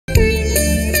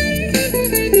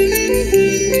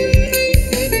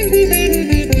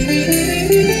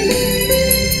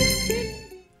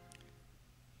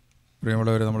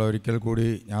ഒരിക്കൽ കൂടി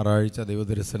ഞായറാഴ്ച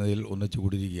ദൈവദർശനത്തിൽ ഒന്നിച്ചു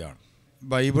കൂടിയിരിക്കുകയാണ്.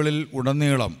 ബൈബിളിൽ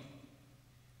ഉടനീളം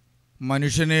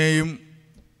മനുഷ്യനെയും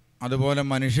അതുപോലെ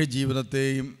മനുഷ്യ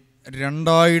ജീവിതത്തെയും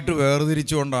രണ്ടായിട്ട്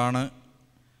വേർതിരിച്ചുകൊണ്ടാണ്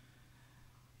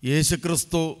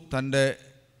യേശുക്രിസ്തു തൻ്റെ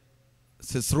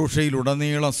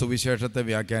ശുശ്രൂഷയിലുടനീളം സുവിശേഷത്തെ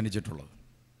വ്യാഖ്യാനിച്ചിട്ടുള്ളത്.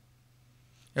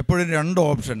 എപ്പോഴും രണ്ട്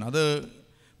ഓപ്ഷൻ. അത്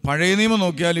പഴയ നിയമം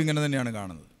നോക്കിയാലും ഇങ്ങനെ തന്നെയാണ്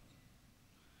കാണുന്നത്.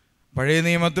 പഴയ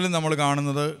നിയമത്തിൽ നമ്മൾ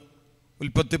കാണുന്നത്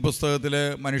ഉൽപ്പത്തി പുസ്തകത്തിൽ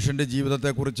മനുഷ്യൻ്റെ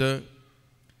ജീവിതത്തെക്കുറിച്ച്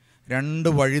രണ്ട്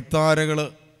വഴിത്താരകൾ,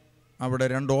 അവിടെ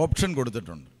രണ്ട് ഓപ്ഷൻ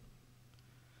കൊടുത്തിട്ടുണ്ട്.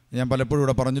 ഞാൻ പലപ്പോഴും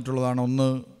ഇവിടെ പറഞ്ഞിട്ടുള്ളതാണ്. ഒന്ന്,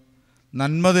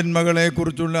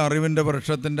 നന്മതിന്മകളെക്കുറിച്ചുള്ള അറിവിൻ്റെ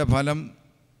വൃക്ഷത്തിൻ്റെ ഫലം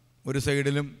ഒരു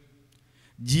സൈഡിലും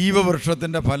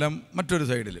ജീവവൃക്ഷത്തിൻ്റെ ഫലം മറ്റൊരു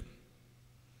സൈഡിലും.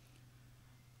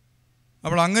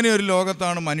 അപ്പോൾ അങ്ങനെ ഒരു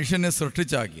ലോകത്താണ് മനുഷ്യനെ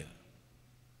സൃഷ്ടിച്ചാക്കിയത്.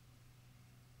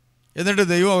 എന്നിട്ട്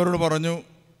ദൈവം അവരോട് പറഞ്ഞു,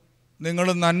 നിങ്ങൾ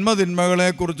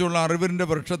നന്മതിന്മകളെക്കുറിച്ചുള്ള അറിവിൻ്റെ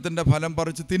വൃക്ഷത്തിൻ്റെ ഫലം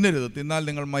പറിച്ച് തിന്നരുത്, തിന്നാൽ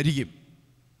നിങ്ങൾ മരിക്കും.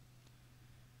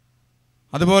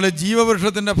 അതുപോലെ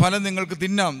ജീവവൃക്ഷത്തിൻ്റെ ഫലം നിങ്ങൾക്ക്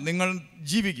തിന്നാം, നിങ്ങൾ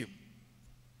ജീവിക്കും.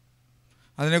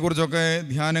 അതിനെക്കുറിച്ചൊക്കെ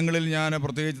ധ്യാനങ്ങളിൽ ഞാൻ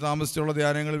പ്രത്യേകിച്ച് താമസിച്ചുള്ള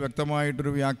ധ്യാനങ്ങളിൽ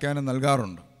വ്യക്തമായിട്ടൊരു വ്യാഖ്യാനം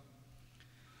നൽകാറുണ്ട്.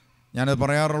 ഞാനത്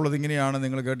പറയാറുള്ളത് ഇങ്ങനെയാണ്.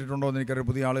 നിങ്ങൾ കേട്ടിട്ടുണ്ടോ എന്ന് എനിക്കറിയാം,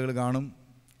 പുതിയ ആളുകൾ കാണും.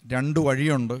 രണ്ട്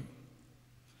വഴിയുണ്ട്.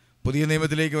 പുതിയ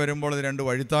നിയമത്തിലേക്ക് വരുമ്പോൾ അത് രണ്ട്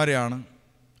വഴിത്താരയാണ്.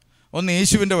 ഒന്ന്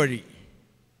യേശുവിൻ്റെ വഴി,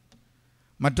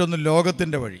 മറ്റൊന്ന്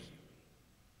ലോകത്തിൻ്റെ വഴി.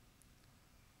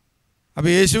 അപ്പോൾ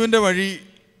യേശുവിൻ്റെ വഴി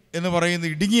എന്ന് പറയുന്നത്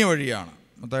ഇടുങ്ങിയ വഴിയാണ്.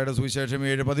 മത്തായിയുടെ സുവിശേഷം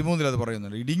 7:13 അത്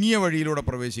പറയുന്നുണ്ട്. ഇടുങ്ങിയ വഴിയിലൂടെ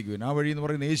പ്രവേശിക്കുവാൻ. ആ വഴി എന്ന്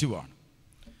പറയുന്നത് യേശുവാണ്.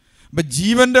 അപ്പം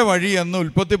ജീവൻ്റെ വഴി എന്ന്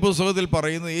ഉൽപ്പത്തി പുസ്തകത്തിൽ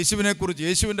പറയുന്നത് യേശുവിനെക്കുറിച്ച്,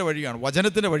 യേശുവിൻ്റെ വഴിയാണ്,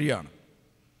 വചനത്തിൻ്റെ വഴിയാണ്,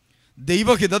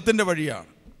 ദൈവഹിതത്തിൻ്റെ വഴിയാണ്.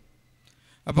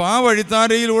 അപ്പോൾ ആ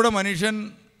വഴിത്താരയിലൂടെ മനുഷ്യൻ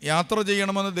യാത്ര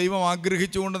ചെയ്യണമെന്ന് ദൈവം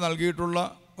ആഗ്രഹിച്ചുകൊണ്ട് നൽകിയിട്ടുള്ള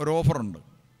ഒരു ഓഫറുണ്ട്.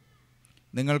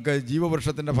 നിങ്ങൾക്ക്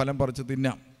ജീവവൃക്ഷത്തിൻ്റെ ഫലം പറിച്ച്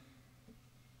തിന്നാം,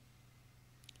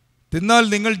 തിന്നാൽ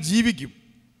നിങ്ങൾ ജീവിക്കും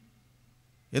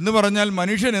എന്ന് പറഞ്ഞാൽ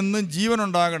മനുഷ്യൻ എന്നും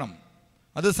ജീവനുണ്ടാകണം,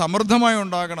 അത് സമൃദ്ധമായി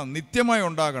ഉണ്ടാകണം, നിത്യമായി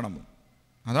ഉണ്ടാകണം.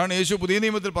 അതാണ് യേശു പുതിയ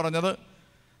നിയമത്തിൽ പറഞ്ഞത്,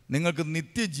 നിങ്ങൾക്ക്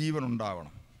നിത്യജീവൻ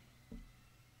ഉണ്ടാവണം.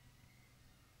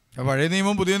 പഴയ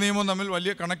നിയമവും പുതിയ നിയമവും തമ്മിൽ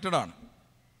വലിയ കണക്റ്റഡാണ്.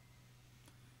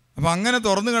 അപ്പം അങ്ങനെ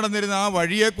തുറന്നു കിടന്നിരുന്ന ആ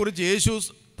വഴിയെക്കുറിച്ച് യേശു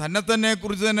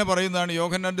തന്നെക്കുറിച്ച് തന്നെ പറയുന്നതാണ്.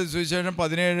 യോഹന്നാൻ്റെ സുവിശേഷം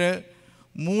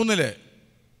 17:3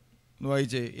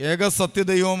 വായിച്ചേ.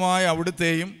 ഏകസത്യദൈവമായ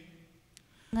അവിടുത്തെയും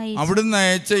അവിടുന്ന്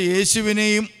അയച്ച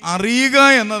യേശുവിനെയും അറിയുക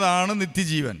എന്നതാണ്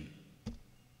നിത്യജീവൻ.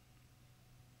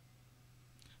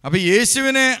 അപ്പം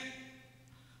യേശുവിനെ,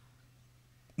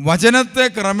 വചനത്തെ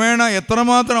ക്രമേണ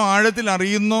എത്രമാത്രം ആഴത്തിൽ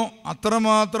അറിയുന്നോ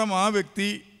അത്രമാത്രം ആ വ്യക്തി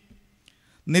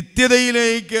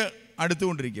നിത്യതയിലേക്ക്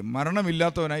അടുത്തുകൊണ്ടിരിക്കും,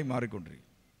 മരണമില്ലാത്തവനായി മാറിക്കൊണ്ടിരിക്കും.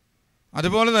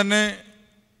 അതുപോലെ തന്നെ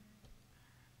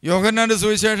യോഹന്നാൻ്റെ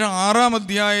സുവിശേഷം 6-ാം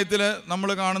അധ്യായത്തിൽ നമ്മൾ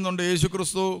കാണുന്നുണ്ട്.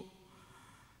 യേശുക്രിസ്തു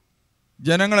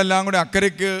ജനങ്ങളെല്ലാം കൂടി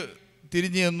അക്കരയ്ക്ക്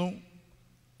തിരിഞ്ഞു ചെന്നു.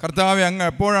 കർത്താവേ, അങ്ങ്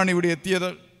എപ്പോഴാണ് ഇവിടെ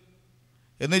എത്തിയത്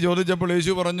എന്ന് ചോദിച്ചപ്പോൾ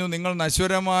യേശു പറഞ്ഞു, നിങ്ങൾ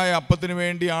നശ്വരമായ അപ്പത്തിന്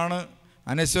വേണ്ടിയാണ്,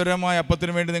 അനശ്വരമായ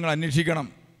അപ്പത്തിന് വേണ്ടി നിങ്ങൾ അന്വേഷിക്കണം.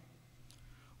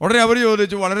 ഉടനെ അവർ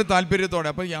ചോദിച്ചു വളരെ താല്പര്യത്തോടെ.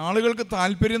 അപ്പോൾ ഈ ആളുകൾക്ക്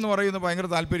താല്പര്യം എന്ന് പറയുന്നത് ഭയങ്കര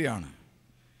താല്പര്യമാണ്.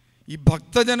 ഈ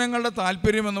ഭക്തജനങ്ങളുടെ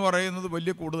താല്പര്യം എന്ന് പറയുന്നത്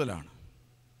വലിയ കൂടുതലാണ്.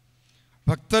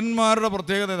 ഭക്തന്മാരുടെ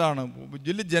പ്രത്യേകത ഇതാണ്,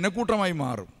 വലിയ ജനക്കൂട്ടമായി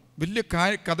മാറും. വലിയ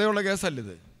കഥയുള്ള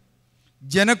കേസല്ലിത്.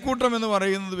 ജനക്കൂട്ടം എന്ന്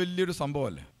പറയുന്നത് വലിയൊരു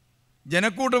സംഭവമല്ല.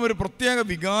 ജനക്കൂട്ടം ഒരു പ്രത്യേക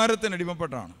വികാരത്തിന്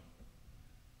അടിമപ്പെട്ടാണ്.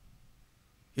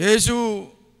 യേശു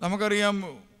നമുക്കറിയാം,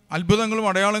 അത്ഭുതങ്ങളും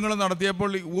അടയാളങ്ങളും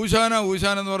നടത്തിയപ്പോൾ ഊശാന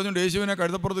ഊശാന എന്ന് പറഞ്ഞുകൊണ്ട് യേശുവിനെ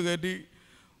കഴുതപ്പുറത്ത് കയറ്റി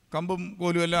കമ്പും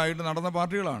കോലും എല്ലാം ആയിട്ട് നടന്ന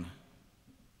പാർട്ടികളാണ്.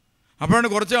 അപ്പോഴാണ്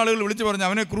കുറച്ച് ആളുകൾ വിളിച്ച് പറഞ്ഞു,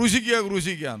 അവനെ ക്രൂശിക്കുക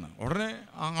എന്ന്. ഉടനെ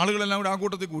ആളുകളെല്ലാം കൂടി ആ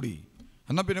കൂട്ടത്തിൽ കൂടി,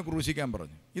 എന്നാൽ പിന്നെ ക്രൂശിക്കാൻ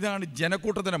പറഞ്ഞു. ഇതാണ്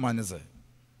ജനക്കൂട്ടത്തിൻ്റെ മനസ്സ്.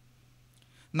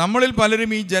 നമ്മളിൽ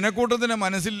പലരും ഈ ജനക്കൂട്ടത്തിൻ്റെ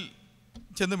മനസ്സിൽ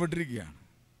ചെന്ന് വിട്ടിരിക്കുകയാണ്.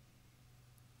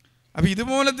 അപ്പം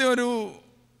ഇതുപോലത്തെ ഒരു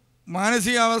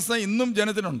മാനസികാവസ്ഥ ഇന്നും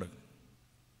ജനത്തിനുണ്ട്.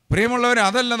 പ്രിയമുള്ളവർ,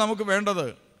 അതല്ല നമുക്ക് വേണ്ടത്.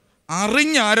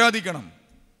 അറിഞ്ഞ് ആരാധിക്കണം,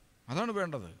 അതാണ്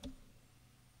വേണ്ടത്.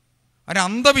 അതിന്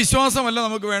അന്ധവിശ്വാസമല്ല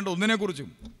നമുക്ക് വേണ്ട ഒന്നിനെക്കുറിച്ചും,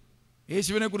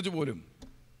 യേശുവിനെക്കുറിച്ച് പോലും.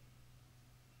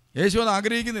 യേശു അത്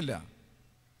ആഗ്രഹിക്കുന്നില്ല.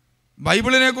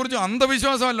 ബൈബിളിനെക്കുറിച്ച്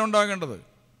അന്ധവിശ്വാസമല്ല ഉണ്ടാകേണ്ടത്.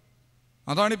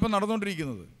 അതാണിപ്പം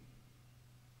നടന്നുകൊണ്ടിരിക്കുന്നത്.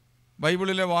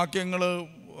 ബൈബിളിലെ വാക്യങ്ങൾ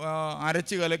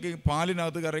അരച്ച് കലക്കി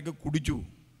പാലിനകത്ത് കറക്കി കുടിച്ചു.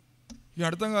 ഈ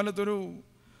അടുത്ത കാലത്തൊരു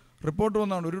റിപ്പോർട്ട്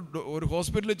വന്നാണ്, ഒരു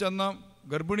ഹോസ്പിറ്റലിൽ ചെന്ന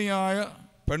ഗർഭിണിയായ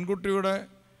പെൺകുട്ടിയുടെ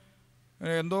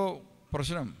എന്തോ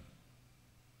പ്രശ്നം,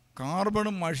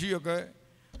 കാർബണും മഷിയൊക്കെ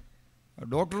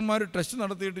ഡോക്ടർമാർ ടെസ്റ്റ്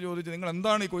നടത്തിയിട്ട് ചോദിച്ചു, നിങ്ങൾ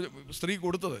എന്താണ് ഈ സ്ത്രീ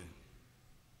കൊടുത്തത്?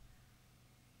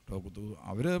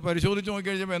 അവർ പരിശോധിച്ച്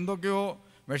നോക്കിക്കഴിഞ്ഞപ്പോൾ എന്തൊക്കെയോ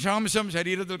വിഷാംശം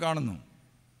ശരീരത്തിൽ കാണുന്നു.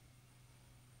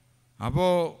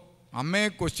 അപ്പോൾ അമ്മയെ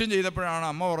ക്വസ്റ്റ്യൻ ചെയ്തപ്പോഴാണ്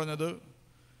അമ്മ പറഞ്ഞത്,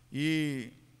 ഈ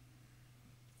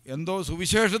എന്തോ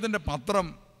സുവിശേഷത്തിൻ്റെ പത്രം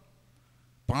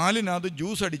പാലിനകത്ത്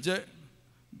ജ്യൂസ് അടിച്ച്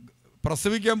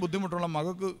പ്രസവിക്കാൻ ബുദ്ധിമുട്ടുള്ള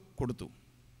മകൾക്ക് കൊടുത്തു.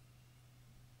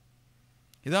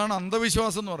 ഇതാണ്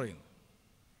അന്ധവിശ്വാസം എന്ന് പറയുന്നത്.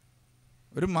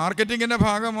 ഒരു മാർക്കറ്റിങ്ങിൻ്റെ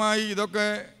ഭാഗമായി ഇതൊക്കെ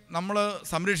നമ്മൾ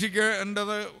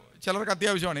സംരക്ഷിക്കേണ്ടത് ചിലർക്ക്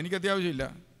അത്യാവശ്യമാണ്. എനിക്ക് അത്യാവശ്യമില്ല.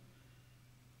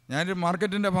 ഞാനൊരു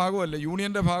മാർക്കറ്റിൻ്റെ ഭാഗമല്ല,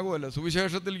 യൂണിയൻ്റെ ഭാഗമല്ല.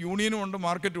 സുവിശേഷത്തിൽ യൂണിയനും ഉണ്ട്,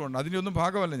 മാർക്കറ്റും ഉണ്ട്. അതിൻ്റെ ഒന്നും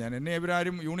ഭാഗമല്ല ഞാൻ. എന്നെ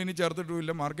ഇവരാരും യൂണിയനിൽ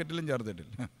ചേർത്തിട്ടുമില്ല, മാർക്കറ്റിലും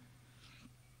ചേർത്തിട്ടില്ല.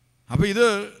 അപ്പോൾ ഇത്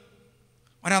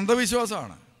ഒരു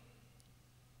അന്ധവിശ്വാസമാണ്.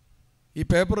 ഈ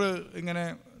പേപ്പർ ഇങ്ങനെ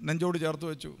നെഞ്ചോട് ചേർത്ത്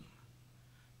വെച്ചു.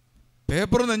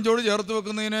 പേപ്പർ നെഞ്ചോട് ചേർത്ത്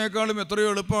വെക്കുന്നതിനേക്കാളും എത്രയോ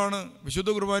എളുപ്പമാണ് വിശുദ്ധ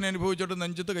കുർബാന അനുഭവിച്ചിട്ട്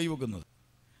നെഞ്ചത്ത് കൈവെക്കുന്നത്.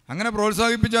 അങ്ങനെ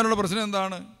പ്രോത്സാഹിപ്പിച്ചാലുള്ള പ്രശ്നം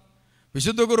എന്താണ്?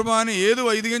 വിശുദ്ധ കുർബാന ഏത്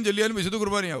വൈദികൻ ചൊല്ലിയാലും വിശുദ്ധ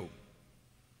കുർബാനയാവും.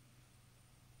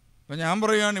 അപ്പം ഞാൻ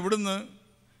പറയുകയാണ്, ഇവിടുന്ന്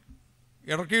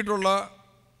ഇറക്കിയിട്ടുള്ള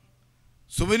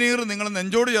സുവനീർ നിങ്ങൾ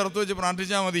നെഞ്ചോട് ചേർത്ത് വെച്ച്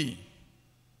പ്രാർത്ഥിച്ചാൽ മതി,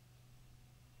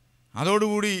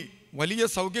 അതോടുകൂടി വലിയ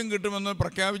സൗഖ്യം കിട്ടുമെന്ന്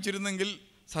പ്രഖ്യാപിച്ചിരുന്നെങ്കിൽ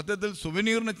സത്യത്തിൽ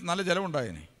സുവനീറിന് നല്ല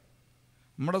ചിലവുണ്ടായേനെ.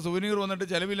 നമ്മുടെ സുവനീർ വന്നിട്ട്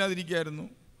ചിലവില്ലാതിരിക്കുകയായിരുന്നു.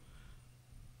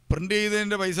 പ്രിൻ്റ്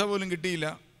ചെയ്തതിൻ്റെ പൈസ പോലും കിട്ടിയില്ല.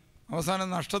 അവസാനം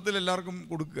നഷ്ടത്തിൽ എല്ലാവർക്കും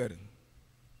കൊടുക്കുകയായിരുന്നു.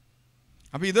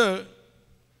 അപ്പോൾ ഇത്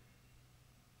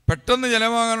പെട്ടെന്ന്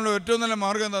ചിലവാകാനുള്ള ഏറ്റവും നല്ല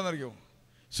മാർഗ്ഗം എന്താണെന്നറിയോ?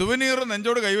 സുവനീർ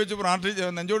നെഞ്ചോട്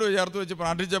നെഞ്ചോട് ചേർത്ത് വെച്ച്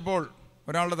പ്രാർത്ഥിച്ചപ്പോൾ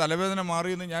ഒരാളുടെ തലവേദന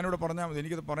മാറിയെന്ന് ഞാനിവിടെ പറഞ്ഞാൽ മതി.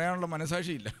 എനിക്കത് പറയാനുള്ള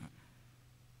മനസാക്ഷിയില്ല.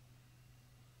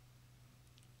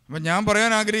 അപ്പം ഞാൻ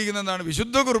പറയാൻ ആഗ്രഹിക്കുന്നത് എന്താണ്?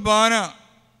 വിശുദ്ധ കുർബാന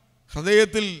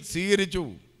ഹൃദയത്തിൽ സ്വീകരിച്ചു,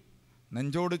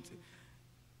 നെഞ്ചോട്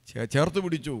ചേർത്ത്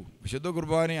പിടിച്ചു, വിശുദ്ധ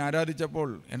കുർബാനയെ ആരാധിച്ചപ്പോൾ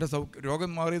എൻ്റെ രോഗം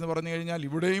മാറിയെന്ന് പറഞ്ഞു കഴിഞ്ഞാൽ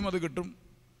ഇവിടെയും അത് കിട്ടും,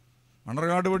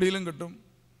 മണർകാട് പടിയിലും കിട്ടും.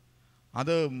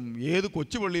 അത് ഏത്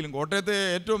കൊച്ചു പള്ളിയിലും, കോട്ടയത്തെ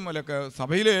ഏറ്റവും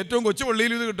സഭയിലെ ഏറ്റവും കൊച്ചു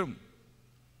പള്ളിയിലും ഇത് കിട്ടും.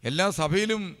 എല്ലാ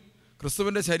സഭയിലും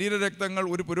ക്രിസ്തുവിൻ്റെ ശരീരരക്തങ്ങൾ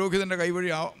ഒരു പുരോഹിതൻ്റെ കൈവഴി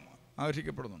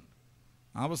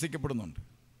ആവസിക്കപ്പെടുന്നുണ്ട്.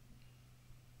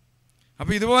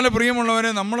 അപ്പോൾ ഇതുപോലെ പ്രിയമുള്ളവരെ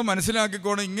നമ്മൾ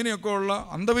മനസ്സിലാക്കിക്കോണം, ഇങ്ങനെയൊക്കെ ഉള്ള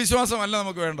അന്ധവിശ്വാസമല്ല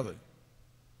നമുക്ക് വേണ്ടത്.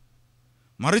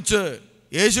 മറിച്ച്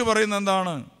യേശു പറയുന്നത്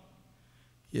എന്താണ്?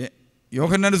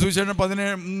 യോഹന്നാന്റെ സുവിശേഷം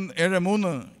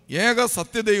 17:3 ഏക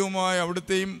സത്യദൈവമായ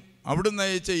അവിടുന്ന്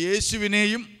അയച്ച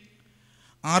യേശുവിനെയും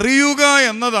അറിയുക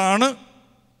എന്നതാണ്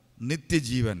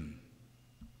നിത്യജീവൻ.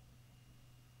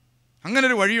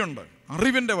 അങ്ങനൊരു വഴിയുണ്ട്,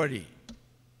 അറിവിൻ്റെ വഴി.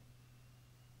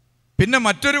 പിന്നെ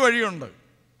മറ്റൊരു വഴിയുണ്ട്.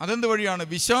 അതെന്ത് വഴിയാണ്?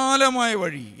 വിശാലമായ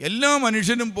വഴി. എല്ലാ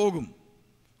മനുഷ്യനും പോകും,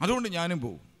 അതുകൊണ്ട് ഞാനും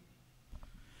പോകും.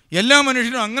 എല്ലാ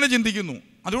മനുഷ്യനും അങ്ങനെ ചിന്തിക്കുന്നു,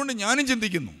 അതുകൊണ്ട് ഞാനും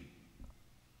ചിന്തിക്കുന്നു.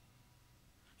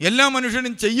 എല്ലാ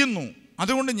മനുഷ്യനും ചെയ്യുന്നു,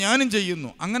 അതുകൊണ്ട് ഞാനും ചെയ്യുന്നു.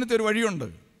 അങ്ങനത്തെ ഒരു വഴിയുണ്ട്.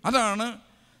 അതാണ്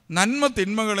നന്മ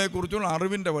തിന്മകളെക്കുറിച്ചുള്ള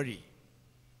അറിവിൻ്റെ വഴി.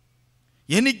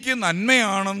 എനിക്ക്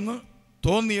നന്മയാണെന്ന്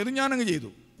തോന്നിയത് ഞാനങ്ങ്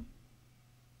ചെയ്തു.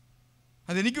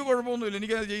 അതെനിക്ക് കുഴപ്പമൊന്നുമില്ല.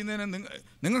 എനിക്കത് ചെയ്യുന്നതിന്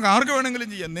നിങ്ങൾക്ക് ആർക്ക് വേണമെങ്കിലും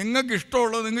ചെയ്യാം. നിങ്ങൾക്ക്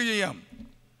ഇഷ്ടമുള്ളത് നിങ്ങൾക്ക് ചെയ്യാം.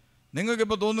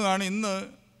 നിങ്ങൾക്കിപ്പോൾ തോന്നുകയാണ്, ഇന്ന്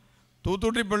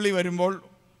തൂത്തുട്ടി പള്ളി വരുമ്പോൾ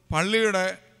പള്ളിയുടെ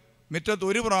മുറ്റത്ത്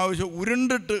ഒരു പ്രാവശ്യം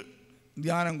ഉരുണ്ടിട്ട്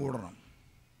ധ്യാനം കൂടണം.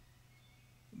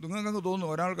 നിങ്ങൾക്കങ്ങ് തോന്നും,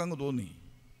 ഒരാൾക്കങ്ങ് തോന്നി.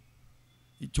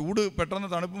 ഈ ചൂട് പെട്ടെന്ന്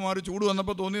തണുപ്പ് മാറി ചൂട്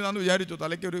വന്നപ്പോൾ തോന്നിയതാണെന്ന് വിചാരിച്ചു.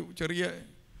 തലയ്ക്കൊരു ചെറിയ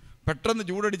പെട്ടെന്ന്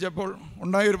ചൂടടിച്ചപ്പോൾ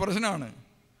ഉണ്ടായൊരു പ്രശ്നമാണ്.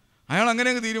 അയാൾ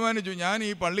അങ്ങനെയൊക്കെ തീരുമാനിച്ചു, ഞാൻ ഈ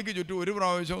പള്ളിക്ക് ചുറ്റും ഒരു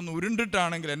പ്രാവശ്യം ഒന്ന്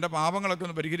ഉരുണ്ടിട്ടാണെങ്കിൽ എൻ്റെ പാപങ്ങളൊക്കെ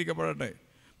ഒന്ന് പരിഹരിക്കപ്പെടട്ടെ.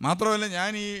 മാത്രമല്ല,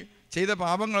 ഞാൻ ഈ ചെയ്ത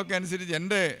പാപങ്ങളൊക്കെ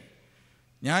അനുസരിച്ച്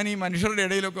ഞാൻ ഈ മനുഷ്യരുടെ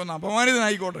ഇടയിലൊക്കെ ഒന്ന്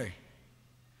അപമാനിതനായിക്കോട്ടെ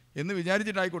എന്ന്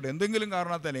വിചാരിച്ചിട്ടായിക്കോട്ടെ. എന്തെങ്കിലും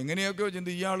കാരണത്താൽ എങ്ങനെയൊക്കെയോ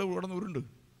ചിന്തി ഇയാൾ ഇവിടെ നിന്ന്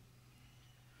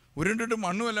ഉരുണ്ടിട്ട്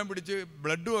മണ്ണുമെല്ലാം പിടിച്ച്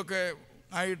ബ്ലഡും ഒക്കെ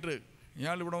ആയിട്ട്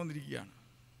ഇയാൾ ഇവിടെ വന്നിരിക്കുകയാണ്.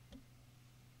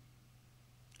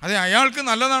 അതെ, അയാൾക്ക്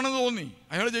നല്ലതാണെന്ന് തോന്നി,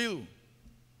 അയാൾ ചെയ്തു.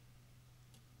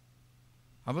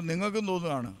 അപ്പം നിങ്ങൾക്കും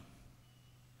തോന്നുകയാണ്,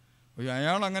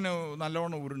 അയാൾ അങ്ങനെ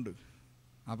നല്ലവണ്ണം ഉരുണ്ട്,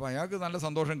 അപ്പോൾ അയാൾക്ക് നല്ല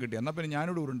സന്തോഷം കിട്ടി, എന്നാൽ പിന്നെ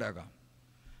ഞാനിവിടെ ഉരുണ്ടാക്കാം.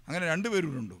 അങ്ങനെ രണ്ടുപേരും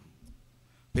ഉരുണ്ടു.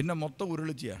 പിന്നെ മൊത്തം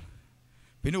ഉരുളിച്ചയാണ്.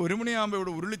 പിന്നെ 1 മണിയാകുമ്പോൾ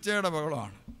ഇവിടെ ഉരുളിച്ചയുടെ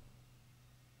ബഹളമാണ്.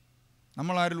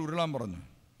 നമ്മളാരിൽ ഉരുളാൻ പറഞ്ഞു?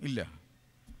 ഇല്ല.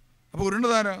 അപ്പോൾ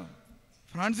ഉരുണ്ടതാരാ?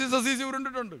 Francis Assisi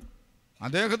ഉരുണ്ടിട്ടുണ്ട്.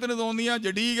 അദ്ദേഹത്തിന് തോന്നിയ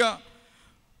ജഡീക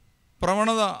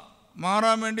പ്രവണത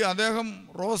മാറാൻ വേണ്ടി അദ്ദേഹം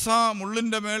റോസാ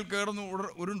മുള്ളിൻ്റെ മേൽ കയറുന്നു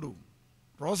ഉരുണ്ടു.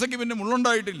 റോസയ്ക്ക് പിന്നെ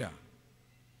മുള്ളുണ്ടായിട്ടില്ല.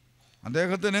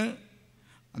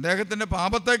 അദ്ദേഹത്തിൻ്റെ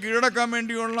പാപത്തെ കീഴടക്കാൻ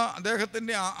വേണ്ടിയുള്ള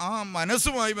അദ്ദേഹത്തിൻ്റെ ആ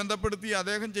മനസ്സുമായി ബന്ധപ്പെടുത്തി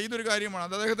അദ്ദേഹം ചെയ്തൊരു കാര്യമാണ്.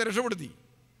 അത് അദ്ദേഹത്തെ രക്ഷപ്പെടുത്തി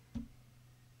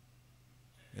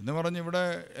എന്ന് പറഞ്ഞ് ഇവിടെ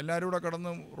എല്ലാവരും കൂടെ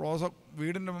കിടന്ന്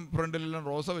വീടിൻ്റെ ഫ്രണ്ടിലെല്ലാം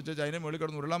റോസ വെച്ച് അതിൻ്റെ മുകളിൽ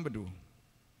കിടന്ന് ഉരുളാൻ പറ്റുമോ?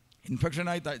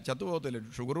 ഇൻഫെക്ഷനായി ചത്തുപോകത്തില്ല.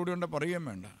 ഷുഗർ കൂടി ഉണ്ടെ പറയുകയും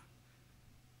വേണ്ട.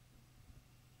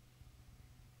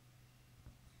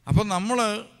 അപ്പം നമ്മൾ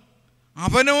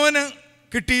അവനവന്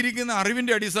കിട്ടിയിരിക്കുന്ന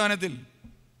അറിവിൻ്റെ അടിസ്ഥാനത്തിൽ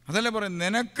അതല്ലേ പറയും,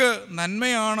 നിനക്ക്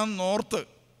നന്മയാണെന്നോർത്ത്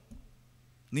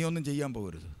നീ ഒന്നും ചെയ്യാൻ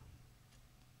പോകരുത്.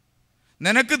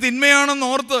 നിനക്ക്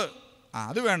തിന്മയാണെന്നോർത്ത്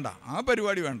അത് വേണ്ട, ആ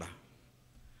പരിപാടി വേണ്ട.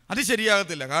 അത്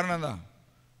ശരിയാകത്തില്ല. കാരണം എന്താ?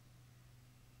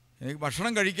 എനിക്ക്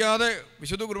ഭക്ഷണം കഴിക്കാതെ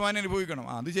വിശുദ്ധ കുർബാന അനുഭവിക്കണം.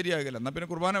 അത് ശരിയാകില്ല. എന്നാൽ പിന്നെ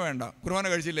കുർബാന വേണ്ട. കുർബാന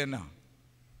കഴിച്ചില്ല എന്നാ?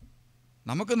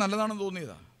 നമുക്ക് നല്ലതാണെന്ന്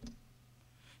തോന്നിയതാ.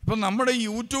 ഇപ്പം നമ്മുടെ ഈ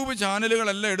യൂട്യൂബ്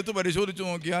ചാനലുകളെല്ലാം എടുത്ത് പരിശോധിച്ച്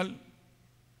നോക്കിയാൽ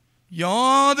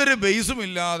യാതൊരു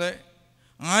ബേസുമില്ലാതെ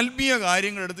ആത്മീയ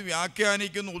കാര്യങ്ങളെടുത്ത്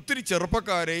വ്യാഖ്യാനിക്കുന്ന ഒത്തിരി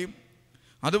ചെറുപ്പക്കാരെയും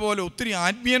അതുപോലെ ഒത്തിരി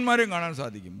ആത്മീയന്മാരെയും കാണാൻ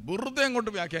സാധിക്കും. വെറുതെ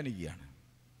അങ്ങോട്ട് വ്യാഖ്യാനിക്കുകയാണ്.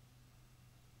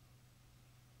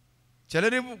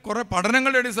 ചിലർ കുറേ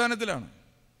പഠനങ്ങളുടെ അടിസ്ഥാനത്തിലാണ്.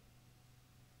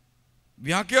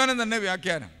 വ്യാഖ്യാനം തന്നെ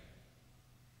വ്യാഖ്യാനം.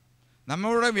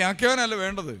 നമ്മളുടെ വ്യാഖ്യാനമല്ല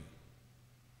വേണ്ടത്.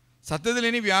 സത്യത്തിൽ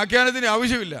ഇനി വ്യാഖ്യാനത്തിന്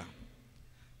ആവശ്യമില്ല.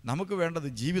 നമുക്ക് വേണ്ടത്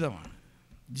ജീവിതമാണ്.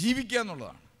 ജീവിക്കുക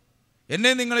എന്നുള്ളതാണ്.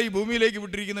 എന്നെ നിങ്ങളെ ഈ ഭൂമിയിലേക്ക്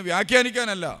വിട്ടിരിക്കുന്നത്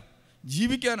വ്യാഖ്യാനിക്കാനല്ല,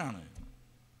 ജീവിക്കാനാണ്.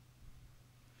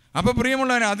 അപ്പോൾ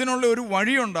പ്രിയമുള്ളവനെ, അതിനുള്ള ഒരു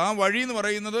വഴിയുണ്ട്. ആ വഴി എന്ന്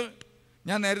പറയുന്നത്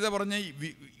ഞാൻ നേരത്തെ പറഞ്ഞ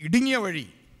ഇടുങ്ങിയ വഴി,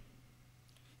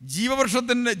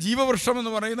 ജീവവൃക്ഷം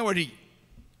എന്ന് പറയുന്ന വഴി,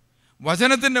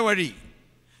 വചനത്തിൻ്റെ വഴി,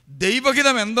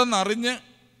 ദൈവഹിതം എന്തെന്ന്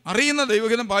അറിയുന്ന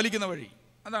ദൈവഹിതം പാലിക്കുന്ന വഴി.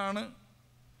 അതാണ്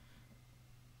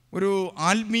ഒരു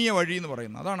ആത്മീയ വഴി എന്ന്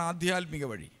പറയുന്നത്. അതാണ് ആധ്യാത്മിക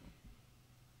വഴി.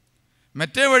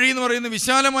 മറ്റേ വഴി എന്ന് പറയുന്നത്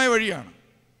വിശാലമായ വഴിയാണ്.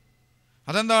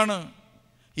 അതെന്താണ്?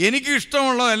 എനിക്ക്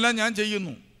ഇഷ്ടമുള്ളതെല്ലാം ഞാൻ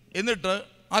ചെയ്യുന്നു, എന്നിട്ട്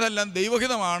അതെല്ലാം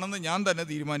ദൈവഹിതമാണെന്ന് ഞാൻ തന്നെ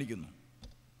തീരുമാനിക്കുന്നു.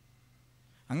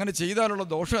 അങ്ങനെ ചെയ്താലുള്ള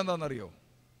ദോഷം എന്താണെന്നറിയോ?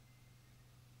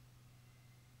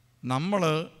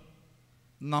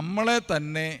 നമ്മളെ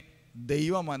തന്നെ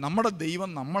നമ്മുടെ ദൈവം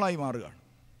നമ്മളായി മാറുകയാണ്.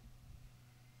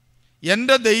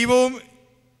 എൻ്റെ ദൈവവും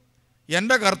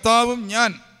എൻ്റെ കർത്താവും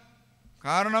ഞാൻ.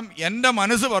 കാരണം എൻ്റെ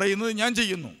മനസ്സ് പറയുന്നത് ഞാൻ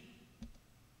ചെയ്യുന്നു.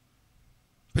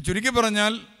 ഇപ്പം ചുരുക്കി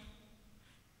പറഞ്ഞാൽ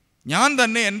ഞാൻ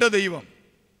തന്നെ എൻ്റെ ദൈവം.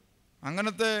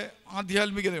 അങ്ങനത്തെ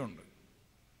ആധ്യാത്മികതയുണ്ട്.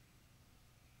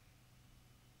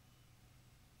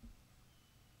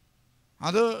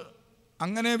 അത്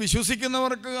അങ്ങനെ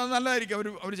വിശ്വസിക്കുന്നവർക്ക് അത് നല്ലതായിരിക്കും.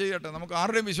 അവർ ചെയ്യട്ടെ. നമുക്ക്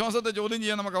ആരുടെയും വിശ്വാസത്തെ ചോദ്യം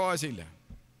ചെയ്യാൻ നമുക്ക് അവകാശമില്ല.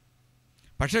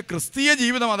 പക്ഷേ ക്രിസ്തീയ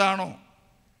ജീവിതം അതാണോ?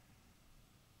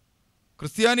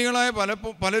 ക്രിസ്ത്യാനികളായ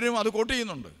പലരും അത് കോട്ട്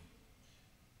ചെയ്യുന്നുണ്ട്.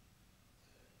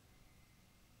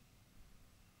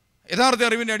 യഥാർത്ഥ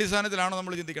അറിവിൻ്റെ അടിസ്ഥാനത്തിലാണ്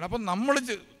നമ്മൾ ചിന്തിക്കണം. അപ്പം നമ്മൾ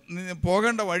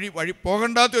പോകേണ്ട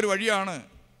പോകണ്ടാത്തൊരു വഴിയാണ്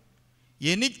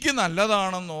എനിക്ക്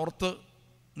നല്ലതാണെന്നോർത്ത്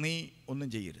നീ ഒന്നും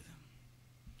ചെയ്യരുത്.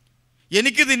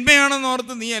 എനിക്ക്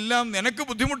തിന്മയാണെന്നോർത്ത് നീ എല്ലാം നിനക്ക്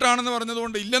ബുദ്ധിമുട്ടാണെന്ന്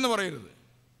പറഞ്ഞതുകൊണ്ട് ഇല്ലെന്ന് പറയരുത്.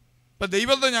 ഇപ്പം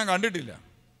ദൈവത്തെ ഞാൻ കണ്ടിട്ടില്ല,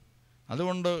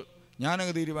 അതുകൊണ്ട്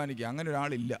ഞാനങ്ങ് തീരുമാനിക്കുക. അങ്ങനെ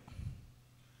ഒരാളില്ല.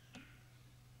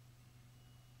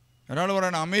 ഒരാൾ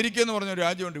പറയണം, അമേരിക്ക എന്ന് പറഞ്ഞൊരു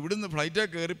രാജ്യമുണ്ട്. ഇവിടുന്ന് ഫ്ലൈറ്റിൽ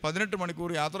കയറി 18 മണിക്കൂർ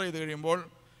യാത്ര ചെയ്ത് കഴിയുമ്പോൾ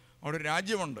അവിടെ ഒരു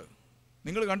രാജ്യമുണ്ട്,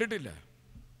 നിങ്ങൾ കണ്ടിട്ടില്ല,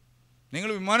 നിങ്ങൾ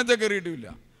വിമാനത്തെ കയറിയിട്ടുമില്ല,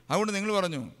 അതുകൊണ്ട് നിങ്ങൾ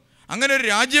പറഞ്ഞു അങ്ങനെ ഒരു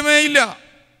രാജ്യമേ ഇല്ല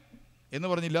എന്ന്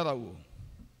പറഞ്ഞില്ലാതാവുമോ?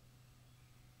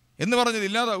 എന്ന് പറഞ്ഞത്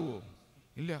ഇല്ലാതാവുമോ?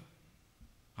 ഇല്ല,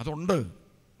 അതുണ്ട്.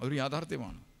 അതൊരു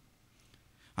യാഥാർത്ഥ്യമാണ്.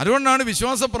 അതുകൊണ്ടാണ്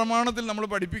വിശ്വാസ പ്രമാണത്തിൽ നമ്മൾ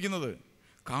പഠിപ്പിക്കുന്നത്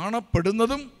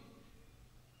കാണപ്പെടുന്നതും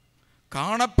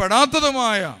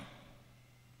കാണപ്പെടാത്തതുമായ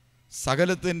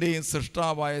സകലത്തിൻ്റെയും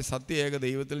സൃഷ്ടാവായ സത്യേക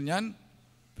ദൈവത്തിൽ ഞാൻ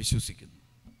വിശ്വസിക്കുന്നു.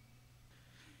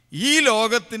 ഈ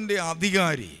ലോകത്തിൻ്റെ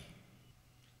അധികാരി,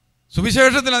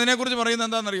 സുവിശേഷത്തിൽ അതിനെക്കുറിച്ച് പറയുന്നത്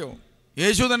എന്താണെന്നറിയോ?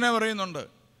 യേശു തന്നെ പറയുന്നുണ്ട്,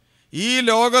 ഈ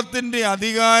ലോകത്തിൻ്റെ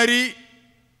അധികാരി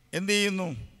എന്ത് ചെയ്യുന്നു?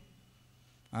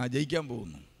 ജയിക്കാൻ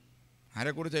പോകുന്നു.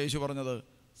 ആരെക്കുറിച്ചാണ് യേശു പറഞ്ഞത്?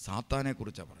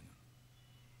 സാത്താനെക്കുറിച്ചാണ് പറഞ്ഞത്.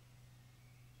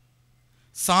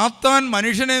 സാത്താൻ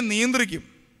മനുഷ്യനെ നിയന്ത്രിക്കും.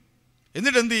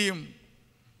 എന്നിട്ട് എന്തു ചെയ്യും?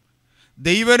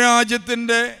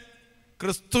 ദൈവരാജ്യത്തിൻ്റെ,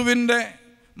 ക്രിസ്തുവിൻ്റെ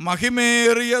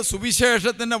മഹിമേറിയ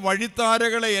സുവിശേഷത്തിൻ്റെ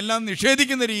വഴിത്താരകളെ എല്ലാം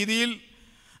നിഷേധിക്കുന്ന രീതിയിൽ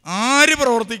ആര്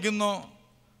പ്രവർത്തിക്കുന്നോ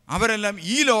അവരെല്ലാം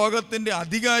ഈ ലോകത്തിൻ്റെ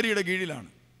അധികാരിയുടെ കീഴിലാണ്.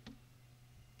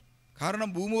 കാരണം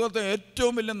ഭൂമുഖത്തെ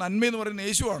ഏറ്റവും വലിയ നന്മയെന്ന് പറയുന്നത്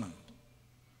യേശുവാണ്.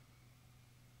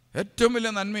 ഏറ്റവും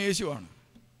വലിയ നന്മ യേശുവാണ്.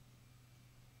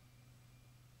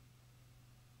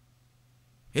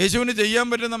 യേശുവിന് ചെയ്യാൻ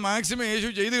പറ്റുന്ന മാക്സിമം യേശു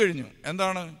ചെയ്തു കഴിഞ്ഞു.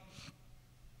 എന്താണ്?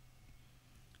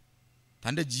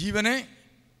 തൻ്റെ ജീവനെ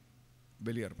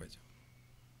ബലിയർപ്പിച്ചു.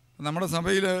 നമ്മുടെ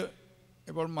സഭയിൽ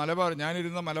ഇപ്പോൾ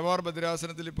ഞാനിരുന്ന മലബാർ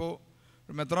ഭദ്രാസനത്തിൽ ഇപ്പോൾ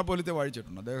മെത്രാപ്പൊലിത്തെ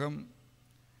വായിച്ചിട്ടുണ്ട്.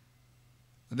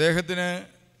 അദ്ദേഹത്തിന്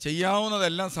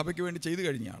ചെയ്യാവുന്നതെല്ലാം സഭയ്ക്ക് വേണ്ടി ചെയ്തു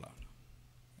കഴിഞ്ഞ ആളാണ്.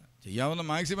 ചെയ്യാവുന്ന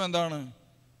മാക്സിമം എന്താണ്?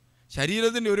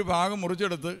 ശരീരത്തിൻ്റെ ഒരു ഭാഗം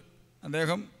മുറിച്ചെടുത്ത്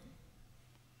അദ്ദേഹം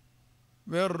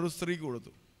വേറൊരു സ്ത്രീക്ക്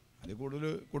കൊടുത്തു. അതിൽ കൂടുതൽ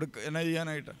എന്നാ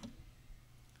ചെയ്യാനായിട്ട്?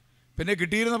 പിന്നെ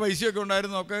കിട്ടിയിരുന്ന പൈസയൊക്കെ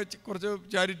ഉണ്ടായിരുന്നതൊക്കെ കുറച്ച്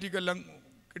ചാരിറ്റിക്കെല്ലാം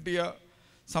കിട്ടിയ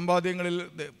സമ്പാദ്യങ്ങളിൽ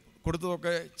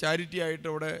കൊടുത്തതൊക്കെ ചാരിറ്റി ആയിട്ട്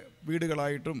ഇവിടെ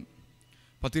വീടുകളായിട്ടും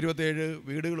 10-27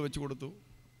 വീടുകൾ വെച്ച് കൊടുത്തു.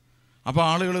 അപ്പോൾ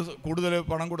ആളുകൾ കൂടുതൽ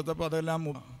പണം കൊടുത്തപ്പോൾ അതെല്ലാം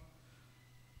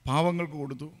പാവങ്ങൾക്ക്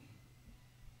കൊടുത്തു.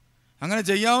 അങ്ങനെ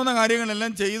ചെയ്യാവുന്ന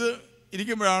കാര്യങ്ങളെല്ലാം ചെയ്ത്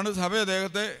ഇരിക്കുമ്പോഴാണ് സഭ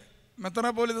അദ്ദേഹത്തെ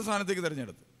മെത്രാപ്പൊലീത്ത സ്ഥാനത്തേക്ക്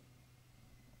തിരഞ്ഞെടുത്തത്.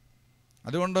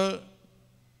 അതുകൊണ്ട്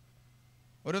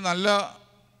ഒരു നല്ല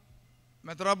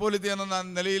മെത്രാപ്പോലിത്ത എന്ന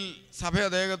നിലയിൽ സഭ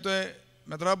അദ്ദേഹത്തെ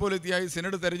മെത്രാപ്പോലിത്തയായി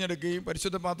സിനഡ് തിരഞ്ഞെടുക്കുകയും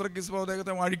പരിശുദ്ധ പാത്രിക്കീസ്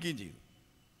അദ്ദേഹത്തെ വാഴിക്കുകയും ചെയ്തു.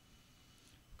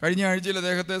 കഴിഞ്ഞ ആഴ്ചയിൽ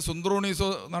അദ്ദേഹത്തെ സുന്ത്രോണീസോ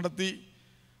നടത്തി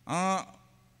ആ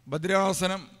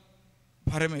ഭദ്രാസനം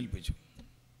ഭരമേൽപ്പിച്ചു.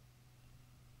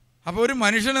 അപ്പോൾ ഒരു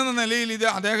മനുഷ്യൻ എന്ന നിലയിൽ ഇത്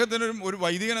അദ്ദേഹത്തിന് ഒരു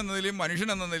വൈദികൻ എന്ന നിലയിലും മനുഷ്യൻ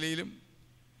എന്ന നിലയിലും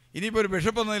ഇനിയിപ്പോൾ ഒരു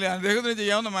ബിഷപ്പ് എന്ന നിലയിൽ അദ്ദേഹത്തിന്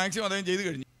ചെയ്യാവുന്ന മാക്സിമം അദ്ദേഹം ചെയ്തു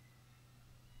കഴിഞ്ഞു.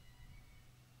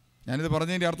 ഞാനിത്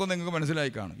പറഞ്ഞതിൻ്റെ അർത്ഥം നിങ്ങൾക്ക്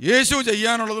മനസ്സിലായി കാണും. യേശു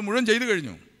ചെയ്യാനുള്ളത് മുഴുവൻ ചെയ്തു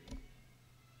കഴിഞ്ഞു.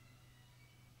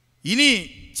 ഇനി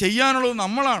ചെയ്യാനുള്ളത്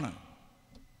നമ്മളാണ്.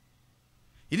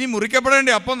 ഇനി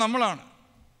മുറിക്കപ്പെടേണ്ട അപ്പം നമ്മളാണ്.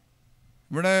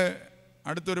 ഇവിടെ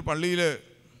അടുത്തൊരു പള്ളിയിൽ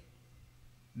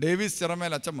ഡേവിസ്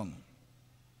ചിറമേൽ അച്ഛൻ വന്നു.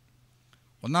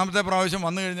 ഒന്നാമത്തെ പ്രാവശ്യം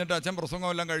വന്നു കഴിഞ്ഞിട്ട് അച്ഛൻ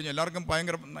പ്രസംഗമെല്ലാം കഴിഞ്ഞു. എല്ലാവർക്കും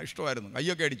ഭയങ്കര ഇഷ്ടമായിരുന്നു.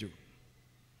 കൈയൊക്കെ അടിച്ചു.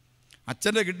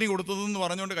 അച്ഛൻ്റെ കിഡ്നി കൊടുത്തതെന്ന്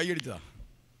പറഞ്ഞുകൊണ്ട് കൈയടിച്ചതാണ്.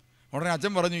 ഉടനെ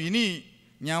അച്ഛൻ പറഞ്ഞു, ഇനി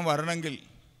ഞാൻ വരണമെങ്കിൽ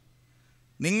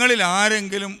നിങ്ങളിൽ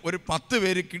ആരെങ്കിലും ഒരു 10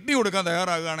 പേര് കിഡ്നി കൊടുക്കാൻ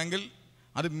തയ്യാറാകുകയാണെങ്കിൽ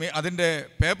അതിൻ്റെ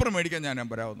പേപ്പർ മേടിക്കാൻ ഞാൻ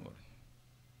വരാമെന്ന് പറഞ്ഞു.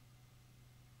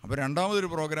 അപ്പോൾ രണ്ടാമതൊരു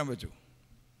പ്രോഗ്രാം വെച്ചു.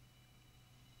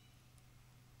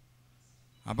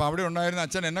 അപ്പോൾ അവിടെ ഉണ്ടായിരുന്ന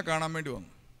അച്ഛൻ എന്നെ കാണാൻ വേണ്ടി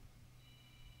വന്നു.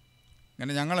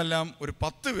 അങ്ങനെ ഞങ്ങളെല്ലാം ഒരു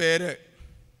 10 പേര്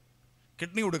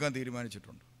കിഡ്നി കൊടുക്കാൻ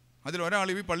തീരുമാനിച്ചിട്ടുണ്ട്. അതിലൊരാൾ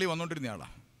ഈ പള്ളി വന്നുകൊണ്ടിരുന്ന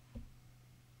ആളാണ്.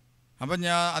 അപ്പം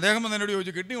അദ്ദേഹം എന്നോട്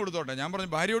ചോദിച്ചു, കിഡ്നി കൊടുത്തോട്ടെ? ഞാൻ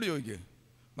പറഞ്ഞു, ഭാര്യയോട് ചോദിക്കുക,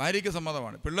 ഭാര്യയ്ക്ക്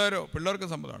സമ്മതമാണ്, പിള്ളേർക്ക്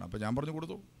സമ്മതമാണ്. അപ്പോൾ ഞാൻ പറഞ്ഞു,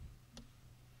 കൊടുത്തു.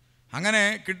 അങ്ങനെ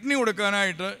കിഡ്നി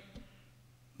കൊടുക്കാനായിട്ട്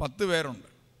 10 പേരുണ്ട്.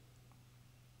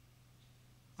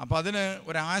 അപ്പോൾ അതിന്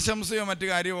ഒരാശംസയോ മറ്റു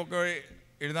കാര്യമൊക്കെ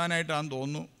എഴുതാനായിട്ടാണെന്ന്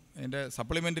തോന്നുന്നു. എൻ്റെ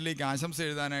സപ്ലിമെൻറ്റിലേക്ക് ആശംസ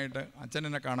എഴുതാനായിട്ട് അച്ഛൻ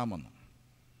എന്നെ കാണാൻ വന്നു.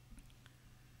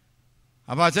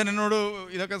 അപ്പോൾ അച്ഛൻ എന്നോട്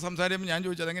ഇതൊക്കെ സംസാരിക്കുമ്പോൾ ഞാൻ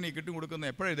ചോദിച്ചു, അതെങ്ങനെ ഈ കിഡ്നി കൊടുക്കുന്നത്,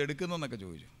 എപ്പോഴാണ് ഇത് എടുക്കുന്നതെന്നൊക്കെ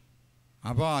ചോദിച്ചു.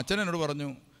 അപ്പോൾ അച്ഛൻ എന്നോട് പറഞ്ഞു,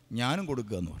 ഞാനും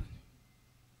കൊടുക്കുക എന്ന് പറഞ്ഞു.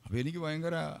 അപ്പോൾ എനിക്ക്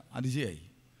ഭയങ്കര അതിശയായി.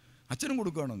 അച്ഛനും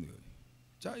കൊടുക്കുകയാണെന്ന്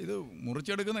ചോദിച്ചു. ഇത്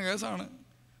മുറിച്ചെടുക്കുന്ന കേസാണ്.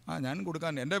 ഞാനും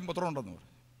കൊടുക്കാൻ എൻ്റെ പത്രം ഉണ്ടെന്ന് പറഞ്ഞു.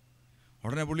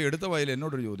 ഉടനെ പുള്ളി എടുത്ത വായിൽ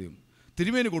എന്നോടൊരു ചോദ്യം,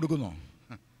 തിരുമേനി കൊടുക്കുന്നോ?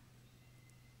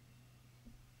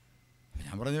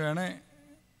 ഞാൻ പറഞ്ഞു, വേണേ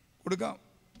കൊടുക്കാം.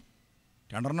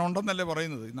 2 ഉണ്ടെന്നല്ലേ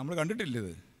പറയുന്നത്, നമ്മൾ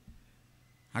കണ്ടിട്ടില്ലത്.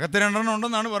 അകത്ത് 2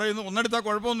 ഉണ്ടെന്നാണ് പറയുന്നത്. ഒന്നെടുത്താൽ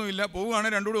കുഴപ്പമൊന്നുമില്ല,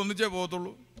 പോവുകയാണെങ്കിൽ 2 കൂടി ഒന്നിച്ചേ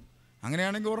പോകത്തുള്ളൂ.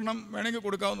 അങ്ങനെയാണെങ്കിൽ 1 വേണമെങ്കിൽ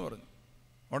കൊടുക്കാമെന്ന് പറഞ്ഞു.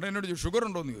 ഉടനെ എന്നോട് ഷുഗർ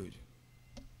ഉണ്ടോ എന്ന് ചോദിച്ചു.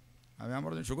 ഞാൻ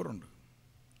പറഞ്ഞു, ഷുഗറുണ്ട്.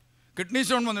 കിഡ്നി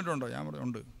സ്റ്റോൺ വന്നിട്ടുണ്ടോ? ഞാൻ പറഞ്ഞു,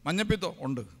 ഉണ്ട്. മഞ്ഞപ്പിത്തോ?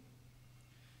 ഉണ്ട്.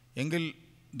 എങ്കിൽ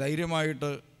ധൈര്യമായിട്ട്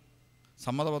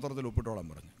സമ്മതപത്രത്തിൽ ഒപ്പിട്ടോളാൻ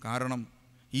പറഞ്ഞു. കാരണം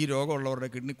ഈ രോഗമുള്ളവരുടെ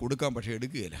കിഡ്നി കൊടുക്കാൻ പക്ഷേ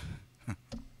എടുക്കുകയില്ല.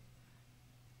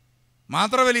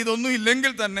 മാത്രമല്ല, ഇതൊന്നും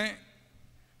ഇല്ലെങ്കിൽ തന്നെ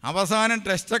അവസാനം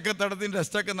ടെസ്റ്റൊക്കെ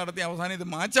നടത്തി അവസാനം ഇത്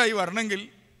മാച്ചായി വരണമെങ്കിൽ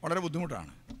വളരെ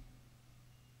ബുദ്ധിമുട്ടാണ്.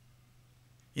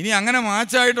 ഇനി അങ്ങനെ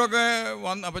മാച്ചായിട്ടൊക്കെ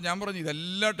വന്ന് അപ്പോൾ ഞാൻ പറഞ്ഞു,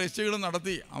 ഇതെല്ലാ ടെസ്റ്റുകളും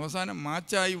നടത്തി അവസാനം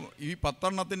മാച്ചായി ഈ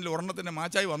 10 ഒരെണ്ണത്തിൻ്റെ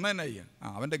മാച്ചായി വന്നതന്നായി.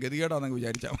 അവൻ്റെ ഗതികേടാണെന്ന്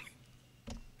വിചാരിച്ചാൽ മതി.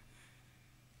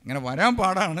 ഇങ്ങനെ വരാൻ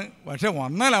പാടാണ്, പക്ഷേ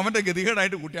വന്നാൽ അവൻ്റെ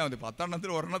ഗതികേടായിട്ട് കൂട്ടിയാൽ മതി.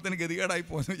 10 ഒരെണ്ണത്തിന് ഗതികേടായി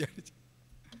പോകുമെന്ന് വിചാരിച്ചു.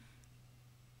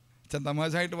 അച്ഛൻ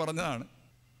തമാശയായിട്ട് പറഞ്ഞതാണ്.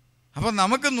 അപ്പം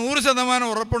നമുക്ക് 100%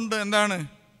 ഉറപ്പുണ്ട്. എന്താണ്?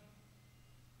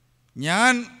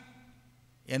 ഞാൻ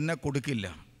എന്നെ കൊടുക്കില്ല.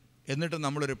 എന്നിട്ട്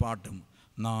നമ്മളൊരു പാട്ടും,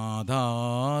 നാഥാ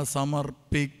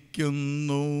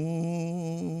സമർപ്പിക്കുന്നു,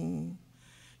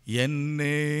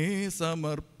 എന്നെ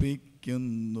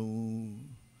സമർപ്പിക്കുന്നു,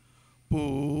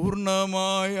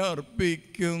 പൂർണ്ണമായി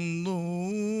അർപ്പിക്കുന്നു,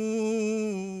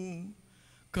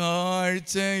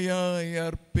 കാഴ്ചയായി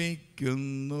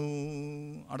അർപ്പിക്കുന്നു.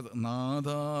 അടുത്ത,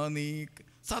 നാഥാ നീ.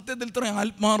 സത്യത്തിൽ ഇത്ര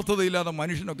ആത്മാർത്ഥതയില്ലാതെ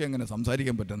മനുഷ്യനൊക്കെ എങ്ങനെ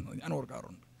സംസാരിക്കാൻ പറ്റുന്നത് ഞാൻ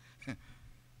ഓർക്കാറുണ്ട്.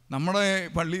 നമ്മുടെ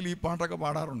പള്ളിയിൽ ഈ പാട്ടൊക്കെ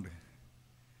പാടാറുണ്ട്.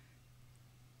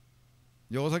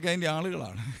 ജോസൊക്കെ അതിൻ്റെ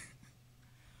ആളുകളാണ്.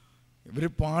 ഇവർ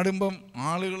പാടുമ്പം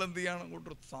ആളുകൾ എന്ത് ചെയ്യാണ്,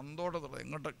 കൂട്ടർ സന്തോഷത്തോടെ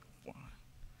എങ്ങോട്ടൊക്കെ.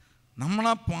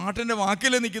 നമ്മളാ പാട്ടിൻ്റെ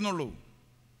വാക്കിലേ നിൽക്കുന്നുള്ളൂ.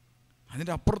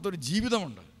 അതിൻ്റെ അപ്പുറത്തൊരു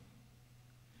ജീവിതമുണ്ട്.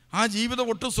 ആ ജീവിതം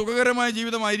ഒട്ടും സുഖകരമായ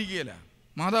ജീവിതമായിരിക്കുകയില്ല.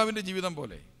 മാതാവിൻ്റെ ജീവിതം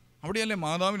പോലെ. അവിടെയല്ലേ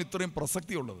മാതാവിന് ഇത്രയും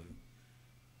പ്രസക്തിയുള്ളത്.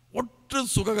 ഒട്ടും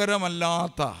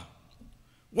സുഖകരമല്ലാത്ത,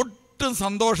 ഒട്ടും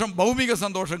സന്തോഷം, ഭൗമിക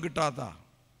സന്തോഷം കിട്ടാത്ത,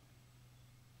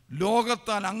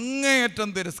 ലോകത്താൽ അങ്ങേയറ്റം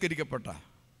തിരസ്കരിക്കപ്പെട്ട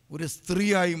ഒരു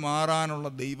സ്ത്രീയായി മാറാനുള്ള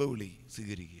ദൈവവിളി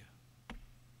സ്വീകരിക്കുക.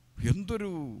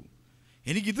 എന്തൊരു,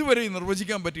 എനിക്കിതുവരെ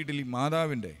നിർവചിക്കാൻ പറ്റിയിട്ടില്ല ഈ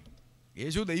മാതാവിൻ്റെ.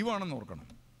 യേശു ദൈവമാണെന്ന് ഓർക്കണം.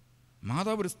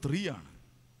 മാതാവ് ഒരു സ്ത്രീയാണ്.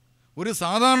 ഒരു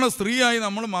സാധാരണ സ്ത്രീയായി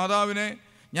നമ്മൾ മാതാവിനെ,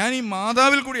 ഞാൻ ഈ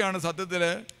മാതാവിൽ കൂടിയാണ് സത്യത്തിൽ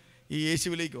ഈ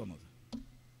യേശുവിലേക്ക് വന്നത്.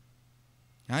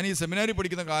 ഞാൻ ഈ സെമിനാരി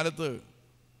പഠിക്കുന്ന കാലത്ത്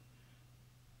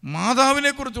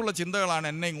മാതാവിനെക്കുറിച്ചുള്ള ചിന്തകളാണ്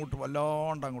എന്നെ ഇങ്ങോട്ട്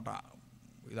വല്ലാണ്ട് അങ്ങോട്ട്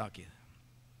ഇതാക്കിയത്.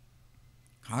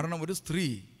 കാരണം ഒരു സ്ത്രീ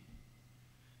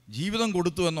ജീവിതം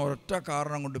കൊടുത്തു എന്ന ഒരൊറ്റ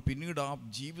കാരണം കൊണ്ട് പിന്നീട് ആ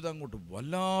ജീവിതം അങ്ങോട്ട്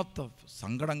വല്ലാത്ത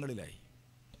സങ്കടങ്ങളിലായി.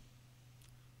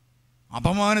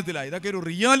 അപമാനത്തിലായി. ഇതൊക്കെ ഒരു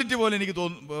റിയാലിറ്റി പോലെ എനിക്ക്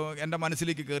എൻ്റെ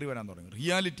മനസ്സിലേക്ക് കയറി വരാൻ തുടങ്ങി,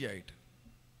 റിയാലിറ്റി ആയിട്ട്.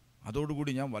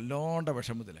 അതോടുകൂടി ഞാൻ വല്ലാണ്ട്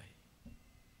വിഷമത്തിലായി.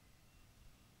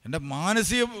 എൻ്റെ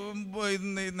മാനസിക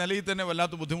നിലയിൽ തന്നെ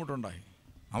വല്ലാത്ത ബുദ്ധിമുട്ടുണ്ടായി.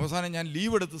 അവസാനം ഞാൻ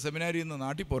ലീവ് എടുത്ത് സെമിനാരിയിൽ നിന്ന്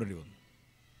നാട്ടിൽ പോരേണ്ടി വന്നു.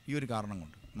 ഈ ഒരു കാരണം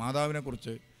കൊണ്ട്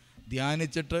മാതാവിനെക്കുറിച്ച്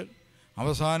ധ്യാനിച്ചിട്ട്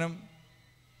അവസാനം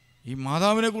ഈ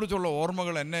മാതാവിനെക്കുറിച്ചുള്ള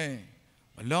ഓർമ്മകൾ എന്നെ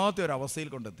വല്ലാത്ത ഒരവസ്ഥയിൽ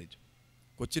കൊണ്ടെത്തിച്ചു.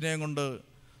 കൊച്ചിനെയും കൊണ്ട്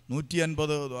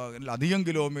 150 അധികം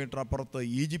കിലോമീറ്റർ അപ്പുറത്ത്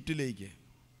ഈജിപ്തിലേക്ക്,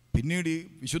 പിന്നീട് ഈ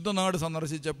വിശുദ്ധ നാട്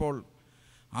സന്ദർശിച്ചപ്പോൾ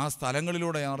ആ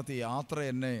സ്ഥലങ്ങളിലൂടെ നടത്തിയ യാത്ര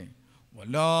എന്നെ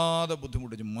വല്ലാതെ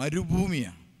ബുദ്ധിമുട്ടിച്ചു.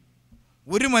 മരുഭൂമിയാണ്,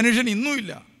 ഒരു മനുഷ്യൻ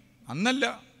ഇന്നുമില്ല, അന്നല്ല,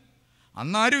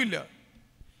 അന്നാരുമില്ല.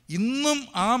 ഇന്നും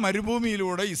ആ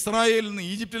മരുഭൂമിയിലൂടെ ഇസ്രായേലിൽ നിന്ന്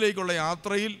ഈജിപ്തിലേക്കുള്ള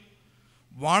യാത്രയിൽ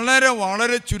വളരെ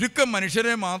വളരെ ചുരുക്കം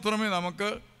മനുഷ്യരെ മാത്രമേ നമുക്ക്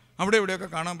അവിടെ ഇവിടെയൊക്കെ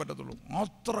കാണാൻ പറ്റത്തുള്ളൂ.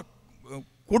 അത്ര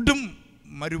കൊടും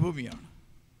മരുഭൂമിയാണ്.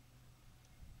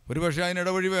 ഒരുപക്ഷെ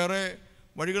അതിനിടവഴി വേറെ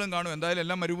വഴികളും കാണും, എന്തായാലും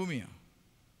എല്ലാം മരുഭൂമിയാണ്.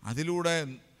 അതിലൂടെ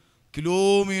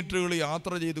കിലോമീറ്ററുകൾ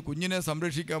യാത്ര ചെയ്ത് കുഞ്ഞിനെ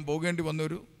സംരക്ഷിക്കാൻ പോകേണ്ടി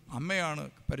വന്നൊരു അമ്മയാണ്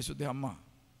പരിശുദ്ധ അമ്മ.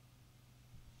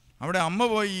 അവിടെ അമ്മ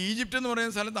പോയി, ഈജിപ്റ്റ് എന്ന്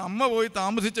പറയുന്ന സ്ഥലത്ത് അമ്മ പോയി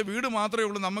താമസിച്ച വീട് മാത്രമേ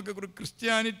ഉള്ളൂ നമുക്ക് ഒരു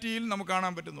ക്രിസ്ത്യാനിറ്റിയിൽ നമുക്ക്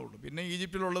കാണാൻ പറ്റുന്നുള്ളൂ. പിന്നെ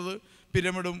ഈജിപ്തിലുള്ളത്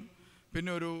പിരമിഡും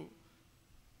പിന്നെ ഒരു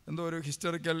ഒരു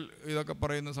ഹിസ്റ്ററിക്കൽ ഇതൊക്കെ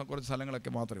പറയുന്ന കുറച്ച്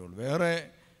സ്ഥലങ്ങളൊക്കെ മാത്രമേ ഉള്ളൂ. വേറെ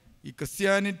ഈ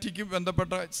ക്രിസ്ത്യാനിറ്റിക്ക്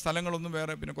ബന്ധപ്പെട്ട സ്ഥലങ്ങളൊന്നും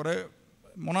വേറെ, പിന്നെ കുറേ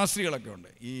മൊണാസ്ട്രികളൊക്കെ ഉണ്ട്.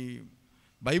 ഈ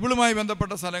ബൈബിളുമായി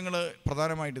ബന്ധപ്പെട്ട സ്ഥലങ്ങൾ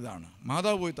പ്രധാനമായിട്ട് ഇതാണ്.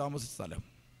 മാതാവ് പോയി താമസിച്ച സ്ഥലം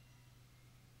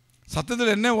സത്യത്തിൽ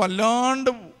എന്നെ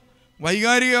വല്ലാണ്ട്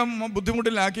വൈകാരിക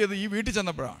ബുദ്ധിമുട്ടിലാക്കിയത് ഈ വീട്ടിൽ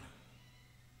ചെന്നപ്പോഴാണ്.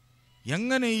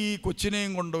 എങ്ങനെ ഈ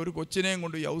ഒരു കൊച്ചിനെയും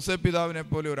കൊണ്ട് യൗസേപ്പ് പിതാവിനെ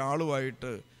പോലെ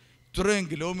ഒരാളുമായിട്ട് ഇത്രയും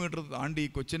കിലോമീറ്റർ താണ്ടി ഈ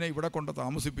കൊച്ചിനെ ഇവിടെ കൊണ്ട്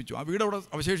താമസിപ്പിച്ചു. ആ വീട് അവിടെ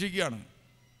അവശേഷിക്കുകയാണ്.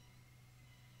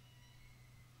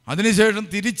 അതിനുശേഷം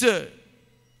തിരിച്ച്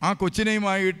ആ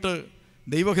കൊച്ചിനെയുമായിട്ട്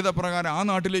ദൈവഹിത പ്രകാരം ആ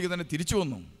നാട്ടിലേക്ക് തന്നെ തിരിച്ചു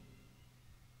വന്നു.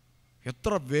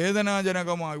 എത്ര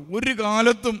വേദനാജനകമായി. ഒരു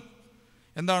കാലത്തും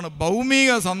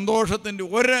ഭൗമിക സന്തോഷത്തിൻ്റെ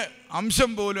ഒരു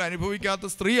അംശം പോലും അനുഭവിക്കാത്ത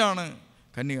സ്ത്രീയാണ്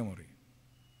കന്യകമറി.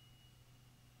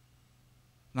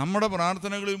 നമ്മുടെ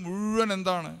പ്രാർത്ഥനകളിൽ മുഴുവൻ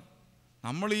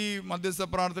നമ്മൾ ഈ മധ്യസ്ഥ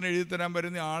പ്രാർത്ഥന എഴുതി തരാൻ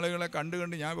വരുന്ന ആളുകളെ കണ്ട്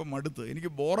ഞാൻ ഇപ്പോൾ മടുത്ത്, എനിക്ക്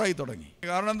ബോറായി തുടങ്ങി.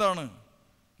 കാരണം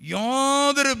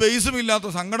യാതൊരു ബേസുമില്ലാത്ത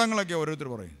സങ്കടങ്ങളൊക്കെ ഓരോരുത്തർ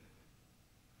പറയും.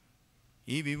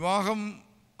 ഈ വിവാഹം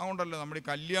അതുകൊണ്ടല്ലോ നമ്മൾ ഈ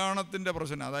കല്യാണത്തിൻ്റെ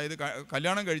പ്രശ്നം, അതായത്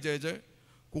കല്യാണം കഴിച്ചേച്ച്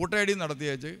കൂട്ടയടി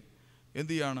നടത്തിയേച്ച്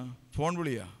എന്ത് ചെയ്യാണ്, ഫോൺ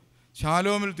വിളിയാ.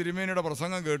 ശാലോമിൽ തിരുമേനിയുടെ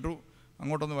പ്രസംഗം കേട്ടു,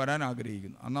 അങ്ങോട്ടൊന്ന് വരാൻ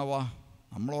ആഗ്രഹിക്കുന്നു. എന്നാൽ വാ,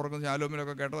 നമ്മൾ ഓർക്കുന്ന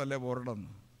ശാലോമിലൊക്കെ കേട്ടതല്ലേ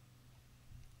പോരട്ടെന്ന്.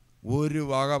 ഒരു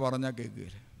വക പറഞ്ഞാൽ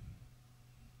കേൾക്കുകയില്ല.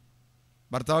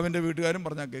 ഭർത്താവിൻ്റെ വീട്ടുകാരും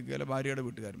പറഞ്ഞാൽ കേൾക്കുകയില്ല, ഭാര്യയുടെ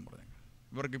വീട്ടുകാരും പറഞ്ഞാൽ.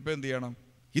 ഇവർക്കിപ്പോൾ എന്ത് ചെയ്യണം?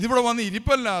 ഇതിവിടെ വന്ന്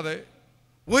ഇരിപ്പല്ലാതെ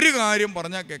ഒരു കാര്യം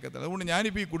പറഞ്ഞാൽ കേൾക്കത്തില്ല. അതുകൊണ്ട്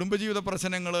ഞാനിപ്പോൾ ഈ കുടുംബജീവിത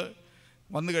പ്രശ്നങ്ങൾ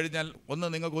വന്നു കഴിഞ്ഞാൽ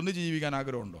നിങ്ങൾക്ക് ജീവിക്കാൻ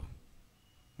ആഗ്രഹമുണ്ടോ?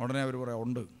 ഉടനെ അവർ പറയാം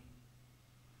ഉണ്ട്.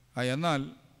 എന്നാൽ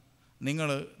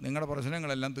നിങ്ങളുടെ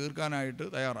പ്രശ്നങ്ങളെല്ലാം തീർക്കാനായിട്ട്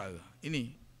തയ്യാറാകുക. ഇനി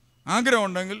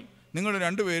ആഗ്രഹമുണ്ടെങ്കിൽ നിങ്ങൾ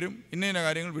രണ്ടുപേരും ഇന്ന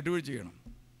കാര്യങ്ങൾ വിട്ടുവീഴ്ച ചെയ്യണം.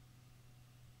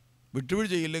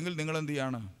 വിട്ടുവീഴ്ച ചെയ്യില്ലെങ്കിൽ നിങ്ങളെന്ത്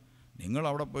ചെയ്യാണ്? നിങ്ങൾ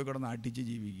അവിടെ പോയി കിടന്ന് അടിച്ച്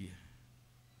ജീവിക്കുക.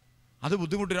 അത്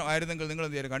ബുദ്ധിമുട്ടായിരുന്നെങ്കിൽ നിങ്ങൾ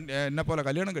എന്ത് ചെയ്യാം? എന്നെപ്പോലെ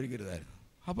കല്യാണം കഴിക്കരുതായിരുന്നു.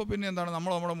 അപ്പോൾ പിന്നെ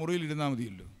നമ്മൾ നമ്മുടെ മുറിയിലിരുന്നാൽ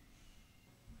മതിയല്ലോ.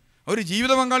 ഒരു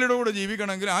ജീവിത പങ്കാളിയുടെ കൂടെ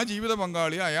ജീവിക്കണമെങ്കിൽ ആ ജീവിത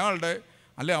പങ്കാളി അയാളുടെ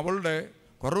അല്ലെ അവളുടെ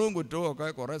കുറവും കുറ്റവും ഒക്കെ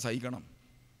കുറേ സഹിക്കണം.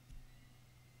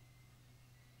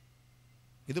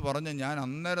 ഇത് പറഞ്ഞ് ഞാൻ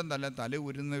അന്നേരം തല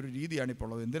ഉരുന്ന ഒരു രീതിയാണ് ഇപ്പോൾ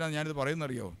ഉള്ളത്. എന്തിനാണ് ഞാനിത്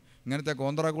പറയുന്നറിയോ? ഇങ്ങനത്തെ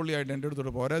കോന്തറാക്കുള്ളിയായിട്ട് എൻ്റെ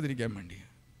അടുത്തോട്ട് പോരാതിരിക്കാൻ വേണ്ടി.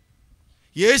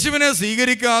 യേശുവിനെ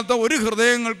സ്വീകരിക്കാത്ത ഒരു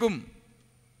ഹൃദയങ്ങൾക്കും,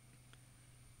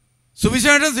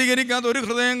 സുവിശേഷം സ്വീകരിക്കാത്ത ഒരു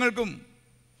ഹൃദയങ്ങൾക്കും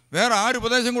വേറെ ആര്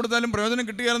ഉപദേശം കൊടുത്താലും പ്രയോജനം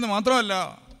കിട്ടുകയെന്ന് മാത്രമല്ല,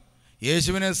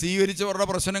 യേശുവിനെ സ്വീകരിച്ചവരുടെ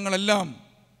പ്രശ്നങ്ങളെല്ലാം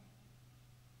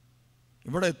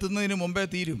ഇവിടെ എത്തുന്നതിന് മുമ്പേ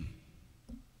തീരും.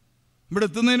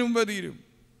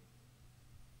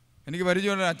 എനിക്ക്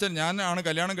പരിചയമുള്ള അച്ഛൻ, ഞാനാണ്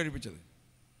കല്യാണം കഴിപ്പിച്ചത്.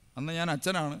 അന്ന് ഞാൻ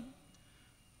അച്ഛനാണ്,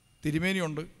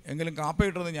 തിരുമേനിയുണ്ട്, എങ്കിലും കാപ്പ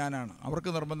ഇട്ടത് ഞാനാണ്. അവർക്ക്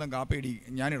നിർബന്ധം കാപ്പ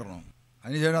ഞാനിടണം.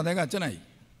 അതിനുശേഷം അദ്ദേഹം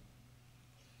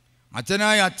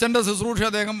അച്ഛനായി അച്ഛൻ്റെ ശുശ്രൂഷ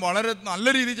അദ്ദേഹം വളരെ നല്ല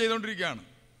രീതിയിൽ ചെയ്തുകൊണ്ടിരിക്കുകയാണ്.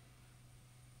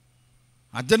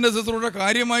 അച്ഛൻ്റെ ശുശ്രൂഷ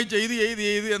കാര്യമായി ചെയ്ത്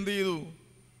എന്ത് ചെയ്തു?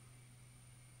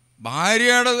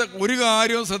 ഭാര്യയുടെ ഒരു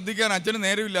കാര്യവും ശ്രദ്ധിക്കാൻ അച്ഛന്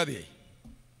നേരമില്ലാതെയായി.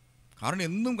 കാരണം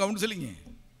എന്നും കൗൺസിലിങ്,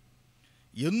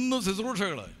 എന്നും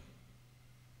ശുശ്രൂഷകൾ.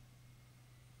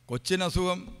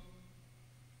 കൊച്ചിനസുഖം,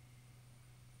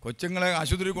 കൊച്ചുങ്ങളെ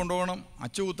ആശുപത്രിയിൽ കൊണ്ടുപോകണം,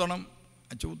 അച്ചുകുത്തണം,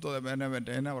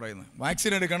 എന്നാ പറയുന്നത്,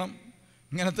 വാക്സിൻ എടുക്കണം.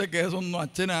 ഇങ്ങനത്തെ കേസൊന്നും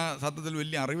അച്ഛന് സത്യത്തിൽ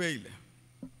വലിയ അറിവേ ഇല്ല.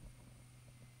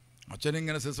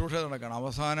 അച്ഛനിങ്ങനെ ശുശ്രൂഷ നടക്കണം.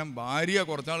 അവസാനം ഭാര്യ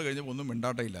കുറച്ചാൾ കഴിഞ്ഞപ്പോൾ ഒന്നും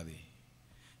മിണ്ടാട്ടയില്ലാതെ,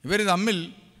 ഇവർ തമ്മിൽ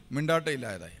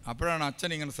മിണ്ടാട്ടയില്ലാതായി. അപ്പോഴാണ് അച്ഛൻ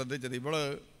ഇങ്ങനെ ശ്രദ്ധിച്ചത്, ഇവള്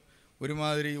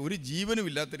ഒരുമാതിരി ഒരു ജീവനും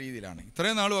ഇല്ലാത്ത രീതിയിലാണ്.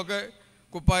 ഇത്രയും നാളുമൊക്കെ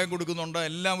കുപ്പായം കൊടുക്കുന്നുണ്ട്,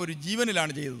 എല്ലാം ഒരു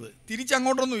ജീവനിലാണ് ചെയ്തത്.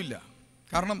 തിരിച്ചങ്ങോട്ടൊന്നുമില്ല.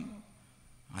 കാരണം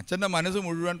അച്ഛൻ്റെ മനസ്സ്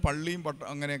മുഴുവൻ പള്ളിയും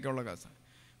അങ്ങനെയൊക്കെയുള്ള കാശ്.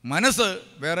 മനസ്സ്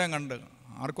വേറെ കണ്ട്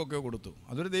ആർക്കൊക്കെയോ കൊടുത്തു.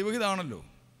 അതൊരു ദൈവഹിതമാണല്ലോ.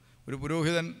 ഒരു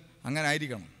പുരോഹിതൻ അങ്ങനെ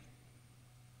ആയിരിക്കണം.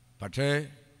 പക്ഷേ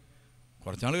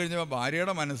കുറച്ചാൾ കഴിഞ്ഞപ്പോൾ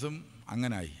ഭാര്യയുടെ മനസ്സും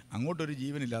അങ്ങനായി, അങ്ങോട്ടൊരു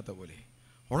ജീവനില്ലാത്ത പോലെ.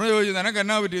 ഉടനെ ചോദിച്ചു, നിനക്ക്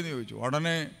എന്നാ പറ്റിയെന്ന് ചോദിച്ചു.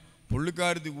 ഉടനെ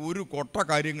പുള്ളിക്കാരത്തി ഒരു കൊട്ട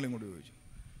കാര്യങ്ങളും കൂടി ചോദിച്ചു.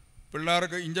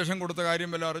 പിള്ളേർക്ക് ഇഞ്ചക്ഷൻ കൊടുത്ത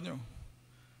കാര്യം വല്ല അറിഞ്ഞോ?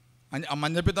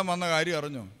 മഞ്ഞപ്പിത്തം വന്ന കാര്യം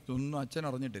അറിഞ്ഞോ? ഇതൊന്നും അച്ഛൻ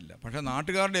അറിഞ്ഞിട്ടില്ല. പക്ഷേ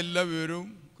നാട്ടുകാരുടെ എല്ലാ വിവരവും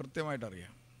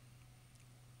കൃത്യമായിട്ടറിയാം.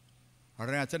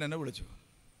 ഉടനെ അച്ഛൻ എന്നെ വിളിച്ചു.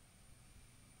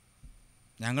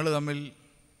 ഞങ്ങൾ തമ്മിൽ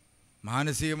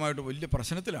മാനസികമായിട്ട് വലിയ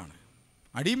പ്രശ്നത്തിലാണ്.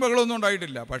 അടിയും ബഹളമൊന്നും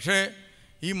ഉണ്ടായിട്ടില്ല, പക്ഷേ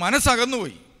ഈ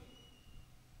മനസ്സകന്നുപോയി.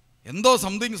 എന്തോ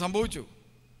സംതിങ് സംഭവിച്ചു.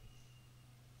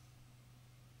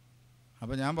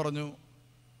 അപ്പം ഞാൻ പറഞ്ഞു,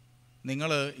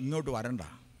 നിങ്ങൾ ഇങ്ങോട്ട് വരണ്ട.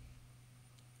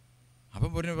 അപ്പം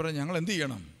പറഞ്ഞു ഞങ്ങൾ എന്ത്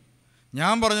ചെയ്യണം?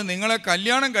 ഞാൻ പറഞ്ഞു, നിങ്ങളെ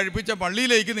കല്യാണം കഴിപ്പിച്ച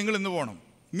പള്ളിയിലേക്ക് നിങ്ങൾ ഇന്ന് പോകണം,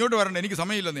 ഇങ്ങോട്ട് വരണ്ട, എനിക്ക്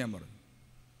സമയമില്ലെന്ന് ഞാൻ പറഞ്ഞു.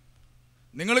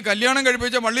 നിങ്ങൾ കല്യാണം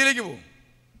കഴിപ്പിച്ച പള്ളിയിലേക്ക് പോകും,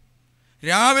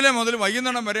 രാവിലെ മുതൽ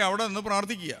വൈകുന്നേരം വരെ അവിടെ നിന്ന്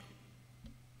പ്രാർത്ഥിക്കുക,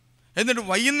 എന്നിട്ട്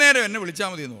വൈകുന്നേരം എന്നെ വിളിച്ചാൽ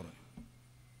മതി എന്ന് പറഞ്ഞു.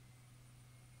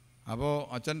 അപ്പോൾ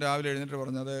അച്ഛൻ രാവിലെ എഴുന്നേറ്റ്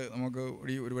പറഞ്ഞത് നമുക്ക്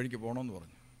ഒരു വഴിക്ക് പോകണമെന്ന്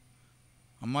പറഞ്ഞു.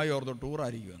 അമ്മായി ഓർത്ത്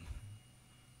ടൂറായിരിക്കുമെന്ന്.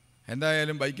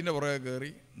 എന്തായാലും ബൈക്കിൻ്റെ പുറകെ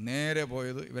കയറി നേരെ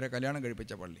പോയത് ഇവരെ കല്യാണം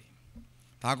കഴിപ്പിച്ച പള്ളി.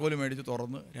 താക്കോല് മേടിച്ച്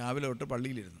തുറന്ന് രാവിലെ തൊട്ട്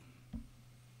പള്ളിയിലിരുന്നു.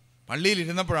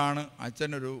 പള്ളിയിലിരുന്നപ്പോഴാണ്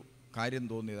അച്ഛനൊരു കാര്യം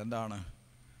തോന്നിയത്. എന്താണ്?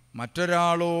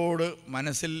 മറ്റൊരാളോട്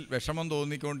മനസ്സിൽ വിഷമം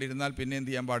തോന്നിക്കൊണ്ടിരുന്നാൽ പിന്നെ എന്ത്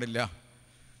ചെയ്യാൻ പാടില്ല?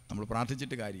 നമ്മൾ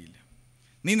പ്രാർത്ഥിച്ചിട്ട് കാര്യമില്ല.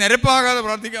 നീ നിരപ്പാകാതെ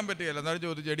പ്രാർത്ഥിക്കാൻ പറ്റുകയില്ല. എന്നാലും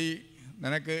ചോദിച്ചെടി,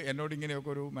 നിനക്ക് എന്നോട് ഇങ്ങനെയൊക്കെ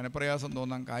ഒരു മനപ്രയാസം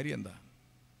തോന്നാൻ കാര്യം എന്താ?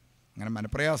 അങ്ങനെ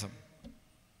മനപ്രയാസം.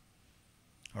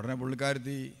 ഉടനെ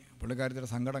പുള്ളിക്കാരത്തിയുടെ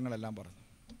സങ്കടങ്ങളെല്ലാം പറഞ്ഞു.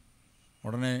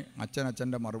 ഉടനെ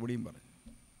അച്ഛൻ്റെ മറുപടിയും പറഞ്ഞു.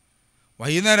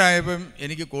 വൈകുന്നേരം ആയപ്പം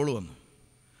എനിക്ക് കോള് വന്നു.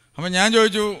 അപ്പം ഞാൻ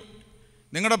ചോദിച്ചു,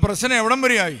 നിങ്ങളുടെ പ്രശ്നം എവിടം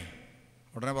വരെയായി?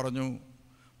 ഉടനെ പറഞ്ഞു,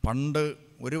 പണ്ട്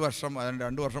 1 വർഷം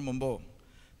 2 വർഷം മുമ്പോ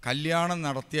കല്യാണം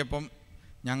നടത്തിയപ്പം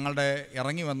ഞങ്ങളുടെ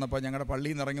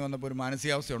പള്ളിയിൽ നിന്ന് ഇറങ്ങി വന്നപ്പോൾ ഒരു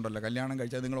മാനസികാവസ്ഥ ഉണ്ടല്ലോ, കല്യാണം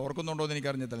കഴിച്ചാൽ. നിങ്ങൾ ഓർക്കുന്നുണ്ടോ എന്ന്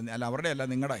എനിക്കറിഞ്ഞിട്ടില്ല. അല്ല, അവരുടെ അല്ല,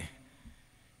 നിങ്ങളുടെ.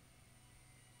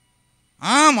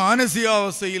 ആ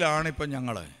മാനസികാവസ്ഥയിലാണിപ്പം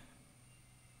ഞങ്ങൾ.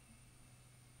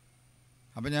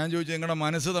 അപ്പം ഞാൻ ചോദിച്ചു, നിങ്ങളുടെ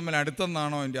മനസ്സ് തമ്മിൽ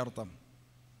അടുത്തെന്നാണോ എൻ്റെ അർത്ഥം?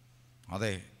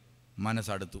 അതെ,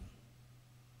 മനസ്സടുത്തു.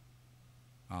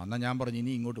 എന്നാൽ ഞാൻ പറഞ്ഞു,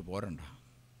 ഇനി ഇങ്ങോട്ട് പോരണ്ട.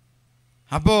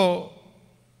 അപ്പോൾ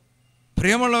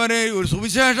പ്രിയമുള്ളവരെ, ഒരു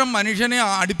സുവിശേഷം മനുഷ്യനെ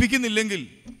അടുപ്പിക്കുന്നില്ലെങ്കിൽ,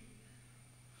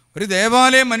 ഒരു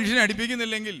ദേവാലയം മനുഷ്യനെ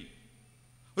അടുപ്പിക്കുന്നില്ലെങ്കിൽ,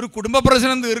 ഒരു കുടുംബ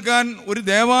പ്രശ്നം തീർക്കാൻ ഒരു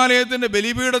ദേവാലയത്തിൻ്റെ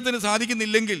ബലിപീഠത്തിന്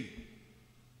സാധിക്കുന്നില്ലെങ്കിൽ,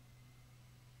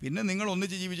 പിന്നെ നിങ്ങൾ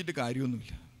ഒന്നിച്ച് ജീവിച്ചിട്ട്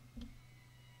കാര്യമൊന്നുമില്ല.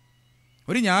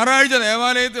 ഒരു ഞായറാഴ്ച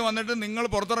ദേവാലയത്തിൽ വന്നിട്ട് നിങ്ങൾ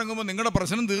പുറത്തിറങ്ങുമ്പോൾ നിങ്ങളുടെ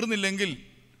പ്രശ്നം തീർന്നില്ലെങ്കിൽ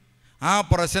ആ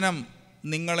പ്രശ്നം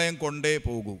നിങ്ങളെയും കൊണ്ടേ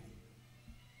പോകൂ.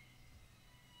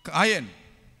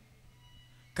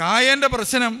 കായൻ്റെ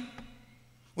പ്രശ്നം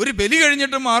ഒരു ബലി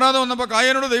കഴിഞ്ഞിട്ടും മാറാതെ വന്നപ്പോൾ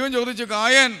കായനോട് ദൈവം ചോദിച്ചു,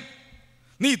 കായൻ,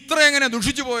 നീ ഇത്ര എങ്ങനെ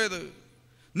ദുഷിച്ചു പോയത്?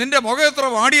 നിന്റെ മുഖം എത്ര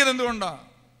വാടിയത് എന്തുകൊണ്ടാ?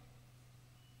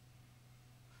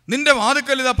 നിന്റെ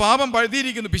വാതുക്കൽ ഇതാ പാപം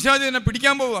പഴുതിയിരിക്കുന്നു, പിശാച് നിന്നെ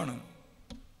പിടിക്കാൻ പോവുകയാണ്.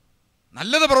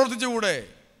 നല്ലത് പ്രവർത്തിച്ചുകൂടെ?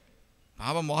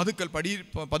 പാപം വാതുക്കൽ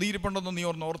പതിയിരിപ്പുണ്ടെന്ന് നീ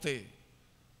ഓർത്തേ.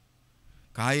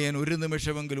 കായൻ ഒരു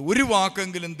നിമിഷമെങ്കിലും, ഒരു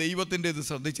വാക്കെങ്കിലും ദൈവത്തിൻ്റെത്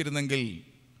ശ്രദ്ധിച്ചിരുന്നെങ്കിൽ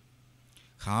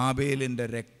ഹാബേലിൻ്റെ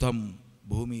രക്തം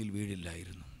ഭൂമിയിൽ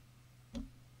വീഴില്ലായിരുന്നു.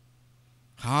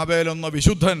 ഹാബേൽ എന്ന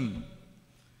വിശുദ്ധൻ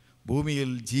ഭൂമിയിൽ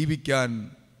ജീവിക്കാൻ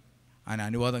അതിന്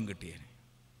അനുവാദം കിട്ടിയേനെ.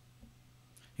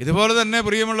 ഇതുപോലെ തന്നെ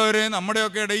പ്രിയമുള്ളവരെ,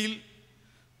 നമ്മുടെയൊക്കെ ഇടയിൽ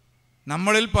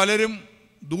നമ്മളിൽ പലരും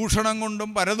ദൂഷണം കൊണ്ടും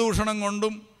പരദൂഷണം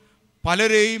കൊണ്ടും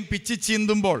പലരെയും പിച്ചി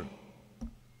ചീന്തുമ്പോൾ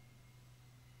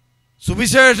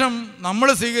സുവിശേഷം നമ്മൾ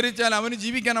സ്വീകരിച്ചാൽ അവന്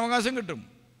ജീവിക്കാൻ അവകാശം കിട്ടും.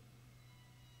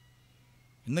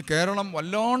 ഇന്ന് കേരളം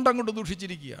വല്ലാണ്ടങ്ങോട്ട്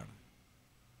ദൂഷിച്ചിരിക്കുകയാണ്.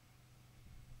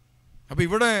 അപ്പോൾ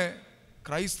ഇവിടെ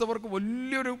ക്രൈസ്തവർക്ക്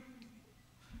വലിയൊരു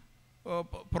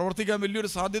പ്രവർത്തിക്കാൻ വലിയൊരു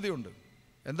സാധ്യതയുണ്ട്.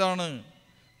 എന്താണ്?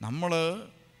 നമ്മൾ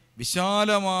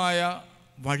വിശാലമായ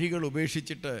വഴികൾ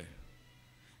ഉപേക്ഷിച്ചിട്ട്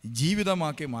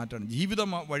ജീവിതമാക്കി മാറ്റണം. ജീവിത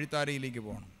വഴിത്താരയിലേക്ക്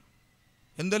പോകണം.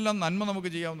 എന്തെല്ലാം നന്മ നമുക്ക്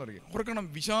ചെയ്യാമെന്നറിയാം. ഓർക്കണം,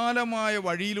 വിശാലമായ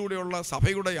വഴിയിലൂടെയുള്ള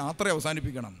സഭയുടെ യാത്ര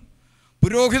അവസാനിപ്പിക്കണം.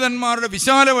 പുരോഹിതന്മാരുടെ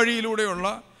വിശാല വഴിയിലൂടെയുള്ള,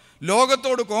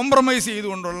 ലോകത്തോട് കോംപ്രമൈസ്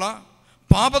ചെയ്തുകൊണ്ടുള്ള,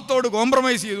 പാപത്തോട്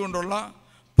കോംപ്രമൈസ് ചെയ്തുകൊണ്ടുള്ള,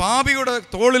 പാപിയുടെ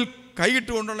തോളിൽ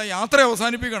കൈയിട്ടുകൊണ്ടുള്ള യാത്ര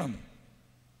അവസാനിപ്പിക്കണം.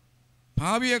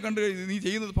 പാപിയെ കണ്ടു നീ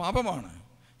ചെയ്യുന്നത് പാപമാണ്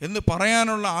എന്ന്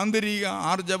പറയാനുള്ള ആന്തരിക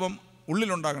ആർജവം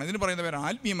ഉള്ളിലുണ്ടാക്കണം. ഇതിന് പറയുന്ന പേര്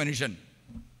ആത്മീയ മനുഷ്യൻ.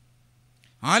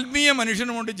 ആത്മീയ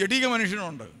മനുഷ്യനുമുണ്ട്, ജഡിക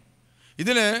മനുഷ്യനുമുണ്ട്.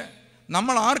 ഇതിൽ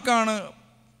നമ്മൾ ആർക്കാണ്?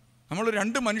 നമ്മൾ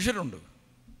 2 മനുഷ്യരുണ്ട്.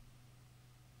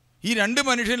 ഈ 2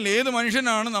 മനുഷ്യരിൽ ഏത്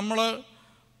മനുഷ്യനാണ് നമ്മൾ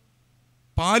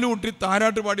പാലൂട്ടി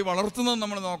താരാട്ട് പാടി വളർത്തുന്നത്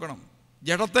നമ്മൾ നോക്കണം.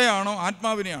 ജഡത്തെയാണോ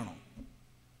ആത്മാവിനെയാണോ?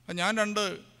 അപ്പം ഞാൻ 2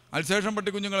 അൽസേഷൻ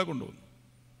പട്ടിക്കുഞ്ഞുങ്ങളെ കൊണ്ടുവന്നു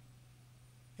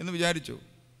എന്ന് വിചാരിച്ചു.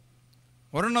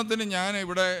 ഒരെണ്ണത്തിന് ഞാൻ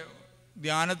ഇവിടെ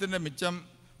ധ്യാനത്തിൻ്റെ മിച്ചം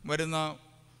വരുന്ന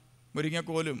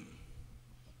മുരിങ്ങക്കോലും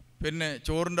പിന്നെ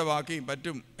ചോറിൻ്റെ ബാക്കിയും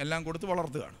പറ്റും എല്ലാം കൊടുത്ത്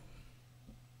വളർത്തുകയാണ്.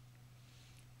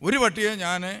 ഒരു പട്ടിയെ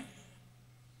ഞാൻ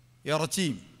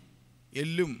ഇറച്ചിയും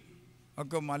എല്ലും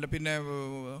ഒക്കെ പിന്നെ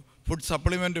ഫുഡ്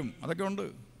സപ്ലിമെൻറ്റും അതൊക്കെ ഉണ്ട്.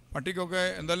 പട്ടിക്കൊക്കെ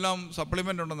എന്തെല്ലാം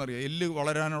സപ്ലിമെൻ്റ് ഉണ്ടെന്നറിയാം. എല്ല്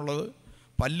വളരാനുള്ളത്,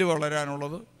 പല്ല്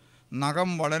വളരാനുള്ളത്, നഖം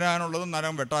വളരാനുള്ളത്,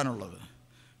 നഖം വെട്ടാനുള്ളത്,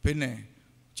 പിന്നെ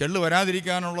ചെള്ള്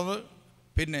വരാതിരിക്കാനുള്ളത്,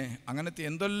 പിന്നെ അങ്ങനത്തെ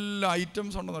എന്തെല്ലാം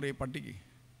ഐറ്റംസ് ഉണ്ടെന്നറിയാം പട്ടിക്ക്.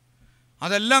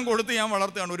 അതെല്ലാം കൊടുത്ത് ഞാൻ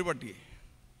വളർത്തുകയാണ് ഒരു പട്ടിയെ.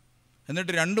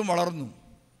 എന്നിട്ട് 2ഉം വളർന്നു.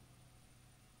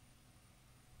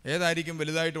 ഏതായിരിക്കും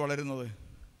വലുതായിട്ട് വളരുന്നത്?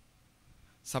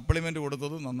 സപ്ലിമെൻറ്റ്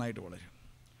കൊടുത്തത് നന്നായിട്ട് വളരും.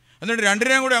 എന്നിട്ട്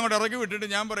 2നെയും കൂടി അങ്ങോട്ട് ഇറക്കി വിട്ടിട്ട്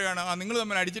ഞാൻ പറയുകയാണ്, നിങ്ങൾ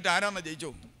തമ്മിൽ അടിച്ചിട്ട് ആരാന്ന്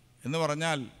ജയിച്ചോ എന്ന്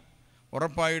പറഞ്ഞാൽ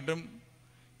ഉറപ്പായിട്ടും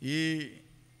ഈ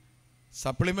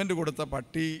സപ്ലിമെൻറ്റ് കൊടുത്ത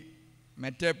പട്ടി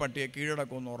മറ്റേ പട്ടിയെ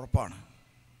കീഴടക്കുമെന്ന് ഉറപ്പാണ്.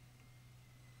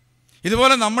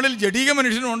 ഇതുപോലെ നമ്മളിൽ ജഡീക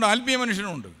മനുഷ്യനുമുണ്ട്, ആത്മീയ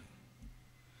മനുഷ്യനുമുണ്ട്.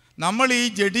 നമ്മൾ ഈ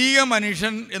ജഡീക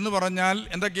മനുഷ്യൻ എന്ന് പറഞ്ഞാൽ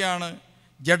എന്തൊക്കെയാണ്?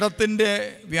 ജഡത്തിൻ്റെ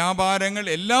വ്യാപാരങ്ങൾ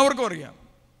എല്ലാവർക്കും അറിയാം.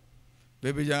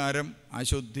 വ്യഭിചാരം,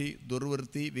 അശുദ്ധി,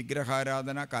 ദുർവൃത്തി,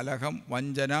 വിഗ്രഹാരാധന, കലഹം,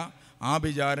 വഞ്ചന,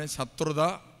 ആഭിചാരം, ശത്രുത,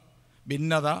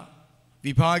 ഭിന്നത,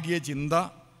 വിഭാഗീയ ചിന്ത,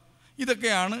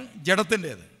 ഇതൊക്കെയാണ്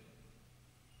ജഡത്തിൻ്റേത്.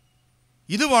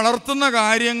 ഇത് വളർത്തുന്ന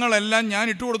കാര്യങ്ങളെല്ലാം ഞാൻ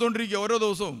ഇട്ട് കൊടുത്തുകൊണ്ടിരിക്കുക ഓരോ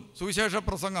ദിവസവും. സുവിശേഷ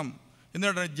പ്രസംഗം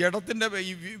എന്നിട്ട് ജഡത്തിൻ്റെ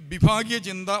ഈ വിഭാഗീയ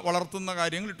ചിന്ത വളർത്തുന്ന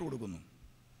കാര്യങ്ങൾ ഇട്ട് കൊടുക്കുന്നു.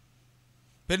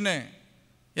 പിന്നെ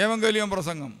ഏവങ്കേലിയം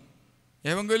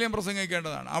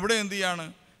പ്രസംഗിക്കേണ്ടതാണ്. അവിടെ എന്തു ചെയ്യാണ്?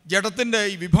 ജഡത്തിൻ്റെ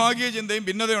ഈ വിഭാഗീയ ചിന്തയും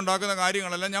ഭിന്നത ഉണ്ടാക്കുന്ന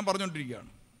കാര്യങ്ങളെല്ലാം ഞാൻ പറഞ്ഞുകൊണ്ടിരിക്കുകയാണ്.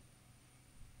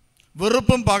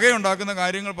 വെറുപ്പും പകയുണ്ടാക്കുന്ന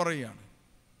കാര്യങ്ങൾ പറയുകയാണ്.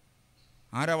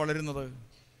 ആരാ വളരുന്നത്?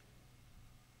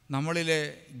 നമ്മളിലെ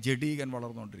ജഡീകൻ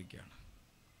വളർന്നുകൊണ്ടിരിക്കുകയാണ്.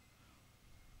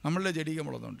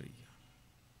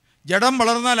 ജഡം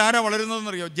വളർന്നാൽ ആരാ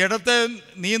വളരുന്നതെന്നറിയോ? ജഡത്തെ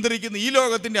നിയന്ത്രിക്കുന്ന ഈ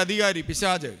ലോകത്തിൻ്റെ അധികാരി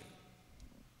പിശാച്.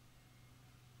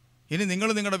 ഇനി നിങ്ങൾ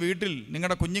നിങ്ങളുടെ വീട്ടിൽ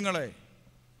നിങ്ങളുടെ കുഞ്ഞുങ്ങളെ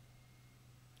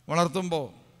വളർത്തുമ്പോൾ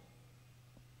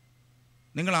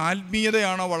നിങ്ങൾ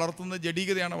ആത്മീയതയാണോ വളർത്തുന്നത്,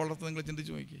 ജഡീകതയാണോ വളർത്തുന്നത്? നിങ്ങൾ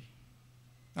ചിന്തിച്ച് നോക്കി.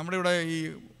 നമ്മുടെ ഇവിടെ ഈ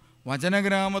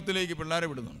വചനഗ്രാമത്തിലേക്ക് പിള്ളേരെ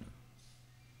വിടുന്നുണ്ട്.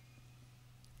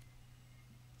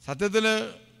 സത്യത്തിൽ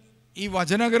ഈ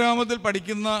വചനഗ്രാമത്തിൽ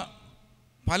പഠിക്കുന്ന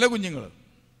പല കുഞ്ഞുങ്ങൾ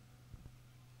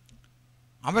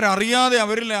അവരറിയാതെ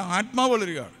അവരിൽ ആത്മാവ്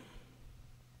വളരുകയാണ്.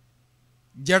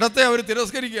 ജഡത്തെ അവർ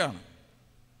തിരസ്കരിക്കുകയാണ്.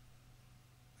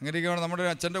 അങ്ങനെയൊക്കെയാണ് നമ്മുടെ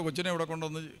അച്ഛൻ്റെ കൊച്ചിനെ ഇവിടെ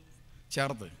കൊണ്ടുവന്ന്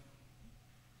ചേർത്ത്,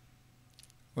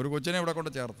 ഒരു കൊച്ചിനെ ഇവിടെ കൊണ്ട്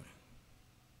ചേർത്ത്.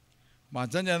 അപ്പം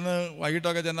അച്ഛൻ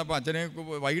വൈകിട്ടൊക്കെ ചെന്നപ്പോൾ അച്ഛനെ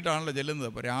വൈകിട്ടാണല്ലോ ചെല്ലുന്നത്.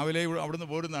 അപ്പോൾ രാവിലെ അവിടുന്ന്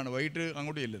പോരുന്നതാണ്, വൈകിട്ട്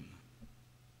അങ്ങോട്ട് ചെല്ലുന്നത്.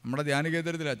 നമ്മുടെ ധ്യാന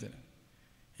കേന്ദ്രത്തിലെ അച്ഛൻ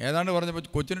ഏതാണ്ട് പറഞ്ഞപ്പോൾ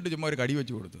കൊച്ചിനിട്ട് ചുമ്മാ ഒരു കടി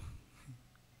വെച്ച് കൊടുത്തു.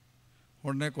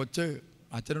 ഉടനെ കൊച്ച്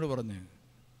അച്ഛനോട് പറഞ്ഞ്,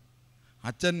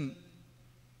 അച്ഛൻ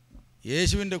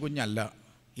യേശുവിൻ്റെ കുഞ്ഞല്ല,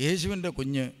 യേശുവിൻ്റെ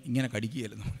കുഞ്ഞ് ഇങ്ങനെ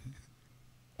കടിക്കുകയല്ലെന്ന്.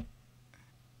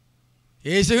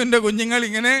 യേശുവിൻ്റെ കുഞ്ഞുങ്ങൾ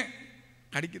ഇങ്ങനെ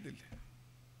കടിക്കത്തില്ല.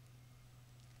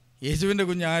 യേശുവിൻ്റെ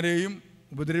കുഞ്ഞ് ആരെയും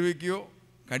ഉപദ്രവിക്കുകയോ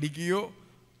കടിക്കുകയോ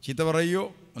ചീത്ത പറയുകയോ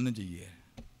ഒന്നും ചെയ്യുക.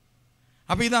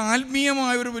 അപ്പോൾ ഇത്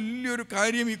ആത്മീയമായൊരു വലിയൊരു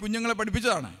കാര്യം ഈ കുഞ്ഞുങ്ങളെ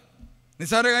പഠിപ്പിച്ചതാണ്.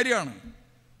 നിസ്സാര കാര്യമാണ്.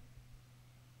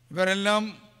 ഇവരെല്ലാം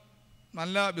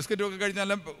നല്ല ബിസ്ക്കറ്റുമൊക്കെ കഴിച്ച്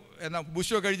നല്ല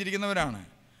ബുഷൊക്കെ കഴിച്ചിരിക്കുന്നവരാണ്.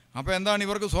 അപ്പോൾ എന്താണ്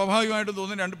ഇവർക്ക് സ്വാഭാവികമായിട്ട്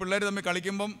തോന്നുന്നത്? 2 പിള്ളേർ തമ്മിൽ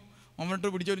കളിക്കുമ്പം അമ്മട്ട്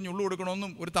പിടിച്ചൊരു ഞുള്ളു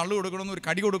കൊടുക്കണമെന്നും ഒരു തള്ളു കൊടുക്കണമെന്നും ഒരു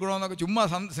കടി കൊടുക്കണമെന്നൊക്കെ ചുമ്മാ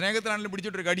സ്നേഹത്തിലാണെങ്കിലും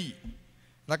പിടിച്ചിട്ടൊരു കടി,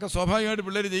 അതൊക്കെ സ്വാഭാവികമായിട്ട്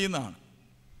പിള്ളേർ ചെയ്യുന്നതാണ്.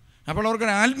 അപ്പോൾ അവർക്ക്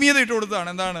ആത്മീയത ഇട്ട് കൊടുത്താണ്.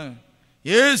 എന്താണ്?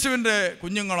 യേശുവിൻ്റെ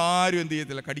കുഞ്ഞുങ്ങളാരും എന്ത്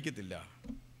ചെയ്യത്തില്ല, കടിക്കത്തില്ല,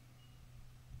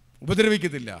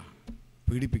 ഉപദ്രവിക്കത്തില്ല,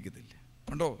 പീഡിപ്പിക്കത്തില്ല.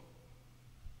 കണ്ടോ?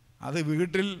 അത്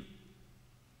വീട്ടിൽ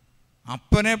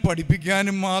അപ്പനെ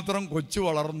പഠിപ്പിക്കാനും മാത്രം കൊച്ചു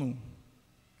വളർന്നു.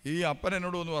 ഈ അപ്പൻ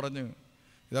എന്നോട് ഒന്ന് പറഞ്ഞു,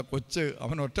 ഇതാ കൊച്ച്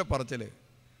അവൻ ഒറ്റ പറച്ചിൽ,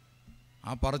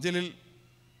 ആ പറച്ചിലിൽ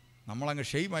നമ്മളങ്ങ്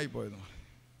ഷെയിമായി പോയെന്ന്.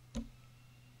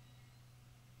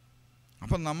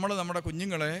 അപ്പം നമ്മൾ നമ്മുടെ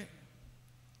കുഞ്ഞുങ്ങളെ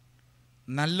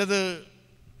നല്ലത്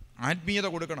ആത്മീയത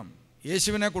കൊടുക്കണം,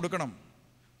 യേശുവിനെ കൊടുക്കണം,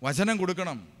 വചനം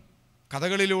കൊടുക്കണം,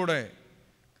 കഥകളിലൂടെ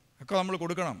ഒക്കെ നമ്മൾ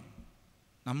കൊടുക്കണം.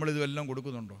 നമ്മളിതുമെല്ലാം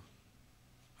കൊടുക്കുന്നുണ്ടോ?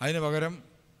 അതിന് പകരം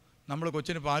നമ്മൾ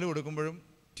കൊച്ചിന് പാല് കൊടുക്കുമ്പോഴും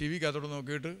ടി വിക്കകത്തോട്ട്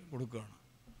നോക്കിയിട്ട് കൊടുക്കുകയാണ്.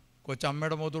 കൊച്ച്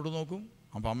അമ്മയുടെ മുഖത്തോട്ട് നോക്കും,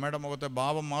 അപ്പോൾ അമ്മയുടെ മുഖത്തെ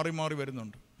ഭാവം മാറി മാറി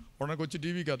വരുന്നുണ്ട്. ഉടനെ കൊച്ച്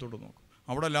ടി വിക്കകത്തോട്ട് നോക്കും.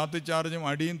 അവിടെ ലാത്തി ചാർജും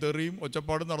അടിയും തെറിയും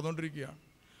ഒച്ചപ്പാടും നടന്നുകൊണ്ടിരിക്കുകയാണ്.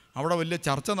 അവിടെ വലിയ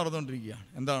ചർച്ച നടന്നുകൊണ്ടിരിക്കുകയാണ്.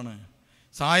 എന്താണ്?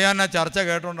 സായാഹ്ന ചർച്ച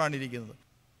കേട്ടുകൊണ്ടാണ് ഇരിക്കുന്നത്.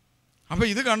 അപ്പോൾ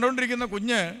ഇത് കണ്ടുകൊണ്ടിരിക്കുന്ന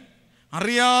കുഞ്ഞ്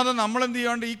അറിയാതെ നമ്മളെന്ത്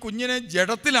ചെയ്യാണ്ട് ഈ കുഞ്ഞിനെ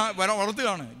ജഡത്തിൽ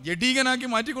വളർത്തുകയാണ്, ജഡീകനാക്കി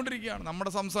മാറ്റിക്കൊണ്ടിരിക്കുകയാണ്.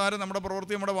 നമ്മുടെ സംസാരം, നമ്മുടെ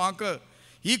പ്രവൃത്തി, നമ്മുടെ വാക്ക്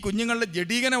ഈ കുഞ്ഞുങ്ങളുടെ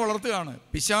ജഡീകനെ വളർത്തുകയാണ്,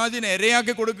 പിശാചിനെ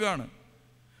ഇരയാക്കി കൊടുക്കുകയാണ്.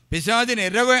 പിശാചിനെ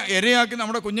ഇരയാക്കി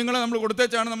നമ്മുടെ കുഞ്ഞുങ്ങളെ നമ്മൾ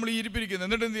കൊടുത്തേച്ചാണ് നമ്മൾ ഈ ഇരിപ്പിരിക്കുന്നത്.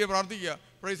 എന്നിട്ട് എന്ത് ചെയ്യുക? പ്രാർത്ഥിക്കുക,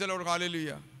 പ്രൈസ് ദി ലോർഡ്,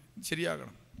 ഹല്ലേലൂയ,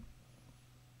 ശരിയാക്കണം.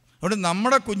 അതുകൊണ്ട്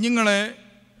നമ്മുടെ കുഞ്ഞുങ്ങളെ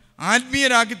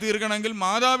ആത്മീയരാക്കി തീർക്കണമെങ്കിൽ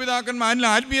മാതാപിതാക്കന്മാരിൽ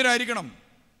ആത്മീയരായിരിക്കണം.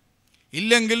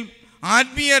 ഇല്ലെങ്കിൽ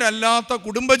ആത്മീയരല്ലാത്ത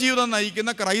കുടുംബജീവിതം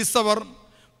നയിക്കുന്ന ക്രൈസ്തവർ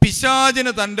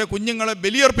പിശാചിന് തൻ്റെ കുഞ്ഞുങ്ങളെ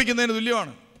ബലിയർപ്പിക്കുന്നതിന്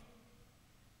തുല്യമാണ്,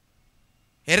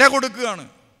 ഇര കൊടുക്കുകയാണ്.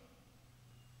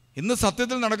 ഇന്ന്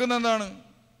സത്യത്തിൽ നടക്കുന്ന എന്താണ്?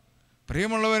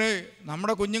 പ്രിയമുള്ളവരെ,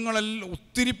 നമ്മുടെ കുഞ്ഞുങ്ങളെല്ലാം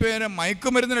ഒത്തിരി പേര്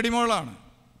മയക്കുമരുന്നിന് അടിമകളാണ്.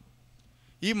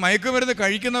 ഈ മയക്കുമരുന്ന്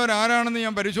കഴിക്കുന്നവരാരാണെന്ന്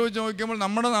ഞാൻ പരിശോധിച്ച് നോക്കുമ്പോൾ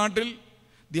നമ്മുടെ നാട്ടിൽ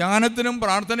ധ്യാനത്തിനും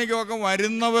പ്രാർത്ഥനയ്ക്കുമൊക്കെ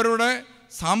വരുന്നവരുടെ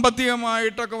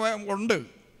സാമ്പത്തികമായിട്ടൊക്കെ ഉണ്ട്.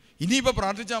 ഇനിയിപ്പോൾ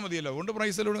പ്രാർത്ഥിച്ചാൽ മതിയല്ലോ, അതുകൊണ്ട്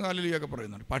പ്രൈസ് ദി ലോർഡ്, ഹല്ലേലൂയ ഒക്കെ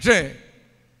പറയുന്നുണ്ട്. പക്ഷേ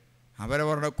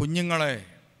അവരവരുടെ കുഞ്ഞുങ്ങളെ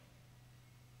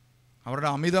അവരുടെ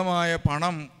അമിതമായ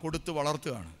പണം കൊടുത്ത്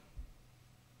വളർത്തുകയാണ്.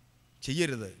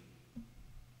 ചെയ്യരുത്.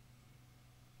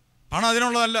 പണം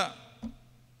അതിനുള്ളതല്ല.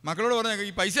 മക്കളോട് പറഞ്ഞേക്കാം,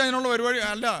 ഈ പൈസ അതിനുള്ള പരിപാടി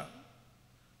അല്ല.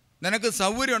 നിനക്ക്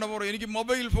സൗകര്യമുണ്ടോ? പറയും, എനിക്ക്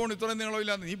മൊബൈൽ ഫോൺ ഇത്രയും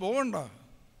നീളമില്ലാന്ന്. നീ പോകണ്ട,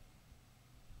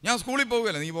 ഞാൻ സ്കൂളിൽ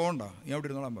പോകുകയല്ല, നീ പോകണ്ട, നീ അവിടെ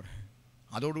ഇരുന്നോളാൻ പറയും.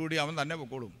 അതോടുകൂടി അവൻ തന്നെ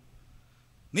പൊക്കോളും.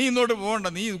 നീ ഇന്നോട്ട് പോകണ്ട,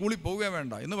 നീ സ്കൂളിൽ പോവുകയും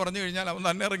വേണ്ട എന്ന് പറഞ്ഞു കഴിഞ്ഞാൽ അവൻ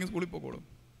തന്നെ ഇറങ്ങി സ്കൂളിൽ പോക്കോളും.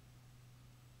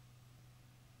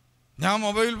 ഞാൻ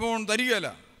മൊബൈൽ ഫോൺ തരികയല്ല,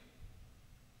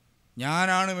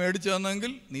 ഞാനാണ് മേടിച്ചു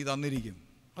തന്നെങ്കിൽ നീ തന്നിരിക്കും.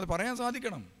 അത് പറയാൻ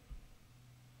സാധിക്കണം.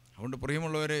 അതുകൊണ്ട്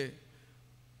പ്രിയമുള്ളവരെ,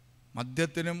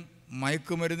 മദ്യത്തിനും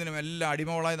മയക്കുമരുന്നിനും എല്ലാം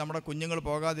അടിമകളായി നമ്മുടെ കുഞ്ഞുങ്ങൾ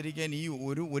പോകാതിരിക്കാൻ ഈ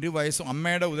ഒരു വയസ്സ്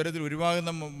അമ്മയുടെ ഉദരത്തിൽ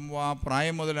ഉരുവാകുന്ന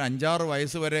പ്രായം മുതൽ 5-6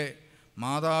 വയസ്സ് വരെ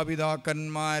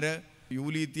മാതാപിതാക്കന്മാർ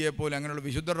യൂലീത്തിയെപ്പോലെ അങ്ങനെയുള്ള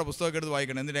വിശുദ്ധരുടെ പുസ്തകമൊക്കെ എടുത്ത്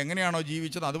വായിക്കണം. എന്നിട്ട് എങ്ങനെയാണോ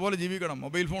ജീവിച്ചത് അതുപോലെ ജീവിക്കണം.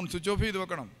 മൊബൈൽ ഫോൺ സ്വിച്ച് ഓഫ് ചെയ്ത്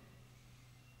വെക്കണം.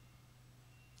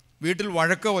 വീട്ടിൽ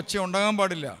വഴക്ക ഒച്ച ഉണ്ടാകാൻ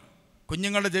പാടില്ല.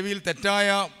 കുഞ്ഞുങ്ങളുടെ ചെവിയിൽ തെറ്റായ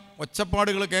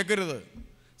ഒച്ചപ്പാടുകൾ കേൾക്കരുത്.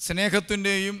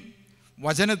 സ്നേഹത്തിൻ്റെയും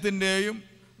വചനത്തിൻ്റെയും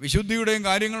വിശുദ്ധിയുടെയും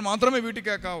കാര്യങ്ങൾ മാത്രമേ വീട്ടിൽ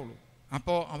കേൾക്കാവുള്ളൂ.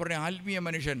 അപ്പോൾ അവരുടെ ആത്മീയ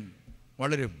മനുഷ്യൻ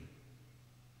വളരും.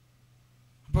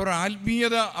 അപ്പോൾ അവരുടെ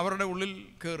ആത്മീയത അവരുടെ ഉള്ളിൽ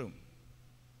കയറും.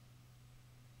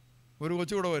 ഒരു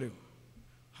കൊച്ചുകൂടെ വരും.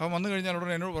 അവൻ വന്നു കഴിഞ്ഞാൽ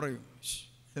ഉടനെ എന്നോട് പറയും,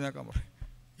 എഴുന്നേക്കാൻ പറയും.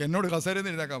 എന്നോട് കസേരയിൽ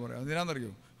നിന്ന് എഴുന്നേക്കാൻ പറയും.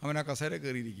 അതിനാണെന്നറിയോ? അവൻ ആ കസേര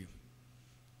കയറിയിരിക്കും.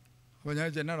 അപ്പോൾ ഞാൻ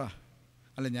ചോദിച്ചു, എന്നാടാ?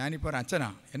 അല്ല, ഞാനിപ്പോൾ ഒരു അച്ഛനാ,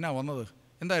 എന്നാ വന്നത്,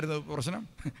 എന്തായിരുന്നു പ്രശ്നം?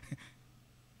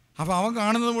 അപ്പോൾ അവൻ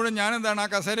കാണുന്നത് മുഴുവൻ ഞാനെന്താണ് ആ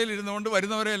കസേരയിൽ ഇരുന്നുകൊണ്ട്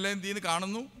വരുന്നവരെ എല്ലാം എന്ത് ചെയ്യുന്നു,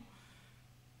 കാണുന്നു,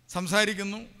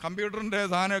 സംസാരിക്കുന്നു, കമ്പ്യൂട്ടറിൻ്റെ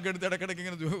സാധനമൊക്കെ എടുത്ത് ഇടയ്ക്കിടയ്ക്ക്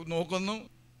ഇങ്ങനെ നോക്കുന്നു.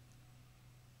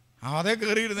 അതേ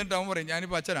കയറി ഇരുന്നിട്ട് അവൻ പറയും,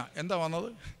 ഞാനിപ്പോൾ അച്ഛനാ, എന്താ വന്നത്,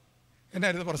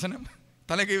 എന്നായിരുന്നു പ്രശ്നം,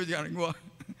 തലക്കൈ വെച്ച് കാണിക്കുക.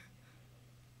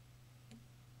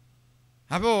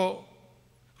 അപ്പോൾ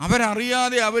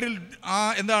അവരറിയാതെ അവരിൽ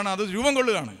എന്താണ് അത് രൂപം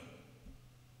കൊള്ളുകയാണ്.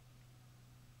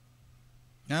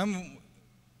 ഞാൻ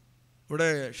ഇവിടെ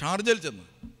ഷാർജയിൽ ചെന്നു.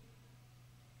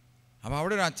 അപ്പോൾ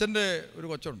അവിടെ ഒരു അച്ഛൻ്റെ ഒരു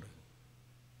കൊച്ചുണ്ട്.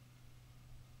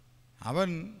 അവൻ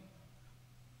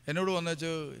എന്നോട് വന്നേച്ച്,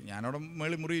 ഞാനവിടെ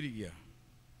മേളിൽ മുറിയിരിക്കുക.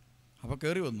 അപ്പോൾ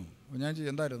കയറി വന്നു. അപ്പോൾ ഞാൻ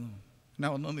ചോദിച്ചു, എന്തായിരുന്നു, എന്നാ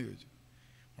വന്നതെന്ന് ചോദിച്ചു.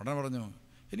 ഉടനെ പറഞ്ഞു,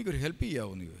 എനിക്കൊരു ഹെൽപ്പ്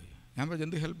ചെയ്യാവുമെന്ന് ചോദിച്ചു. ഞാൻ പറഞ്ഞു,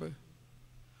 എന്ത് ഹെൽപ്പ്?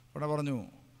 ഉടനെ പറഞ്ഞു,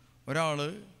 ഒരാൾ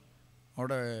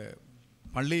അവിടെ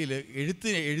പള്ളിയിൽ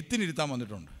എഴുത്തിനിരുത്താൻ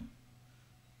വന്നിട്ടുണ്ട്.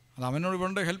 അത് അവനോട്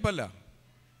വേണ്ട ഹെൽപ്പല്ല,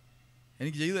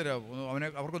 എനിക്ക് ചെയ്തു തരാം,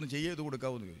 അവർക്കൊന്ന് ചെയ്ത്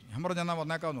കൊടുക്കാമെന്ന് ചോദിച്ചു. ഞാൻ പറഞ്ഞു, എന്നാൽ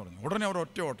വന്നേക്കാമെന്ന് പറഞ്ഞു. ഉടനെ അവർ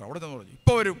ഒറ്റ ഓട്ടം അവിടെ ചെന്ന് പറഞ്ഞു,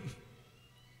 ഇപ്പോൾ വരും.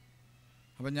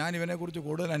 അപ്പം ഞാൻ ഇവനെക്കുറിച്ച്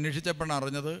കൂടുതൽ അന്വേഷിച്ചപ്പോഴാണ്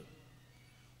അറിഞ്ഞത്,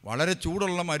 വളരെ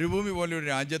ചൂടുള്ള മരുഭൂമി പോലെ ഒരു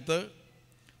രാജ്യത്ത്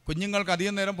കുഞ്ഞുങ്ങൾക്ക്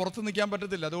അധികം നേരം പുറത്ത് നിൽക്കാൻ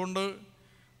പറ്റത്തില്ല. അതുകൊണ്ട്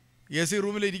AC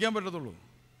റൂമിൽ ഇരിക്കാൻ പറ്റത്തുള്ളൂ.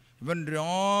 ഇവൻ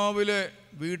രാവിലെ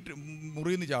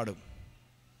മുറിയിൽ നിന്ന് ചാടും,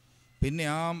 പിന്നെ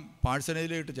ആ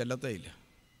പാഴ്സനേജിലിട്ട് ചെല്ലത്തേ ഇല്ല.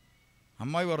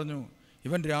 അമ്മായി പറഞ്ഞു,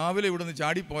 ഇവൻ രാവിലെ ഇവിടെ നിന്ന്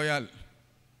ചാടിപ്പോയാൽ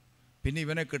പിന്നെ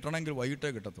ഇവനെ കിട്ടണമെങ്കിൽ വൈകിട്ടേ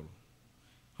കിട്ടത്തുള്ളൂ.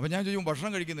 അപ്പം ഞാൻ ചോദിക്കും,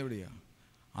 ഭക്ഷണം കഴിക്കുന്നത് എവിടെയാണ്?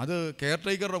 അത് കെയർ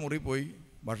ടേക്കറുടെ മുറി പോയി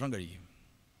ഭക്ഷണം കഴിക്കും.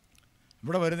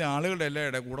 ഇവിടെ വരുന്ന ആളുകളുടെ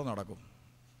എല്ലാം കൂടെ നടക്കും,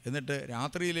 എന്നിട്ട്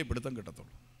രാത്രിയിലേ പിടുത്തം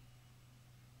കിട്ടത്തുള്ളൂ.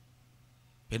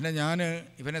 പിന്നെ ഞാൻ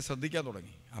ഇവനെ ശ്രദ്ധിക്കാൻ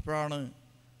തുടങ്ങി. അപ്പോൾ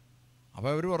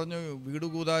അവർ പറഞ്ഞു, വീട്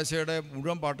കൂതാശയുടെ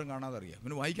മുഴുവൻ പാട്ടും കാണാതെ അറിയാം.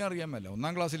 ഇവന് വായിക്കാൻ അറിയാൻ മേല,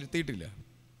 1-ാം ക്ലാസ്സിൽ എത്തിയിട്ടില്ല.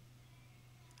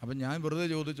 അപ്പം ഞാൻ വെറുതെ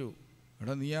ചോദിച്ചു,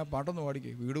 എടാ നീ ആ പാട്ടൊന്ന്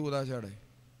പാടിക്കേ, വീട് കൂതാശയുടെ.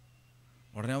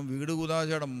 ഉടനെ അവൻ വീട്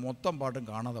കൂതാശയുടെ മൊത്തം പാട്ടും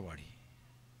കാണാതെ പാടി.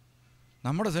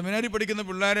 നമ്മുടെ സെമിനാരി പഠിക്കുന്ന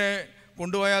പിള്ളേരെ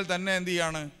കൊണ്ടുപോയാൽ തന്നെ എന്ത്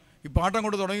ചെയ്യാണ്, ഈ പാട്ടം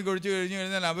കൊണ്ട് തുടങ്ങി കഴിച്ചു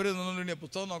കഴിഞ്ഞാൽ അവർ നിന്നുകൊണ്ട്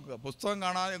പുസ്തകം നോക്കുക. പുസ്തകം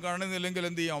കാണുന്നില്ലെങ്കിൽ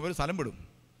എന്ത് ചെയ്യും, അവർ സ്ഥലം വിടും.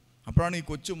 അപ്പോഴാണ് ഈ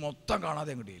കൊച്ചു മൊത്തം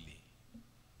കാണാതെ കിട്ടിയില്ലേ.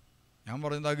 ഞാൻ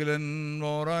പറയുന്നത്, അഖിലൻ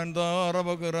മോറാൻ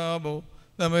താറബോ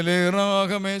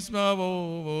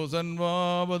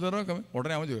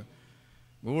ഉടനെ അവൻ ചോദിക്കും,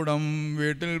 ഗൂഢം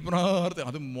വീട്ടിൽ പ്രാർത്ഥന.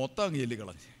 അത് മൊത്തം അങ്ങ്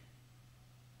ചൊല്ലിക്കളഞ്ഞ്.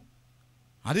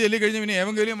 അത് ചൊല്ലിക്കഴിഞ്ഞ് പിന്നെ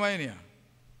ഏവങ്കേലിയം വായനയാണ്.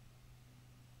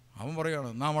 അവൻ പറയുകയാണ്,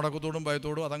 നാം അടക്കത്തോടും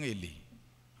ഭയത്തോടും അതങ്ങ് ഇല്ലേ.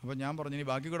 അപ്പോൾ ഞാൻ പറഞ്ഞു, ഇനി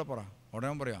ബാക്കി കൂടെ പറ.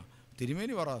 ഉടനെ പറയാം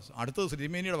തിരുമേനി പറ, അടുത്തത്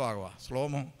തിരുമേനിയുടെ ഭാഗമാണ്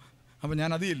സ്ലോമോ. അപ്പം ഞാൻ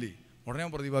അത് ചൊല്ലി, ഉടനെ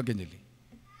പ്രതിവാക്യം ചൊല്ലി,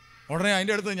 ഉടനെ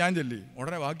അതിൻ്റെ അടുത്ത് ഞാൻ ചൊല്ലി,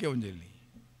 ഉടനെ വാക്യവും ചൊല്ലി.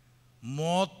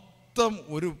 മൊത്തം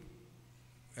ഒരു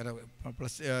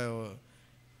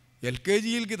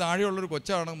LKGയിലേക്ക് താഴെയുള്ളൊരു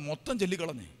കൊച്ചാണ് മൊത്തം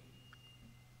ചൊല്ലിക്കളഞ്ഞ്.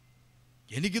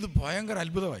 എനിക്കിത് ഭയങ്കര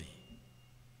അത്ഭുതമായി.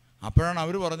 അപ്പോഴാണ്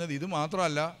അവർ പറഞ്ഞത് ഇത്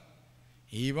മാത്രമല്ല,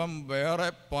 ഇവൻ വേറെ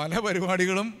പല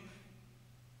പരിപാടികളും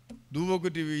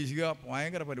ധൂപക്കുറ്റി വീശുക,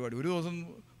 ഭയങ്കര പരിപാടി. ഒരു ദിവസം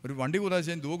ഒരു വണ്ടി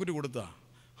കുതാശയും ധൂപക്കുറ്റി കൊടുത്താ,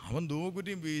 അവൻ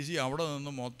ധൂപക്കുറ്റിയും വീശി അവിടെ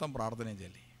നിന്ന് മൊത്തം പ്രാർത്ഥനയും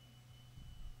ചൊല്ലി.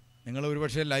 നിങ്ങൾ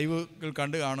ഒരുപക്ഷെ ലൈവുകൾ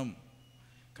കണ്ടു കാണും.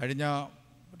 കഴിഞ്ഞ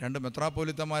 2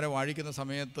 മെത്രാപ്പോലിത്തന്മാരെ വാഴിക്കുന്ന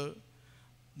സമയത്ത്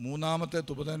 3ാമത്തെ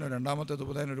തുപതനോ 2ാമത്തെ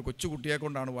തുപതനോ ഒരു കൊച്ചുകുട്ടിയെ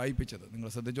കൊണ്ടാണ് വായിപ്പിച്ചത്. നിങ്ങൾ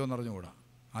ശ്രദ്ധിച്ചോ എന്ന് അറിഞ്ഞുകൂടാ.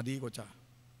 അതീ കൊച്ചാ,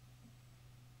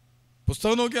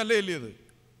 പുസ്തകം നോക്കി അല്ലേ എല്ലിയത്.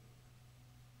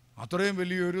 അത്രയും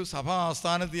വലിയൊരു സഭാ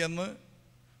ആസ്ഥാനത്ത് ചെന്ന്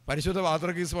പരിശുദ്ധ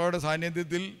പാത്രികീസ്വായുടെ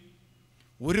സാന്നിധ്യത്തിൽ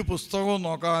ഒരു പുസ്തകവും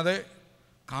നോക്കാതെ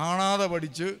കാണാതെ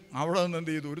പഠിച്ച് അവിടെ നിന്ന്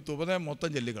എന്ത് ചെയ്തു, ഒരു തുപതയം മൊത്തം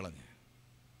ചൊല്ലിക്കളഞ്ഞ്.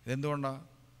 ഇതെന്തുകൊണ്ടാണ്?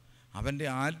 അവൻ്റെ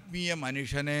ആത്മീയ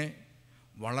മനുഷ്യനെ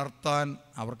വളർത്താൻ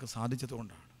അവർക്ക്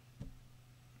സാധിച്ചതുകൊണ്ടാണ്.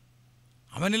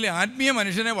 അവനിലെ ആത്മീയ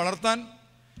മനുഷ്യനെ വളർത്താൻ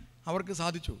അവർക്ക്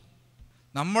സാധിച്ചു.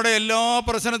 നമ്മുടെ എല്ലാ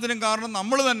പ്രശ്നത്തിനും കാരണം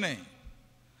നമ്മൾ തന്നെ.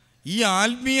 ഈ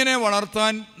ആത്മീയനെ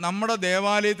വളർത്താൻ നമ്മുടെ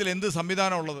ദേവാലയത്തിൽ എന്ത്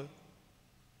സംവിധാനമുള്ളത്?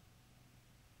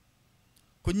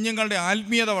 കുഞ്ഞുങ്ങളുടെ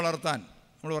ആത്മീയത വളർത്താൻ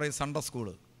നമ്മൾ പറയും സൺഡേ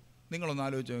സ്കൂള്. നിങ്ങളൊന്ന്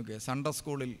ആലോചിച്ച് നോക്കിയേ, സൺഡേ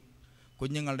സ്കൂളിൽ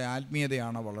കുഞ്ഞുങ്ങളുടെ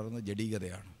ആത്മീയതയാണ് വളർന്നത്,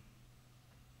 ജഡീകതയാണ്.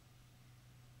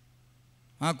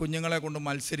 ആ കുഞ്ഞുങ്ങളെ കൊണ്ട്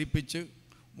മത്സരിപ്പിച്ച്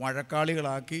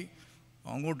വഴക്കാളികളാക്കി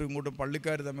അങ്ങോട്ടും ഇങ്ങോട്ടും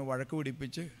പള്ളിക്കാർ തമ്മിൽ വഴക്ക്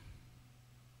പിടിപ്പിച്ച്,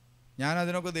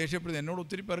 ഞാനതിനൊക്കെ ദേഷ്യപ്പെടുന്നു. എന്നോട്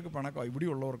ഒത്തിരി പേർക്ക് പിണക്കാം,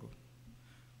 ഇവിടെയുള്ളവർക്ക്.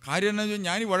 കാര്യം എന്താണെന്ന് വെച്ചാൽ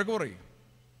ഞാനീ വഴക്ക് പറയും.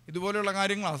 ഇതുപോലെയുള്ള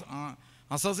കാര്യങ്ങൾ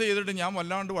അസസ് ചെയ്തിട്ട് ഞാൻ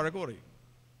വല്ലാണ്ട് വഴക്ക് പറയും.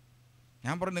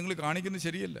 ഞാൻ പറഞ്ഞു നിങ്ങൾ കാണിക്കുന്നത്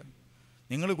ശരിയല്ല,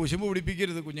 നിങ്ങൾ കുശുമ്പ്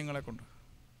പിടിപ്പിക്കരുത് കുഞ്ഞുങ്ങളെ കൊണ്ട്.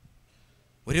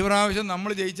 ഒരു പ്രാവശ്യം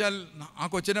നമ്മൾ ജയിച്ചാൽ ആ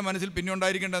കൊച്ചിൻ്റെ മനസ്സിൽ പിന്നെ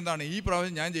ഉണ്ടായിരിക്കേണ്ടത് എന്താണ്? ഈ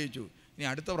പ്രാവശ്യം ഞാൻ ജയിച്ചു, ഇനി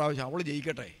അടുത്ത പ്രാവശ്യം അവൾ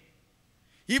ജയിക്കട്ടെ,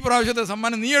 ഈ പ്രാവശ്യത്തെ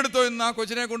സമ്മാനം നീ എടുത്തോ എന്ന് ആ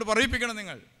കൊച്ചിനെ കൊണ്ട് പറയിപ്പിക്കണം.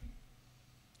 നിങ്ങൾ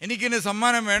എനിക്കിനി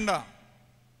സമ്മാനം വേണ്ട,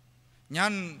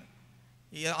 ഞാൻ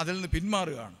അതിൽ നിന്ന്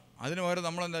പിന്മാറുകയാണ്. അതിന് പകരം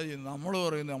നമ്മളെന്താ ചെയ്യുന്നത്? നമ്മൾ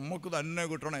പറയുന്നത് നമുക്ക് തന്നെ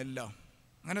കിട്ടണം എല്ലാം.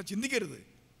 അങ്ങനെ ചിന്തിക്കരുത്.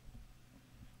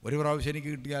 ഒരു പ്രാവശ്യം എനിക്ക്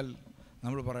കിട്ടിയാൽ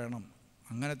നമ്മൾ പറയണം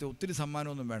അങ്ങനത്തെ ഒത്തിരി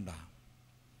സമ്മാനമൊന്നും വേണ്ട,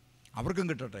 അവർക്കും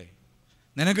കിട്ടട്ടെ.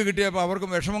 നിനക്ക് കിട്ടിയപ്പോൾ അവർക്കും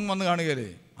വിഷമം വന്ന് കാണുകയല്ലേ,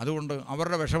 അതുകൊണ്ട്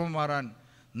അവരുടെ വിഷമം മാറാൻ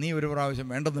നീ ഒരു പ്രാവശ്യം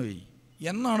വേണ്ടെന്ന് വെയ്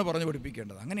എന്നാണ് പറഞ്ഞു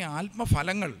പഠിപ്പിക്കേണ്ടത്. അങ്ങനെ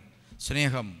ആത്മഫലങ്ങൾ,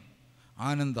 സ്നേഹം,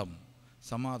 ആനന്ദം,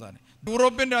 സമാധാനം.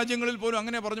 യൂറോപ്യൻ രാജ്യങ്ങളിൽ പോലും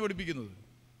അങ്ങനെയാണ് പറഞ്ഞു പഠിപ്പിക്കുന്നത്.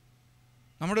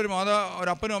 നമ്മുടെ ഒരു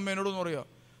അപ്പനും അമ്മേനോടൊന്ന് പറയുക,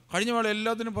 കഴിഞ്ഞ വേള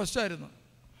എല്ലാത്തിനും ഫസ്റ്റായിരുന്നു,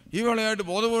 ഈ വേളയായിട്ട്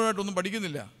ബോധപൂർവമായിട്ടൊന്നും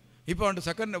പഠിക്കുന്നില്ല, ഇപ്പോൾ ഉണ്ട്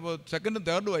സെക്കൻഡും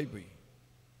തേർഡും ആയിപ്പോയി.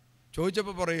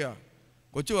 ചോദിച്ചപ്പോൾ പറയുക,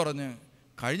 കൊച്ചു പറഞ്ഞ്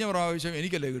കഴിഞ്ഞ പ്രാവശ്യം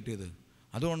എനിക്കല്ലേ കിട്ടിയത്,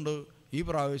 അതുകൊണ്ട് ഈ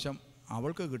പ്രാവശ്യം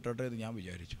അവൾക്ക് കിട്ടട്ടെ എന്ന് ഞാൻ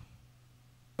വിചാരിച്ചു.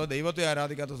 ഇപ്പോൾ ദൈവത്തെ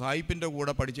ആരാധിക്കാത്ത സായിപ്പിൻ്റെ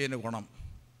കൂടെ പഠിച്ചതിൻ്റെ ഗുണം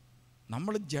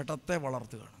നമ്മൾ ജഡത്തെ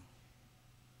വളർത്തുകയാണ്.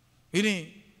 ഇനി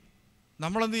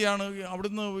നമ്മളെന്ത് ചെയ്യാണ്?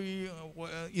 അവിടുന്ന് ഈ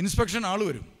ഇൻസ്പെക്ഷൻ ആൾ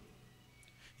വരും.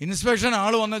 ഇൻസ്പെക്ഷൻ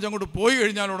ആൾ വന്നാൽ അങ്ങോട്ട് പോയി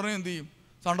കഴിഞ്ഞാൽ ഉടനെ എന്ത് ചെയ്യും?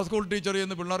 സൺഡേ സ്കൂൾ ടീച്ചർ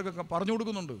എന്ന് പിള്ളേർക്കൊക്കെ പറഞ്ഞു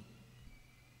കൊടുക്കുന്നുണ്ട്.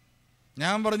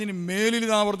 ഞാൻ പറഞ്ഞിനി മേലിൽ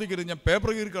ഇത് ആവർത്തിക്കരുത്, ഞാൻ പേപ്പർ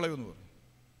കീറി കളയുമെന്ന് പറഞ്ഞു.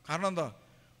 കാരണം എന്താ?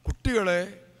 കുട്ടികളെ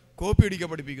കോപ്പി അടിക്കാൻ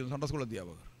പഠിപ്പിക്കുന്നു സൺഡേ സ്കൂൾ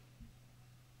അധ്യാപകർ.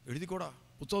 എഴുതിക്കോടാ,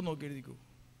 പുസ്തകം നോക്കി എഴുതിക്കോ.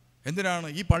 എന്തിനാണ്?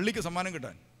 ഈ പള്ളിക്ക് സമ്മാനം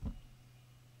കിട്ടാൻ.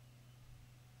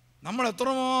 നമ്മൾ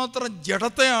എത്രമാത്രം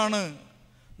ജഡത്തെയാണ്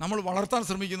നമ്മൾ വളർത്താൻ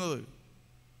ശ്രമിക്കുന്നത്.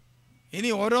 ഇനി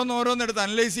ഓരോന്നോരോന്നെടുത്ത്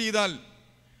അനലൈസ് ചെയ്താൽ,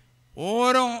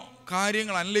 ഓരോ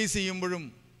കാര്യങ്ങൾ അനലൈസ് ചെയ്യുമ്പോഴും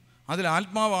അതിൽ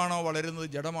ആത്മാവാണോ വളരുന്നത്,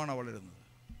 ജഡമാണോ വളരുന്നത്?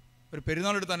 ഒരു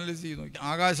പെരുന്നാളെടുത്ത് അനലൈസ് ചെയ്യുന്നു.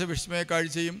 ആകാശ വിസ്മയ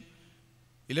കാഴ്ചയും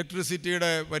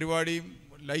ഇലക്ട്രിസിറ്റിയുടെ പരിപാടിയും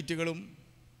ലൈറ്റുകളും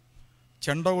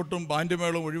ചെണ്ടകൊട്ടും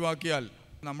ബാൻഡുമേളും ഒഴിവാക്കിയാൽ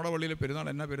നമ്മുടെ പള്ളിയിലെ പെരുന്നാൾ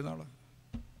എന്നാ പെരുന്നാൾ?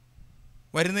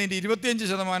 വരുന്നതിൻ്റെ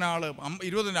 25% ആൾ,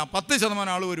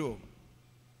 10% ആൾ വരുമോ?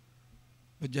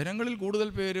 ജനങ്ങളിൽ കൂടുതൽ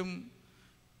പേരും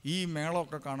ഈ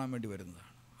മേളമൊക്കെ കാണാൻ വേണ്ടി വരുന്നതാണ്.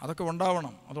 അതൊക്കെ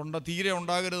ഉണ്ടാവണം. തീരെ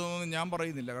ഉണ്ടാകരുതെന്ന് ഞാൻ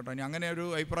പറയുന്നില്ല കേട്ടോ. ഇനി അങ്ങനെ ഒരു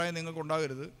അഭിപ്രായം നിങ്ങൾക്ക്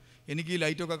ഉണ്ടാകരുത്. എനിക്ക് ഈ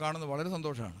ലൈറ്റൊക്കെ കാണുന്നത് വളരെ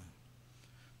സന്തോഷമാണ്.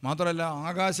 മാത്രമല്ല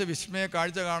ആകാശ വിസ്മയ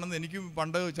കാഴ്ച കാണുന്നത് എനിക്ക്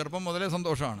പണ്ട് ചെറുപ്പം മുതലേ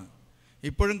സന്തോഷമാണ്.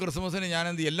 ഇപ്പോഴും ക്രിസ്മസിന്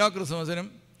ഞാനെന്ത്, എല്ലാ ക്രിസ്മസിനും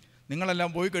നിങ്ങളെല്ലാം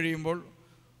പോയി കഴിയുമ്പോൾ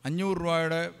 500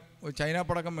 രൂപയുടെ ചൈന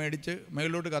പടക്കം മേടിച്ച്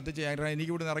മേളിലോട്ട് കത്തിച്ച്,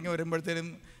 എനിക്കിവിടെ നിന്ന് ഇറങ്ങി വരുമ്പോഴത്തേനും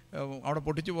അവിടെ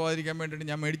പൊട്ടിച്ചു പോകാതിരിക്കാൻ വേണ്ടിയിട്ട്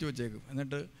ഞാൻ മേടിച്ച് വെച്ചേക്കും.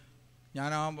 എന്നിട്ട് ഞാൻ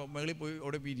ആ മേളിൽ പോയി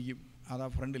അവിടെ ഇരിക്കും, അതാ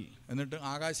ഫ്രണ്ടിൽ. എന്നിട്ട്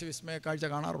ആകാശ വിസ്മയ കാഴ്ച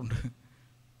കാണാറുണ്ട്.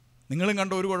 നിങ്ങളും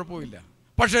കണ്ട ഒരു കുഴപ്പമില്ല.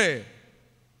 പക്ഷേ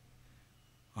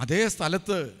അതേ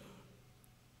സ്ഥലത്ത്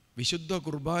വിശുദ്ധ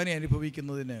കുർബാന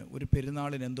അനുഭവിക്കുന്നതിന് ഒരു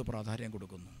പെരുന്നാളിന് എന്ത് പ്രാധാന്യം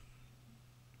കൊടുക്കുന്നു?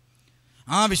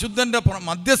 ആ വിശുദ്ധൻ്റെ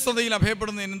മധ്യസ്ഥതയിൽ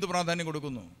അഭയപ്പെടുന്നതിന് എന്ത് പ്രാധാന്യം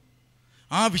കൊടുക്കുന്നു?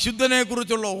 ആ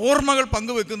വിശുദ്ധനെക്കുറിച്ചുള്ള ഓർമ്മകൾ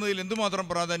പങ്കുവെക്കുന്നതിൽ എന്തുമാത്രം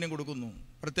പ്രാധാന്യം കൊടുക്കുന്നു.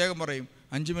 പ്രത്യേകം പറയും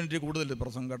 5 മിനിറ്റ് കൂടുതൽ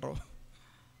പ്രസംഗം കേട്ടോ.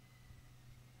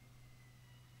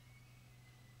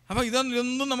 അപ്പം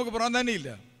ഇതൊന്നും നമുക്ക് പ്രാധാന്യമില്ല.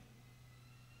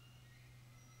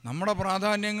 നമ്മുടെ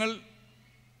പ്രാധാന്യങ്ങൾ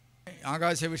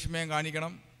ആകാശവിസ്മയം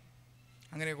കാണിക്കണം,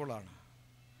 അങ്ങനെയൊക്കെയുള്ളതാണ്.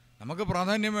 നമുക്ക്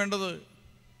പ്രാധാന്യം വേണ്ടത്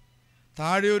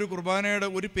താഴെ ഒരു കുർബാനയുടെ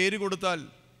ഒരു പേര് കൊടുത്താൽ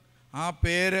ആ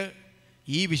പേര്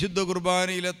ഈ വിശുദ്ധ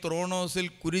കുർബാനയിലെ ത്രോണോസിൽ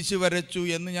കുരിശ് വരച്ചു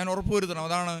എന്ന് ഞാൻ ഉറപ്പുവരുത്തണം.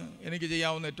 അതാണ് എനിക്ക്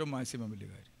ചെയ്യാവുന്ന ഏറ്റവും മാക്സിമം വലിയ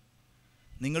കാര്യം.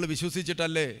 നിങ്ങൾ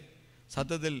വിശ്വസിച്ചിട്ടല്ലേ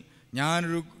സത്യത്തിൽ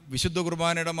ഞാനൊരു വിശുദ്ധ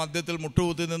കുർബാനയുടെ മധ്യത്തിൽ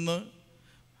മുട്ടുകുത്തി നിന്ന്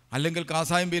അല്ലെങ്കിൽ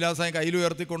കാസായും പീലാസായും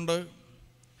കയ്യിലുയർത്തിക്കൊണ്ട്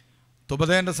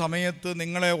തുബദേൻ്റെ സമയത്ത്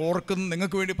നിങ്ങളെ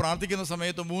നിങ്ങൾക്ക് വേണ്ടി പ്രാർത്ഥിക്കുന്ന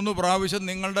സമയത്ത് 3 പ്രാവശ്യം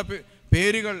നിങ്ങളുടെ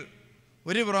പേരുകൾ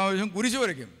ഒരു പ്രാവശ്യം കുരിശ്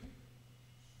വരയ്ക്കും.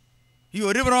 ഈ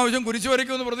ഒരു പ്രാവശ്യം കുരിശ്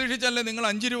വരയ്ക്കുമെന്ന് പ്രതീക്ഷിച്ചല്ലേ നിങ്ങൾ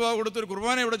 5 രൂപ കൊടുത്തൊരു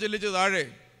കുർബാന ഇവിടെ ചെല്ലിച്ച് താഴെ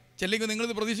ചെല്ലിക്ക്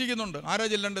നിങ്ങളിത് പ്രതീക്ഷിക്കുന്നുണ്ട്. ആരാ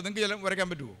ചെല്ലേണ്ടത്? നിങ്ങൾക്ക് വരയ്ക്കാൻ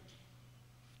പറ്റുമോ?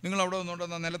 നിങ്ങൾ അവിടെ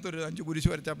വന്നുകൊണ്ടെന്നാൽ നിലത്തൊരു 5 കുരിശ്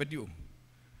വരച്ചാൽ പറ്റുമോ?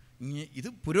 ഇത്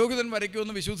പുരോഹിതൻ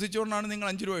വരയ്ക്കുമെന്ന് വിശ്വസിച്ചുകൊണ്ടാണ് നിങ്ങൾ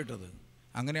 5 രൂപ ഇട്ടത്.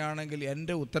 അങ്ങനെയാണെങ്കിൽ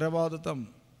എൻ്റെ ഉത്തരവാദിത്തം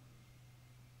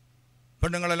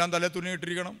പെണ്ണുങ്ങളെല്ലാം തലേ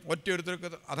തുണിയിട്ടിരിക്കണം, ഒറ്റയൊരുത്തർക്ക്,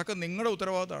 അതൊക്കെ നിങ്ങളുടെ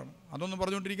ഉത്തരവാദിത്തമാണ്. അതൊന്നും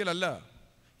പറഞ്ഞുകൊണ്ടിരിക്കലല്ല.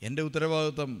 എൻ്റെ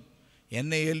ഉത്തരവാദിത്തം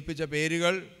എന്നെ ഏൽപ്പിച്ച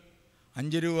പേരുകൾ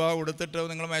 5 രൂപ കൊടുത്തിട്ട്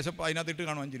നിങ്ങൾ അതിനകത്തിട്ട്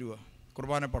കാണും 5 രൂപ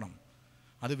കുർബാനപ്പണം.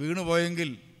 അത് വീണു പോയെങ്കിൽ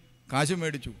കാശ്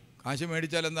മേടിച്ചു. കാശ്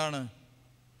മേടിച്ചാൽ എന്താണ്?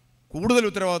 കൂടുതൽ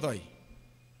ഉത്തരവാദിത്തമായി.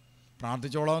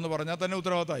 പ്രാർത്ഥിച്ചോളാമെന്ന് പറഞ്ഞാൽ തന്നെ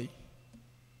ഉത്തരവാദിത്തമായി.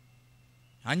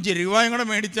 5 രൂപയും കൂടെ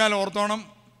മേടിച്ചാൽ ഓർത്തോണം,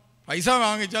 പൈസ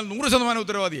വാങ്ങിച്ചാൽ 100%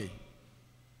 ഉത്തരവാദിയായി.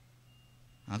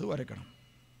 അത് വരയ്ക്കണം.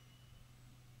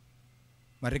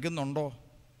 വരയ്ക്കുന്നുണ്ടോ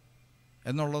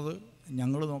എന്നുള്ളത്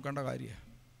ഞങ്ങൾ നോക്കേണ്ട കാര്യമാണ്.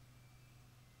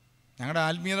 ഞങ്ങളുടെ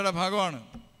ആത്മീയതയുടെ ഭാഗമാണ്.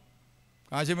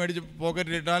 കാശ് മേടിച്ച്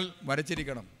പോക്കറ്റിലിട്ടാൽ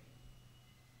വരച്ചിരിക്കണം.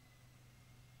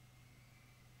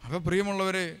 അപ്പോൾ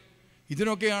പ്രിയമുള്ളവരെ,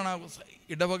 ഇതിനൊക്കെയാണ്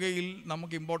ഇടവകയിൽ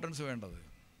നമുക്ക് ഇമ്പോർട്ടൻസ് വേണ്ടത്.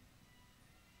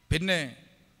 പിന്നെ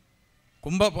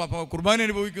കുർബാന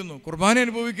അനുഭവിക്കുന്നു. കുർബാന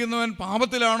അനുഭവിക്കുന്നവൻ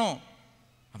പാപത്തിലാണോ?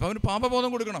 അപ്പോൾ അവന്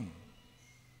പാപബോധം കൊടുക്കണം.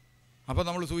 അപ്പോൾ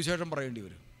നമ്മൾ സുവിശേഷം പറയേണ്ടി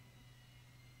വരും.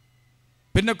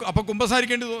 പിന്നെ അപ്പോൾ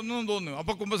കുമ്പസാരിക്കേണ്ടി തോന്നുന്നു.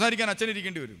 അപ്പോൾ കുമ്പസാരിക്കാൻ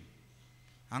അച്ഛനിരിക്കേണ്ടി വരും.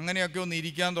 അങ്ങനെയൊക്കെ ഒന്ന്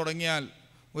ഇരിക്കാൻ തുടങ്ങിയാൽ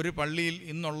ഒരു പള്ളിയിൽ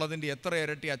ഇന്നുള്ളതിൻ്റെ എത്ര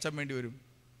ഇരട്ടി അച്ഛൻ വേണ്ടി വരും?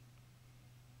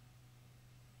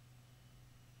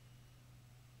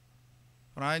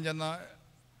 പ്രായം ചെന്നാൽ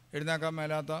എഴുന്നേക്കാൻ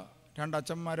മേലാത്ത 2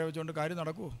 അച്ഛന്മാരെ വെച്ചുകൊണ്ട് കാര്യം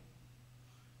നടക്കുമോ?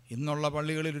 ഇന്നുള്ള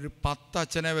പള്ളികളിൽ ഒരു 10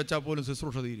 അച്ഛനെ വെച്ചാൽ പോലും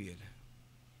ശുശ്രൂഷ തീരുകയില്ല.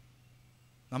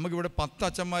 നമുക്കിവിടെ 10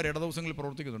 അച്ഛന്മാർ ഇടദിവസങ്ങളിൽ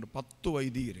പ്രവർത്തിക്കുന്നുണ്ട്, 10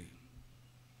 വൈദികർ.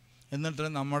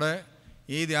 എന്നിട്ട് നമ്മുടെ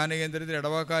ഈ ധ്യാന കേന്ദ്രത്തിൽ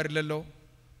ഇടവക്കാരില്ലല്ലോ.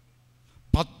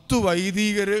 10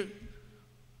 വൈദികർ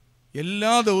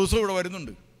എല്ലാ ദിവസവും ഇവിടെ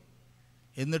വരുന്നുണ്ട്.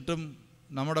 എന്നിട്ടും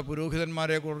നമ്മുടെ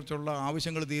പുരോഹിതന്മാരെ കുറിച്ചുള്ള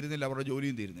ആവശ്യങ്ങൾ തീരുന്നില്ല, അവരുടെ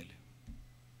ജോലിയും തീരുന്നില്ല.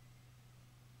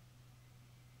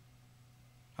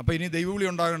 അപ്പോൾ ഇനി ദൈവവിളി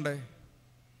ഉണ്ടാകണ്ടേ?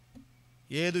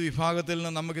 ഏത് വിഭാഗത്തിൽ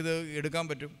നിന്ന് നമുക്കിത് എടുക്കാൻ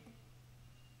പറ്റും?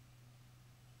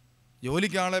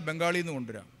 ജോലിക്ക് ആളെ ബംഗാളിയിൽ നിന്ന്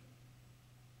കൊണ്ടുവരാം.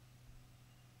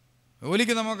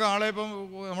 ജോലിക്ക് നമുക്ക് ആളെ ഇപ്പം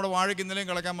നമ്മുടെ വാഴയ്ക്ക് ഇന്നലെയും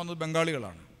കളയ്ക്കാൻ വന്നത്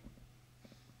ബംഗാളികളാണ്.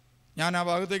 ഞാൻ ആ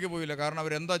ഭാഗത്തേക്ക് പോയില്ല, കാരണം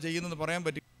അവരെന്താ ചെയ്യുന്നതെന്ന് പറയാൻ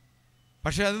പറ്റും.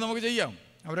 പക്ഷേ അത് നമുക്ക് ചെയ്യാം,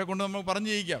 അവരെ കൊണ്ട് നമുക്ക് പറഞ്ഞ്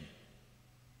ചെയ്യിക്കാം.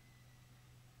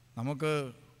 നമുക്ക്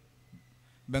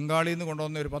ബംഗാളിയിൽ നിന്ന്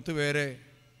കൊണ്ടുവന്ന ഒരു 10 പേരെ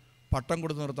പട്ടം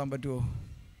കൊടുത്ത് നിർത്താൻ പറ്റുമോ?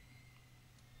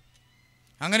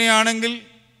 അങ്ങനെയാണെങ്കിൽ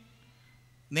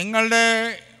നിങ്ങളുടെ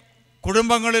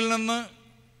കുടുംബങ്ങളിൽ നിന്ന്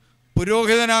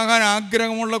പുരോഹിതനാകാൻ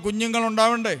ആഗ്രഹമുള്ള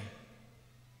കുഞ്ഞുങ്ങളുണ്ടാവണ്ടേ?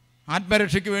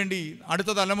 ആത്മരക്ഷയ്ക്ക് വേണ്ടി,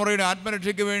 അടുത്ത തലമുറയുടെ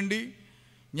ആത്മരക്ഷയ്ക്ക് വേണ്ടി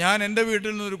ഞാൻ എൻ്റെ വീട്ടിൽ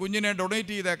നിന്നൊരു കുഞ്ഞിനെ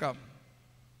ഡൊണേറ്റ് ചെയ്തേക്കാം.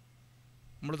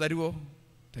 നമ്മൾ തരുമോ?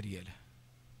 തരികയില്ല.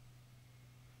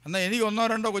 എന്നാൽ എനിക്ക് 1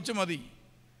 2 കൊച്ചു മതി,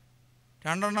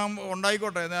 2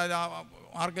 ഉണ്ടായിക്കോട്ടെ,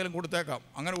 ആർക്കെങ്കിലും കൊടുത്തേക്കാം.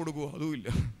 അങ്ങനെ കൊടുക്കുമോ? അതുമില്ല.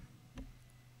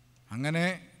 അങ്ങനെ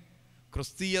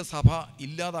ക്രിസ്തീയ സഭ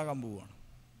ഇല്ലാതാകാൻ പോവുകയാണ്.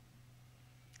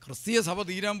 ക്രിസ്തീയ സഭ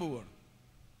തീരാൻ പോവുകയാണ്.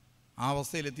 ആ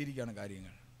അവസ്ഥയിലെത്തിയിരിക്കുകയാണ്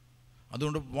കാര്യങ്ങൾ.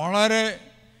 അതുകൊണ്ട് വളരെ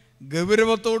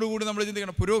ഗൗരവത്തോടു കൂടി നമ്മൾ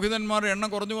ചിന്തിക്കണം. പുരോഹിതന്മാരുടെ എണ്ണം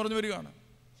കുറഞ്ഞു വരികയാണ്.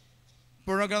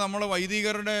 ഇപ്പോഴൊക്കെ നമ്മൾ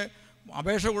വൈദികരുടെ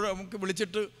അപേക്ഷ നമുക്ക്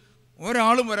വിളിച്ചിട്ട്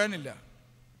ഒരാളും വരാനില്ല.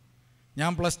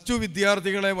 ഞാൻ +2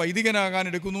 വിദ്യാർത്ഥികളെ വൈദികനാകാൻ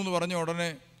എടുക്കുന്നു എന്ന് പറഞ്ഞ ഉടനെ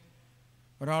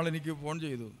ഒരാളെനിക്ക് ഫോൺ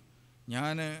ചെയ്തു,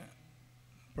 ഞാൻ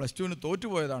 +2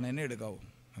 തോറ്റുപോയതാണ്, എന്നെ എടുക്കാവോ?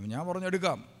 അപ്പം ഞാൻ പറഞ്ഞു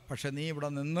എടുക്കാം, പക്ഷേ നീ ഇവിടെ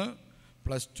നിന്ന്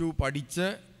 +2 പഠിച്ച്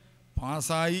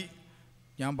പാസ്സായി,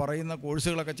 ഞാൻ പറയുന്ന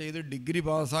കോഴ്സുകളൊക്കെ ചെയ്ത് ഡിഗ്രി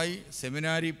പാസ്സായി,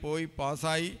 സെമിനാരി പോയി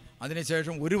പാസ്സായി,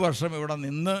 അതിനുശേഷം 1 വർഷം ഇവിടെ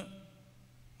നിന്ന്.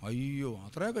 അയ്യോ,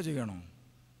 അത്രയൊക്കെ ചെയ്യണോ?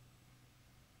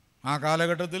 ആ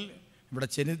കാലഘട്ടത്തിൽ ഇവിടെ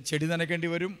ചെടി നനയ്ക്കേണ്ടി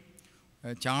വരും,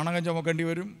 ചാണകം ചുമക്കേണ്ടി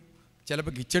വരും,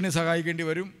 ചിലപ്പോൾ കിച്ചണിൽ സഹായിക്കേണ്ടി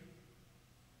വരും.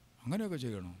 അങ്ങനെയൊക്കെ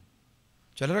ചെയ്യണോ?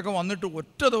 ചിലരൊക്കെ വന്നിട്ട്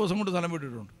ഒറ്റ ദിവസം കൊണ്ട് സ്ഥലം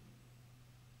വിട്ടിട്ടുണ്ട്.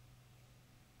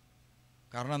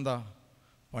 കാരണം എന്താ?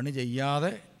 പണി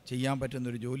ചെയ്യാതെ ചെയ്യാൻ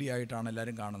പറ്റുന്നൊരു ജോലിയായിട്ടാണ്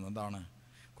എല്ലാവരും കാണുന്നത്. എന്താണ്?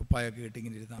 കുപ്പായൊക്കെ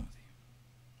ഇട്ടിങ്ങനെ ഇരുന്നാൽ മതി.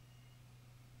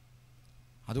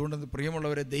 അതുകൊണ്ട്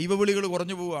പ്രിയമുള്ളവരെ, ദൈവവിളികൾ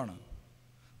കുറഞ്ഞു പോവുകയാണ്.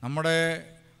 നമ്മുടെ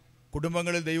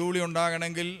കുടുംബങ്ങളിൽ ദൈവവിളി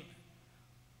ഉണ്ടാകണമെങ്കിൽ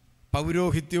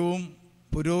പൗരോഹിത്യവും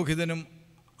പുരോഹിതനും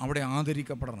അവിടെ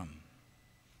ആദരിക്കപ്പെടണം.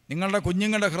 നിങ്ങളുടെ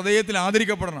കുഞ്ഞുങ്ങളുടെ ഹൃദയത്തിൽ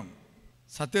ആദരിക്കപ്പെടണം.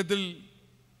 സത്യത്തിൽ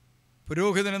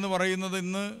പുരോഹിതൻ എന്ന് പറയുന്നത്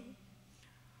ഇന്ന്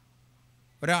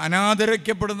ഒരു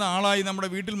അനാദരിക്കപ്പെടുന്ന ആളായി നമ്മുടെ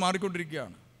വീട്ടിൽ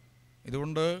മാറിക്കൊണ്ടിരിക്കുകയാണ്.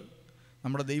 ഇതുകൊണ്ട്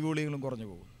നമ്മുടെ ദൈവവിളികളും കുറഞ്ഞു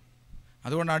പോകും.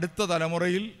 അതുകൊണ്ട് അടുത്ത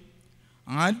തലമുറയിൽ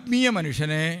ആത്മീയ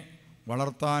മനുഷ്യനെ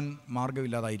വളർത്താൻ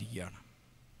മാർഗമില്ലാതായിരിക്കുകയാണ്.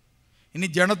 ഇനി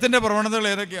ജഡത്തിൻ്റെ പ്രവണതകൾ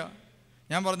ഏതൊക്കെയാണ്?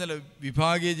 ഞാൻ പറഞ്ഞല്ലോ,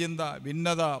 വിഭാഗീയ ചിന്ത,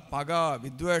 ഭിന്നത, പക,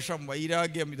 വിദ്വേഷം,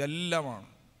 വൈരാഗ്യം, ഇതെല്ലാമാണ്.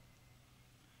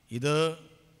 ഇത്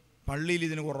പള്ളിയിൽ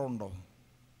ഇതിന് കുറവുണ്ടോ?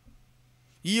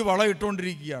 ഈ വള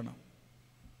ഇട്ടുകൊണ്ടിരിക്കുകയാണ്.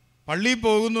 പള്ളിയിൽ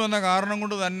പോകുന്നു എന്ന കാരണം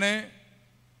കൊണ്ട് തന്നെ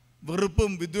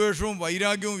വെറുപ്പും വിദ്വേഷവും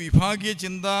വൈരാഗ്യവും വിഭാഗീയ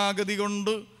ചിന്താഗതി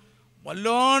കൊണ്ട്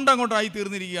വല്ലാണ്ട് അങ്ങോട്ടായി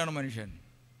തീർന്നിരിക്കുകയാണ് മനുഷ്യൻ.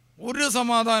 ഒരു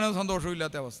സമാധാനവും സന്തോഷവും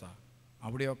ഇല്ലാത്ത അവസ്ഥ.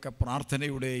 അവിടെയൊക്കെ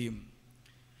പ്രാർത്ഥനയുടെയും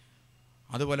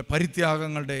അതുപോലെ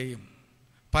പരിത്യാഗങ്ങളുടെയും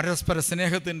പരസ്പര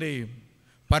സ്നേഹത്തിൻ്റെയും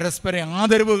പരസ്പര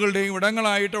ആദരവുകളുടെയും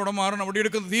ഇടങ്ങളായിട്ട് അവിടെ മാറണം. അവിടെ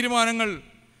എടുക്കുന്ന തീരുമാനങ്ങൾ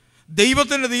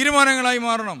ദൈവത്തിൻ്റെ തീരുമാനങ്ങളായി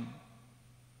മാറണം.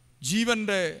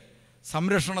 ജീവൻ്റെ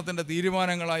സംരക്ഷണത്തിൻ്റെ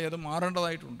തീരുമാനങ്ങളായി അത്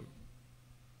മാറേണ്ടതായിട്ടുണ്ട്.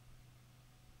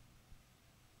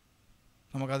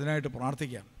 നമുക്കതിനായിട്ട്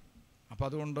പ്രാർത്ഥിക്കാം. അപ്പം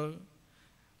അതുകൊണ്ട്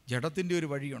ജഡത്തിൻ്റെ ഒരു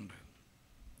വഴിയുണ്ട്,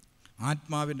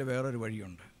 ആത്മാവിൻ്റെ വേറൊരു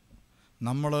വഴിയുണ്ട്.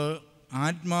 നമ്മൾ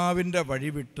ആത്മാവിൻ്റെ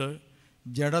വഴി വിട്ട്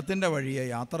ജഡത്തിൻ്റെ വഴിയെ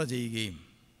യാത്ര ചെയ്യുകയും,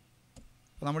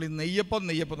 നമ്മൾ ഈ നെയ്യപ്പം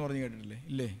എന്ന് പറഞ്ഞ് കേട്ടിട്ടില്ലേ?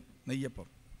 ഇല്ലേ? നെയ്യപ്പം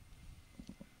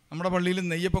നമ്മുടെ പള്ളിയിൽ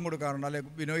നെയ്യപ്പം കൊടുക്കാറുണ്ട്. അല്ലെ,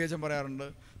 വിനോദച്ചൻ പറയാറുണ്ട്,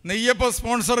 നെയ്യപ്പം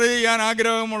സ്പോൺസർ ചെയ്യാൻ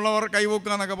ആഗ്രഹമുള്ളവർ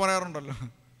കൈവക്കുക എന്നൊക്കെ പറയാറുണ്ടല്ലോ.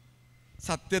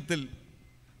 സത്യത്തിൽ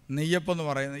നെയ്യപ്പം എന്ന്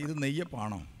പറയുന്നത് ഇത്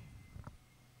നെയ്യപ്പാണോ?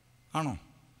 ആണോ?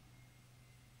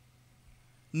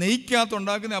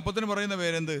 നെയ്ക്കകത്തുണ്ടാക്കുന്ന അപ്പത്തിന് പറയുന്ന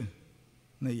പേരെന്ത്?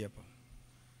 നെയ്യപ്പം.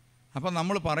 അപ്പം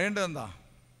നമ്മൾ പറയേണ്ടത് എന്താ?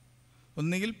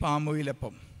 ഒന്നുകിൽ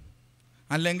പാമോയിലപ്പം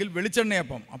അല്ലെങ്കിൽ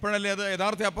വെളിച്ചെണ്ണയപ്പം. അപ്പോഴല്ലേ അത്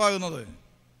യഥാർത്ഥ അപ്പമാകുന്നത്.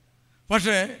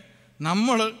 പക്ഷേ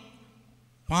നമ്മൾ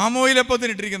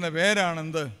പാമോയിലപ്പത്തിനിട്ടിരിക്കുന്ന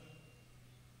പേരാണെന്ത്?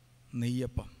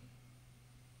 നെയ്യപ്പം.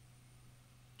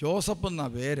 ജോസഫ് എന്നാ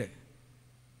പേര്.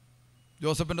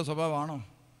 ജോസഫിൻ്റെ സ്വഭാവമാണോ?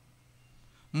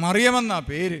 മറിയമെന്നാ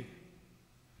പേര്.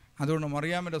 അതുകൊണ്ട്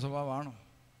മറിയാമിൻ്റെ സ്വഭാവമാണോ?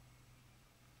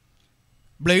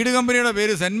 ബ്ലേഡ് കമ്പനിയുടെ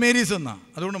പേര് സെൻറ്റ് മേരീസ് എന്നാ.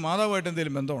 അതുകൊണ്ട് മാതാവുമായിട്ട്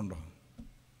എന്തെങ്കിലും ബന്ധമുണ്ടോ?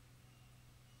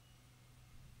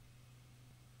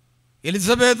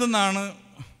 എലിസബത്ത് എന്നാണ്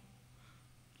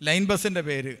ലൈൻ ബസ്സിൻ്റെ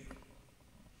പേര്.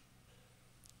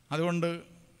 അതുകൊണ്ട്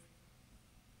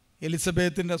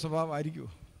എലിസബത്തിൻ്റെ സ്വഭാവമായിരിക്കുമോ?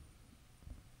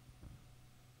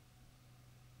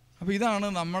 അപ്പോൾ ഇതാണ്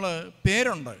നമ്മൾ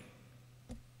പേരുണ്ട്,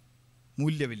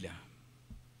 മൂല്യമില്ല.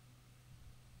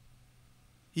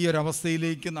 ഈ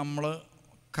ഒരവസ്ഥയിലേക്ക് നമ്മൾ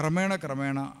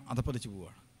ക്രമേണ അധപ്പതിച്ച്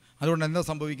പോവുകയാണ്. അതുകൊണ്ട് എന്താ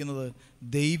സംഭവിക്കുന്നത്?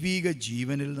 ദൈവിക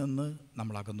ജീവനിൽ നിന്ന്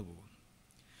നമ്മൾ അകന്നു പോകും.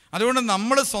 അതുകൊണ്ട്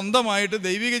നമ്മൾ സ്വന്തമായിട്ട്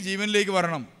ദൈവിക ജീവനിലേക്ക്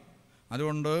വരണം.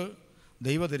 അതുകൊണ്ട്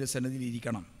ദൈവ തിരുസന്നിധിയിൽ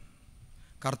ഇരിക്കണം.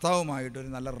 കർത്താവുമായിട്ടൊരു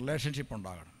നല്ല റിലേഷൻഷിപ്പ്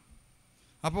ഉണ്ടാകണം.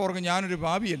 അപ്പോൾ ഓർക്കും, ഞാനൊരു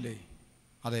പാപിയല്ലേ?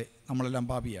 അതെ, നമ്മളെല്ലാം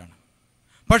പാപിയാണ്.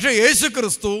 പക്ഷേ യേശു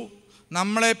ക്രിസ്തു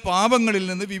നമ്മളെ പാപങ്ങളിൽ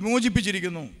നിന്ന്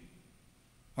വിമോചിപ്പിച്ചിരിക്കുന്നു.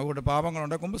 അതുകൊണ്ട്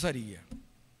പാപങ്ങളുണ്ടെങ്കിൽ കുമ്പസാരിക്കുക,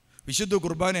 വിശുദ്ധ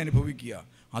കുർബാന അനുഭവിക്കുക.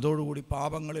 അതോടുകൂടി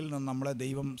പാപങ്ങളിൽ നിന്ന് നമ്മളെ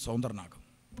ദൈവം സ്വതന്ത്രനാക്കും.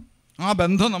 ആ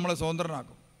ബന്ധം നമ്മളെ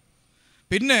സ്വതന്ത്രനാക്കും.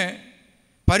 പിന്നെ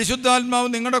പരിശുദ്ധാത്മാവ്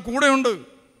നിങ്ങളുടെ കൂടെയുണ്ട്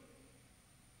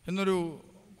എന്നൊരു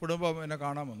കുടുംബം എന്നെ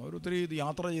കാണാൻ വന്നു. ഒത്തിരി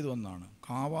യാത്ര ചെയ്ത് വന്നതാണ്.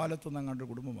 കാവാലത്ത് നിന്ന് അങ്ങോട്ട്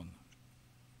കുടുംബം വന്നു.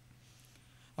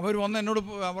 അവർ വന്ന് എന്നോട്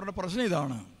അവരുടെ പ്രശ്നം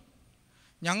ഇതാണ്,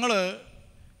 ഞങ്ങൾ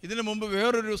ഇതിനു മുമ്പ്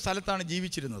വേറൊരു സ്ഥലത്താണ്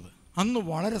ജീവിച്ചിരുന്നത്. അന്ന്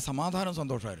വളരെ സമാധാനം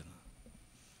സന്തോഷമായിരുന്നു.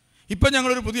 ഇപ്പം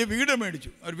ഞങ്ങളൊരു പുതിയ വീട്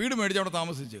മേടിച്ചു. ഒരു വീട് മേടിച്ച് അവിടെ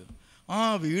താമസിച്ച് ആ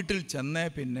വീട്ടിൽ ചെന്നേ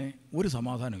പിന്നെ ഒരു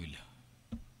സമാധാനമില്ല.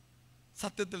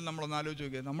 സത്യത്തിൽ നമ്മളൊന്ന് ആലോചിച്ച്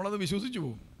നോക്കിയാൽ നമ്മളത് വിശ്വസിച്ചു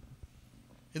പോകും.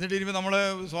 എന്നിട്ട് ഇനിയിപ്പോൾ നമ്മൾ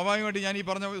സ്വാഭാവികമായിട്ട് ഞാൻ ഈ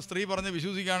പറഞ്ഞ സ്ത്രീ പറഞ്ഞ്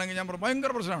വിശ്വസിക്കുകയാണെങ്കിൽ ഞാൻ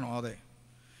ഭയങ്കര പ്രശ്നമാണോ? അതെ,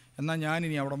 എന്നാൽ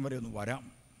ഞാനിനി അവിടം വരെ ഒന്ന് വരാം.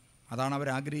 അതാണ്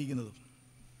അവരാഗ്രഹിക്കുന്നത്.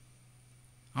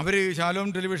 അവർ ശാലോം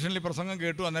ടെലിവിഷനിൽ പ്രസംഗം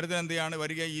കേട്ടു. അന്നേരത്തിന് എന്ത് ചെയ്യാണ്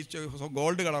വരിക? ഈ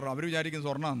ഗോൾഡ് കളർ, അവർ വിചാരിക്കും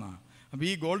സ്വർണ്ണം എന്നാണ്. അപ്പോൾ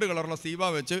ഈ ഗോൾഡ് കളറുള്ള സീവ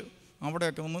വെച്ച്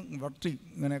അവിടെയൊക്കെ ഒന്ന് വട്ടി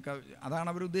ഇങ്ങനെയൊക്കെ, അതാണ്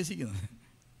അവർ ഉദ്ദേശിക്കുന്നത്.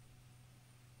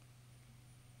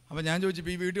 അപ്പോൾ ഞാൻ ചോദിച്ചു,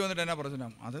 ഈ വീട്ടിൽ വന്നിട്ട് എന്നാ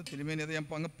പ്രശ്നം? അത് തിരുമേനി, അത് ഞാൻ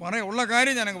അങ്ങ് പറയാം, ഉള്ള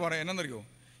കാര്യം ഞാനങ്ങ് പറയാം. എന്നറിയോ?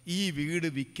 ഈ വീട്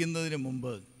വിൽക്കുന്നതിന്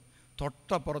മുമ്പ്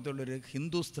തൊട്ടപ്പുറത്തുള്ളൊരു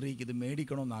ഹിന്ദു സ്ത്രീക്ക് ഇത്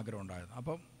മേടിക്കണമെന്ന് ആഗ്രഹം ഉണ്ടായത്.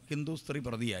 അപ്പം ഹിന്ദു സ്ത്രീ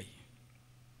പ്രതിയായി.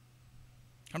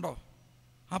 കണ്ടോ?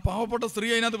 ആ പാവപ്പെട്ട സ്ത്രീ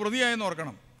അതിനകത്ത് പ്രതിയായെന്ന്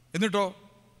ഓർക്കണം. എന്നിട്ടോ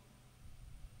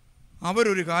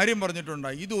അവരൊരു കാര്യം പറഞ്ഞിട്ടുണ്ട്,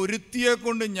 ഇത് ഒരുത്തിയെ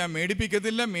കൊണ്ട് ഞാൻ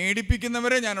മേടിപ്പിക്കത്തില്ല,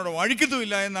 മേടിപ്പിക്കുന്നവരെ ഞാനവിടെ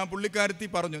വഴിക്കത്തുമില്ല എന്ന് ആ പുള്ളിക്കാരത്തി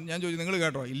പറഞ്ഞു. ഞാൻ ചോദിച്ചു, നിങ്ങൾ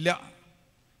കേട്ടോ? ഇല്ല,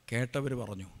 കേട്ടവർ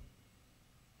പറഞ്ഞു.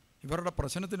 ഇവരുടെ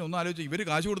പ്രശ്നത്തിന് ഒന്ന് ആലോചിച്ചു. ഇവർ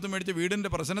കാശ് കൊടുത്ത് മേടിച്ച വീടിൻ്റെ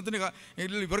പ്രശ്നത്തിന്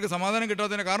ഇവർക്ക് സമാധാനം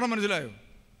കിട്ടാത്തതിന് കാരണം മനസ്സിലായോ?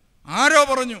 ആരോ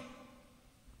പറഞ്ഞു.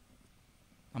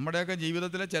 നമ്മുടെയൊക്കെ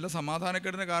ജീവിതത്തിലെ ചില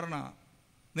സമാധാനക്കേടിന് കാരണമാണ്.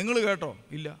 നിങ്ങൾ കേട്ടോ?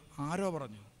 ഇല്ല, ആരോ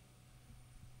പറഞ്ഞു.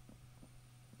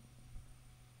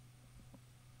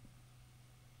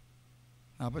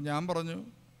 അപ്പം ഞാൻ പറഞ്ഞു,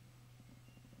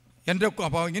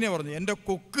 അപ്പോൾ ഇങ്ങനെയാണ് പറഞ്ഞു, എൻ്റെ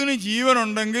കൊക്കിന്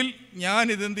ജീവനുണ്ടെങ്കിൽ ഞാൻ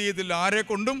ഇതെന്ത് ചെയ്യത്തില്ല, ആരെ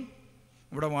കൊണ്ടും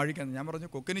ഇവിടെ വാഴിക്കാൻ. ഞാൻ പറഞ്ഞു,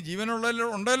 കൊക്കിന്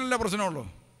ഉണ്ടല്ലോ പ്രശ്നമുള്ളൂ,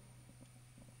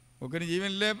 കൊക്കിന്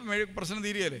ജീവനില്ലേ പ്രശ്നം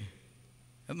തീരുകയല്ലേ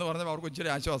എന്ന് പറഞ്ഞപ്പോൾ അവർക്ക് ഇച്ചിരി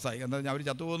ആശ്വാസമായി. എന്താ അവർ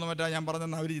ചത്തുപോകുന്ന മറ്റാ ഞാൻ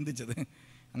പറഞ്ഞെന്ന് അവർ ചിന്തിച്ചത്.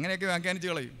 അങ്ങനെയൊക്കെ വ്യാഖ്യാനിച്ച്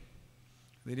കളയും.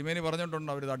 തിരുമേനി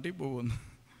പറഞ്ഞിട്ടുണ്ട് അവർ തട്ടിപ്പോകുമെന്ന്.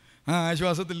 ആ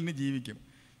ആശ്വാസത്തിൽ ഇനി ജീവിക്കും.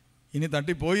 ഇനി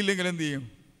തട്ടിപ്പോയില്ലെങ്കിൽ എന്ത് ചെയ്യും?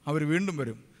 അവർ വീണ്ടും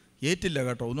വരും. ഏറ്റില്ല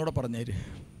കേട്ടോ, ഒന്നുകൂടെ പറഞ്ഞേര്.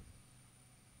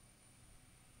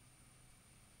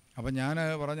 അപ്പം ഞാൻ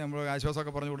പറഞ്ഞു, നമ്മൾ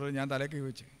ആശ്വാസമൊക്കെ പറഞ്ഞു കൊടുത്തു. ഞാൻ തലയ്ക്ക്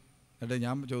ചോദിച്ചു. എന്നിട്ട്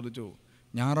ഞാൻ ചോദിച്ചു,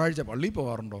 ഞായറാഴ്ച പള്ളിയിൽ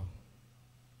പോകാറുണ്ടോ?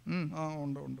 ആ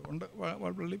ഉണ്ട് ഉണ്ട് ഉണ്ട്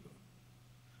പള്ളി.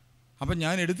 അപ്പം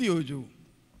ഞാൻ എടുത്ത് ചോദിച്ചു,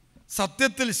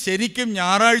 സത്യത്തിൽ ശരിക്കും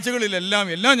ഞായറാഴ്ചകളിലെല്ലാം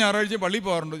എല്ലാ ഞായറാഴ്ചയും പള്ളിയിൽ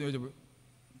പോകാറുണ്ടോ എന്ന് ചോദിച്ചപ്പോൾ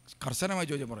കർശനമായി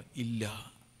ചോദിച്ചപ്പോൾ പറഞ്ഞു, ഇല്ല.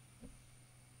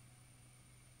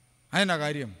 അതെന്നാ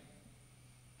കാര്യം?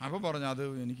 അപ്പോൾ പറഞ്ഞു, അത്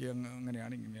എനിക്ക്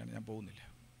അങ്ങനെയാണ് ഇങ്ങനെയാണ്, ഞാൻ പോകുന്നില്ല.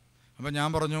 അപ്പം ഞാൻ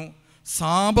പറഞ്ഞു,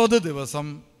 സാബത് ദിവസം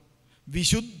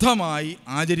വിശുദ്ധമായി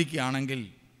ആചരിക്കുകയാണെങ്കിൽ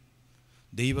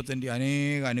ദൈവത്തിൻ്റെ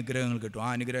അനേക അനുഗ്രഹങ്ങൾ കിട്ടും. ആ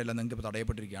അനുഗ്രഹം എല്ലാം നിങ്ങൾക്ക് ഇപ്പോൾ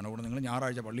തടയപ്പെട്ടിരിക്കുകയാണ്. അതുകൊണ്ട് നിങ്ങൾ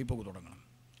ഞായറാഴ്ച പള്ളിയിൽ പോക്ക് തുടങ്ങണം.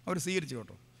 അവർ സ്വീകരിച്ചു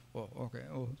കേട്ടോ. ഓക്കെ,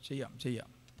 ചെയ്യാം.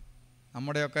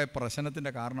 നമ്മുടെയൊക്കെ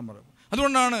പ്രശ്നത്തിൻ്റെ കാരണം പറയും.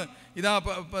 അതുകൊണ്ടാണ് ഇതാ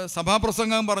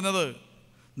സഭാപ്രസംഗം പറഞ്ഞത്,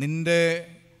 നിൻ്റെ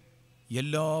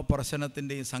എല്ലാ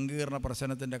പ്രശ്നത്തിൻ്റെയും സങ്കീർണ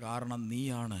പ്രശ്നത്തിൻ്റെ കാരണം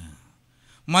നീയാണ്.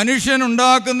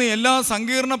 മനുഷ്യനുണ്ടാക്കുന്ന എല്ലാ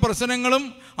സങ്കീർണ പ്രശ്നങ്ങളും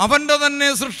അവൻ്റെ തന്നെ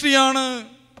സൃഷ്ടിയാണ്.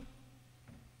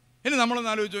 ഇനി നമ്മളൊന്ന്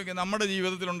ആലോചിച്ച് നോക്കിയാൽ നമ്മുടെ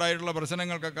ജീവിതത്തിൽ ഉണ്ടായിട്ടുള്ള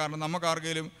പ്രശ്നങ്ങൾക്ക് കാരണം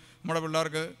നമുക്കാർക്കെങ്കിലും നമ്മുടെ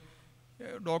പിള്ളേർക്ക്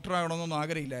ഡോക്ടറാകണമെന്നൊന്നും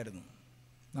ആഗ്രഹമില്ലായിരുന്നു.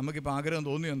 നമുക്കിപ്പോൾ ആഗ്രഹം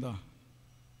തോന്നിയോ? എന്താ,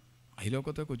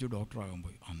 അയലോക്കത്തെ കൊച്ചു ഡോക്ടറാകാൻ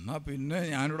പോയി. എന്നാൽ പിന്നെ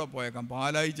ഞാനിവിടെ പോയേക്കാം.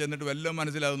 പാലായി ചെന്നിട്ട് വല്ലതും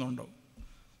മനസ്സിലാകുന്നുണ്ടോ?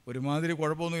 ഒരുമാതിരി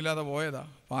കുഴപ്പമൊന്നുമില്ലാതെ പോയതാ.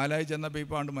 പാലായി ചെന്നപ്പോൾ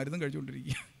ഇപ്പോൾ ആണ്ട് മരുന്നും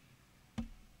കഴിച്ചുകൊണ്ടിരിക്കുക.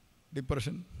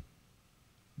 ഡിപ്രഷൻ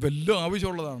വല്ലതും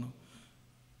ആവശ്യമുള്ളതാണ്.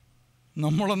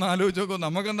 നമ്മളൊന്ന് ആലോചിച്ച് നോക്കുമോ,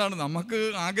 നമുക്കെന്താണ്, നമുക്ക്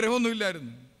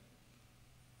ആഗ്രഹമൊന്നുമില്ലായിരുന്നു.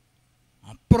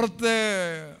 അപ്പുറത്തെ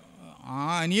ആ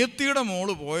അനിയത്തിയുടെ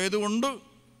മോള് പോയതുകൊണ്ട്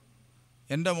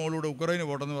എൻ്റെ മോളൂടെ ഉക്രൈന്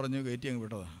പോട്ടെന്ന് പറഞ്ഞ് കയറ്റി അങ്ങ്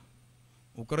വിട്ടതാണ്.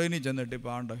 ഉക്രൈനിൽ ചെന്നിട്ട്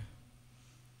ഇപ്പോൾ ആണ്ട്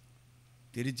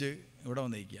തിരിച്ച് ഇവിടെ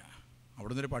വന്നിരിക്കുക.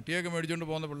 അവിടെ നിന്നൊരു പട്ടിയൊക്കെ മേടിച്ചുകൊണ്ട്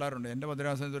പോകുന്ന പിള്ളേരുണ്ട്. എൻ്റെ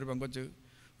ഭദ്രാസനത്തിൽ ഒരു പെങ്കൊച്ച്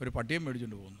ഒരു പട്ടിയും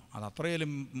മേടിച്ചുകൊണ്ട് പോകുന്നു. അത്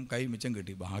അത്രയിലും കൈ മിച്ചം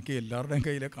കിട്ടി. ബാക്കി എല്ലാവരുടെയും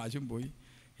കയ്യിലെ കാശും പോയി,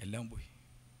 എല്ലാം പോയി.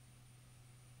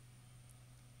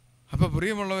 അപ്പോൾ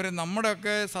പ്രിയമുള്ളവരെ,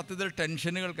 നമ്മുടെയൊക്കെ സത്യത്തിൽ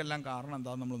ടെൻഷനുകൾക്കെല്ലാം കാരണം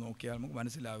എന്താണെന്ന് നമ്മൾ നോക്കിയാൽ നമുക്ക്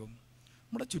മനസ്സിലാകും.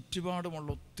 നമ്മുടെ ചുറ്റുപാടുമുള്ള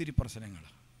ഒത്തിരി പ്രശ്നങ്ങൾ.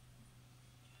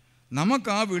 നമുക്ക്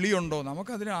ആ വിളിയുണ്ടോ?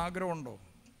 നമുക്കതിന് ആഗ്രഹമുണ്ടോ?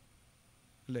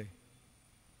 അല്ലേ?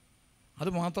 അത്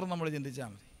മാത്രം നമ്മൾ ചിന്തിച്ചാൽ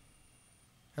മതി.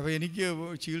 അപ്പോൾ എനിക്ക്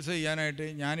ചികിത്സ ചെയ്യാനായിട്ട്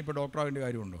ഞാനിപ്പോൾ ഡോക്ടറാകേണ്ട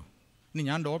കാര്യമുണ്ടോ? ഇനി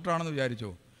ഞാൻ ഡോക്ടറാണെന്ന്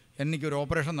വിചാരിച്ചോ, എനിക്കൊരു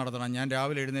ഓപ്പറേഷൻ നടത്തണം, ഞാൻ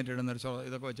രാവിലെ എഴുന്നേറ്റ്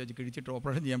ഇതൊക്കെ വെച്ച് കിഴിച്ചിട്ട്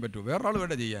ഓപ്പറേഷൻ ചെയ്യാൻ പറ്റുമോ? വേറൊരാൾ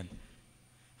വേണ്ട ചെയ്യാൻ.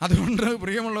 അതുകൊണ്ട്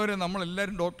പ്രിയമുള്ളവരെ,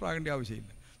 നമ്മളെല്ലാവരും ഡോക്ടറാകേണ്ട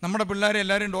ആവശ്യമില്ല. നമ്മുടെ പിള്ളേരെ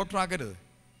എല്ലാവരും ഡോക്ടറാക്കരുത്.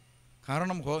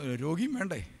 കാരണം രോഗിയും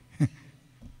വേണ്ടേ?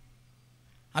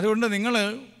 അതുകൊണ്ട് നിങ്ങൾ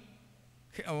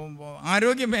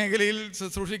ആരോഗ്യ മേഖലയിൽ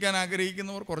ശുശ്രൂഷിക്കാൻ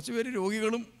ആഗ്രഹിക്കുന്നവർ കുറച്ച് പേര്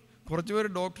രോഗികളും കുറച്ച് പേര്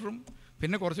ഡോക്ടറും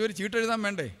പിന്നെ കുറച്ച് പേര് ചീട്ടെഴുതാൻ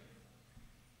വേണ്ടേ,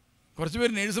 കുറച്ച്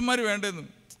പേര് നേഴ്സുമാർ വേണ്ടേന്ന്,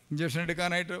 ഇഞ്ചക്ഷൻ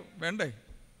എടുക്കാനായിട്ട് വേണ്ടേ.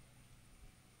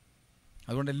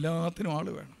 അതുകൊണ്ട് എല്ലാത്തിനും ആൾ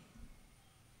വേണം.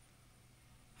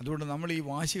 അതുകൊണ്ട് നമ്മൾ ഈ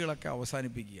വാശികളൊക്കെ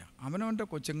അവസാനിപ്പിക്കുക. അവനവൻ്റെ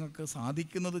കൊച്ചുങ്ങൾക്ക്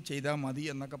സാധിക്കുന്നത് ചെയ്താൽ മതി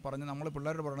എന്നൊക്കെ പറഞ്ഞ് നമ്മൾ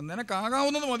പിള്ളേരോട് പറയണം,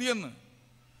 നിനക്കാകാവുന്നത് മതിയെന്ന്.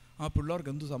 ആ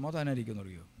പിള്ളേർക്ക് എന്ത്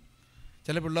സമാധാനമായിരിക്കുമെന്നറിയോ?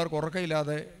 ചില പിള്ളേർക്ക്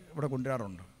ഉറക്കമില്ലാതെ ഇവിടെ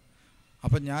കൊണ്ടുവരാറുണ്ട്.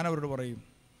 അപ്പം ഞാനവരോട് പറയും,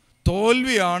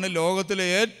 തോൽവിയാണ് ലോകത്തിലെ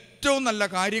ഏറ്റവും നല്ല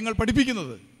കാര്യങ്ങൾ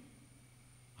പഠിപ്പിക്കുന്നത്.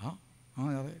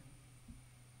 അതെ.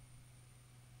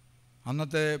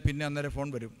 അന്നേരം ഫോൺ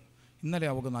വരും, ഇന്നലെ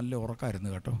അവൾക്ക് നല്ല ഉറക്കമായിരുന്നു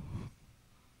കേട്ടോ.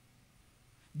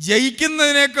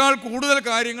 ജയിക്കുന്നതിനേക്കാൾ കൂടുതൽ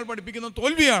കാര്യങ്ങൾ പഠിപ്പിക്കുന്നത്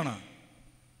തോൽവിയാണ്.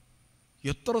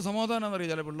 എത്ര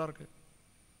സമാധാനമെന്നറിയാം ചില പിള്ളേർക്ക്.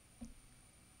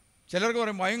 ചിലർക്ക്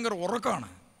പറയും ഭയങ്കര ഉറക്കമാണ്.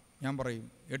 ഞാൻ പറയും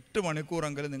 8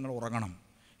 മണിക്കൂറെങ്കിലും നിങ്ങൾ ഉറങ്ങണം,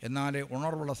 എന്നാലേ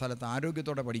ഉണർവുള്ള സ്ഥലത്ത്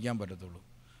ആരോഗ്യത്തോടെ പഠിക്കാൻ പറ്റത്തുള്ളൂ.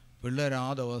 പിള്ളേർ ആ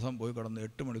ദിവസം പോയി കിടന്ന്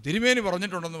 8 മണി തിരുമേനി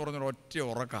പറഞ്ഞിട്ടുണ്ടെന്ന് പറഞ്ഞൊരു ഒറ്റ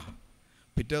ഉറക്ക.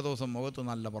 പിറ്റേ ദിവസം മുഖത്ത്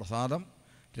നല്ല പ്രസാദം,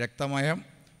 രക്തമയം,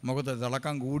 മുഖത്ത്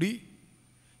തിളക്കം കൂടി.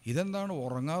 ഇതെന്താണ്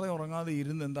ഉറങ്ങാതെ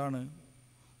ഇരുന്ന് എന്താണ്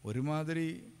ഒരുമാതിരി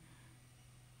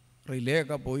റിലേ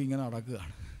ഒക്കെ പോയി ഇങ്ങനെ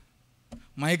നടക്കുകയാണ്.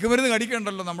 മയക്കുമരുന്ന്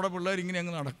കടിക്കണ്ടല്ലോ, നമ്മുടെ പിള്ളേർ ഇങ്ങനെ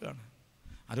അങ്ങ് നടക്കുകയാണ്.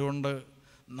 അതുകൊണ്ട്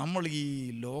നമ്മൾ ഈ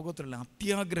ലോകത്തിലുള്ള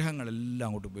അത്യാഗ്രഹങ്ങളെല്ലാം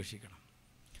അങ്ങോട്ട് ഉപേക്ഷിക്കണം.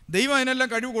 ദൈവം അതിനെല്ലാം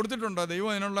കഴിവ് കൊടുത്തിട്ടുണ്ട്. ദൈവം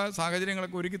അതിനുള്ള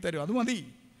സാഹചര്യങ്ങളൊക്കെ ഒരുക്കി തരും. അത് മതി.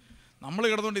 നമ്മൾ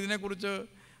കിടന്നുകൊണ്ട് ഇതിനെക്കുറിച്ച്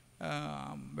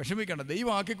വിഷമിക്കേണ്ട.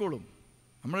 ദൈവം ആക്കിക്കോളും.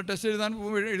 നമ്മൾ ടെസ്റ്റ് എഴുതാൻ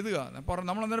എഴുതുക.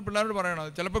 നമ്മളന്നേരം പിള്ളേരോട് പറയണം,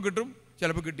 ചിലപ്പോൾ കിട്ടും,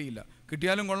 ചിലപ്പോൾ കിട്ടിയില്ല.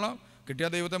 കിട്ടിയാലും കൊള്ളാം,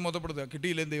 കിട്ടിയാൽ ദൈവത്തെ മോത്തപ്പെടുത്തുക,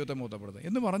 കിട്ടിയില്ലെങ്കിൽ ദൈവത്തെ മോത്തപ്പെടുത്തുക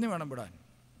എന്ന് പറഞ്ഞ് വേണം വിടാൻ.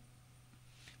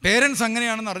 പേരൻസ്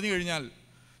അങ്ങനെയാണെന്ന് അറിഞ്ഞു കഴിഞ്ഞാൽ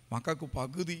മക്കൾക്ക്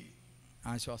പകുതി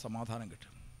സമാധാനം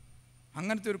കിട്ടും.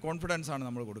 അങ്ങനത്തെ ഒരു കോൺഫിഡൻസാണ്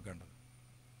നമ്മൾ കൊടുക്കേണ്ടത്.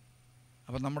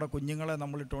 അപ്പം നമ്മുടെ കുഞ്ഞുങ്ങളെ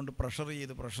നമ്മളിട്ടുകൊണ്ട് പ്രഷർ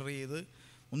ചെയ്ത്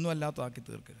ഒന്നുമല്ലാത്തതാക്കി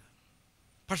തീർക്കരുത്.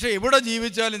 പക്ഷേ എവിടെ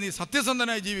ജീവിച്ചാലും നീ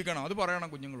സത്യസന്ധനായി ജീവിക്കണം. അത് പറയണം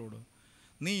കുഞ്ഞുങ്ങളോട്.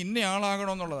 നീ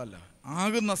ഇന്നയാളാകണമെന്നുള്ളതല്ല,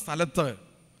 ആകുന്ന സ്ഥലത്ത്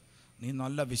നീ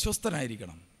നല്ല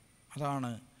വിശ്വസ്തനായിരിക്കണം.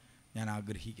 അതാണ് ഞാൻ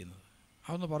ആഗ്രഹിക്കുന്നത്.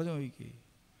 അതൊന്ന് പറഞ്ഞു നോക്കി,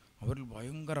 അവരിൽ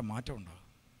ഭയങ്കര മാറ്റം ഉണ്ടാകും.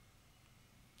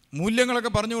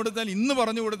 മൂല്യങ്ങളൊക്കെ പറഞ്ഞു കൊടുത്താൽ, ഇന്ന്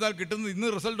പറഞ്ഞു കൊടുത്താൽ കിട്ടുന്നത് ഇന്ന്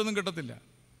റിസൾട്ടൊന്നും കിട്ടത്തില്ല.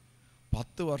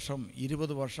 10 വർഷം,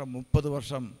 20 വർഷം, 30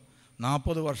 വർഷം,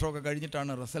 40 വർഷമൊക്കെ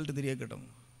കഴിഞ്ഞിട്ടാണ് റിസൾട്ട് തിരികെ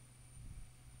കിട്ടുന്നത്.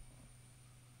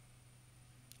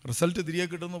 റിസൾട്ട് തിരികെ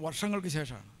കിട്ടുന്നത് വർഷങ്ങൾക്ക്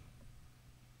ശേഷമാണ്.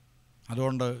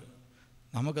 അതുകൊണ്ട്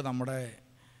നമുക്ക് നമ്മുടെ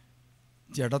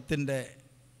ജഡത്തിൻ്റെ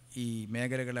ഈ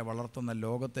മേഖലകളെ വളർത്തുന്ന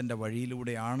ലോകത്തിൻ്റെ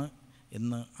വഴിയിലൂടെയാണ്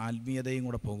ഇന്ന് ആത്മീയതയും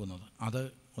കൂടെ പോകുന്നത്. അത്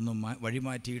ഒന്ന്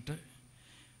വഴിമാറ്റിയിട്ട്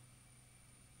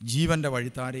ജീവൻ്റെ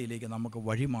വഴിത്താരയിലേക്ക് നമുക്ക്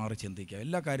വഴിമാറി ചിന്തിക്കുക.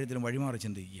 എല്ലാ കാര്യത്തിലും വഴിമാറി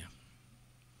ചിന്തിക്കുക.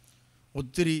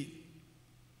 ഒത്തിരി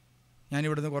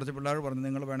ഞാനിവിടുന്ന് കുറച്ച് പിള്ളേർ പറഞ്ഞു,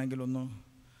 നിങ്ങൾ വേണമെങ്കിൽ ഒന്ന്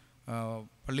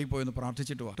പള്ളിയിൽ പോയി ഒന്ന്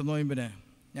പ്രാർത്ഥിച്ചിട്ട് വാ. നോയമ്പിന്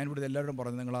ഞാനിവിടുത്തെ എല്ലാവരും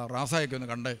പറഞ്ഞു, നിങ്ങൾ ആ റാസായൊക്കെ ഒന്ന്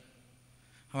കണ്ട്.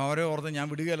 അപ്പോൾ അവരെ ഓർത്ത് ഞാൻ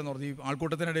വിടുകയില്ലെന്ന് ഓർത്ത്, ഈ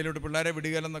ആൾക്കൂട്ടത്തിനിടയിലോട്ട് പിള്ളേരെ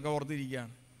വിടുകയില്ലെന്നൊക്കെ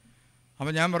ഓർത്തിരിക്കുകയാണ്.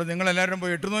 അപ്പോൾ ഞാൻ പറഞ്ഞു, നിങ്ങളെല്ലാവരും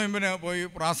പോയി 8 നോയമ്പിന് പോയി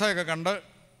റാസായൊക്കെ കണ്ട്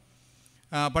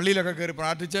പള്ളിയിലൊക്കെ കയറി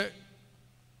പ്രാർത്ഥിച്ച്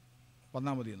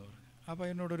വന്നാൽ മതിയെന്ന് പറഞ്ഞു. അപ്പോൾ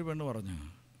എന്നോടൊരു പെണ്ണ് പറഞ്ഞു,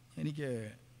 എനിക്ക്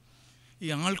ഈ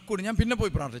ആൾക്കൂട്ടം, ഞാൻ പിന്നെ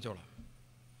പോയി പ്രാർത്ഥിച്ചോളാം,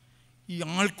 ഈ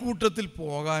ആൾക്കൂട്ടത്തിൽ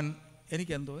പോകാൻ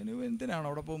എനിക്കെന്തോ, എന്തിനാണ്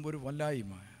അവിടെ പോകുമ്പോൾ ഒരു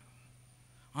വല്ലായ്മ.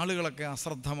 ആളുകളൊക്കെ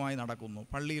അശ്രദ്ധമായി നടക്കുന്നു,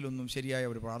 പള്ളിയിലൊന്നും ശരിയായി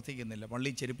അവർ പ്രാർത്ഥിക്കുന്നില്ല,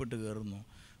 പള്ളിയിൽ ചെരുപ്പിട്ട് കയറുന്നു,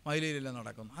 മൈലിയിലെല്ലാം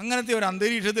നടക്കുന്നു. അങ്ങനത്തെ ഒരു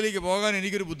അന്തരീക്ഷത്തിലേക്ക് പോകാൻ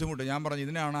എനിക്കൊരു ബുദ്ധിമുട്ട്. ഞാൻ പറഞ്ഞു,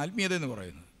 ഇതിനാണ് ആത്മീയത എന്ന്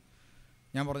പറയുന്നത്.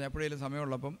 ഞാൻ പറഞ്ഞു, എപ്പോഴേലും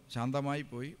സമയമുള്ളപ്പം ശാന്തമായി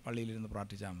പോയി പള്ളിയിലിരുന്ന്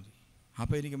പ്രാർത്ഥിച്ചാൽ മതി.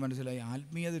 അപ്പോൾ എനിക്ക് മനസ്സിലായി,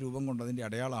 ആത്മീയത രൂപം കൊണ്ടതിൻ്റെ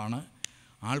അടയാളമാണ്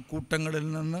ആൾക്കൂട്ടങ്ങളിൽ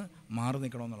നിന്ന് മാറി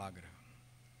നിൽക്കണമെന്നുള്ള ആഗ്രഹം.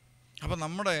 അപ്പം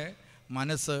നമ്മുടെ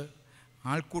മനസ്സ്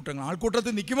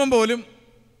ആൾക്കൂട്ടത്തിൽ നിൽക്കുമ്പം പോലും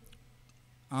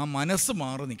ആ മനസ്സ്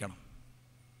മാറി നിൽക്കണം.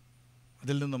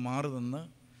 അതിൽ നിന്ന് മാറി നിന്ന്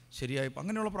ശരിയായി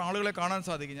അങ്ങനെയുള്ള ആളുകളെ കാണാൻ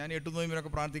സാധിക്കും. ഞാൻ 8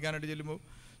 നോയമ്പിനൊക്കെ പ്രാർത്ഥിക്കാനായിട്ട് ചെല്ലുമ്പോൾ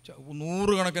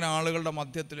 100 കണക്കിന് ആളുകളുടെ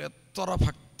മധ്യത്തിൽ എത്ര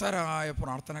ഭക്തരായ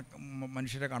പ്രാർത്ഥന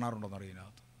മനുഷ്യരെ കാണാറുണ്ടെന്നറിയില്ല.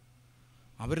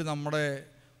 അവർ നമ്മുടെ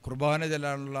കുർബാന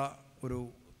ചെല്ലാനുള്ള ഒരു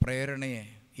പ്രേരണയെ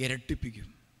ഇരട്ടിപ്പിക്കും.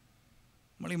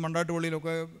 നമ്മൾ ഈ മണ്ടാട്ട്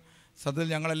പള്ളിയിലൊക്കെ സത്യത്തിൽ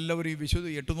ഞങ്ങളെല്ലാവരും ഈ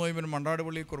 8 നോയമ്പിന് മണ്ടാട്ട്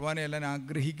പള്ളി കുർബാനയെല്ലാം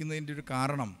ആഗ്രഹിക്കുന്നതിൻ്റെ ഒരു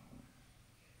കാരണം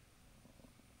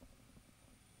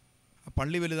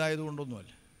പള്ളി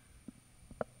വലുതായതുകൊണ്ടൊന്നുമല്ല.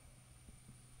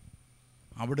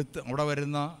 അവിടെ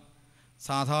വരുന്ന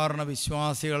സാധാരണ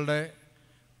വിശ്വാസികളുടെ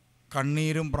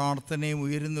കണ്ണീരും പ്രാർത്ഥനയും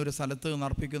ഉയരുന്ന ഒരു സ്ഥലത്ത് നിന്ന്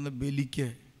അർപ്പിക്കുന്ന ബലിക്ക്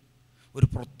ഒരു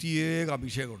പ്രത്യേക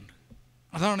അഭിഷേകമുണ്ട്.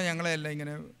 അതാണ് ഞങ്ങളെല്ലാം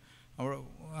ഇങ്ങനെ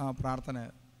പ്രാർത്ഥന.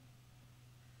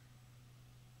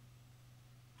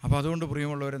 അപ്പോൾ അതുകൊണ്ട്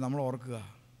പ്രിയമുള്ളവരെ, നമ്മൾ ഓർക്കുക,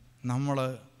 നമ്മൾ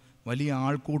വലിയ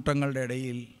ആൾക്കൂട്ടങ്ങളുടെ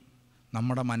ഇടയിൽ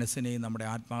നമ്മുടെ മനസ്സിനെയും നമ്മുടെ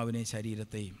ആത്മാവിനെയും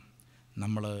ശരീരത്തെയും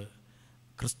നമ്മൾ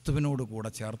ക്രിസ്തുവിനോട് കൂടെ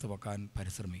ചേർത്ത് വെക്കാൻ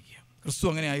പരിശ്രമിക്കുക. ക്രിസ്തു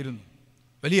അങ്ങനെയായിരുന്നു.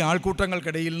 വലിയ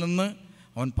ആൾക്കൂട്ടങ്ങൾക്കിടയിൽ നിന്ന്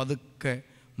അവൻ പതുക്കെ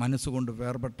മനസ്സുകൊണ്ട്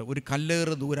വേർപെട്ട് ഒരു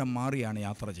കല്ലേറ് ദൂരം മാറിയാണ്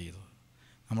യാത്ര ചെയ്തത്.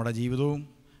 നമ്മുടെ ജീവിതവും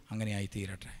അങ്ങനെയായി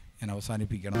തീരട്ടെ. ഞാൻ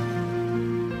അവസാനിപ്പിക്കണം.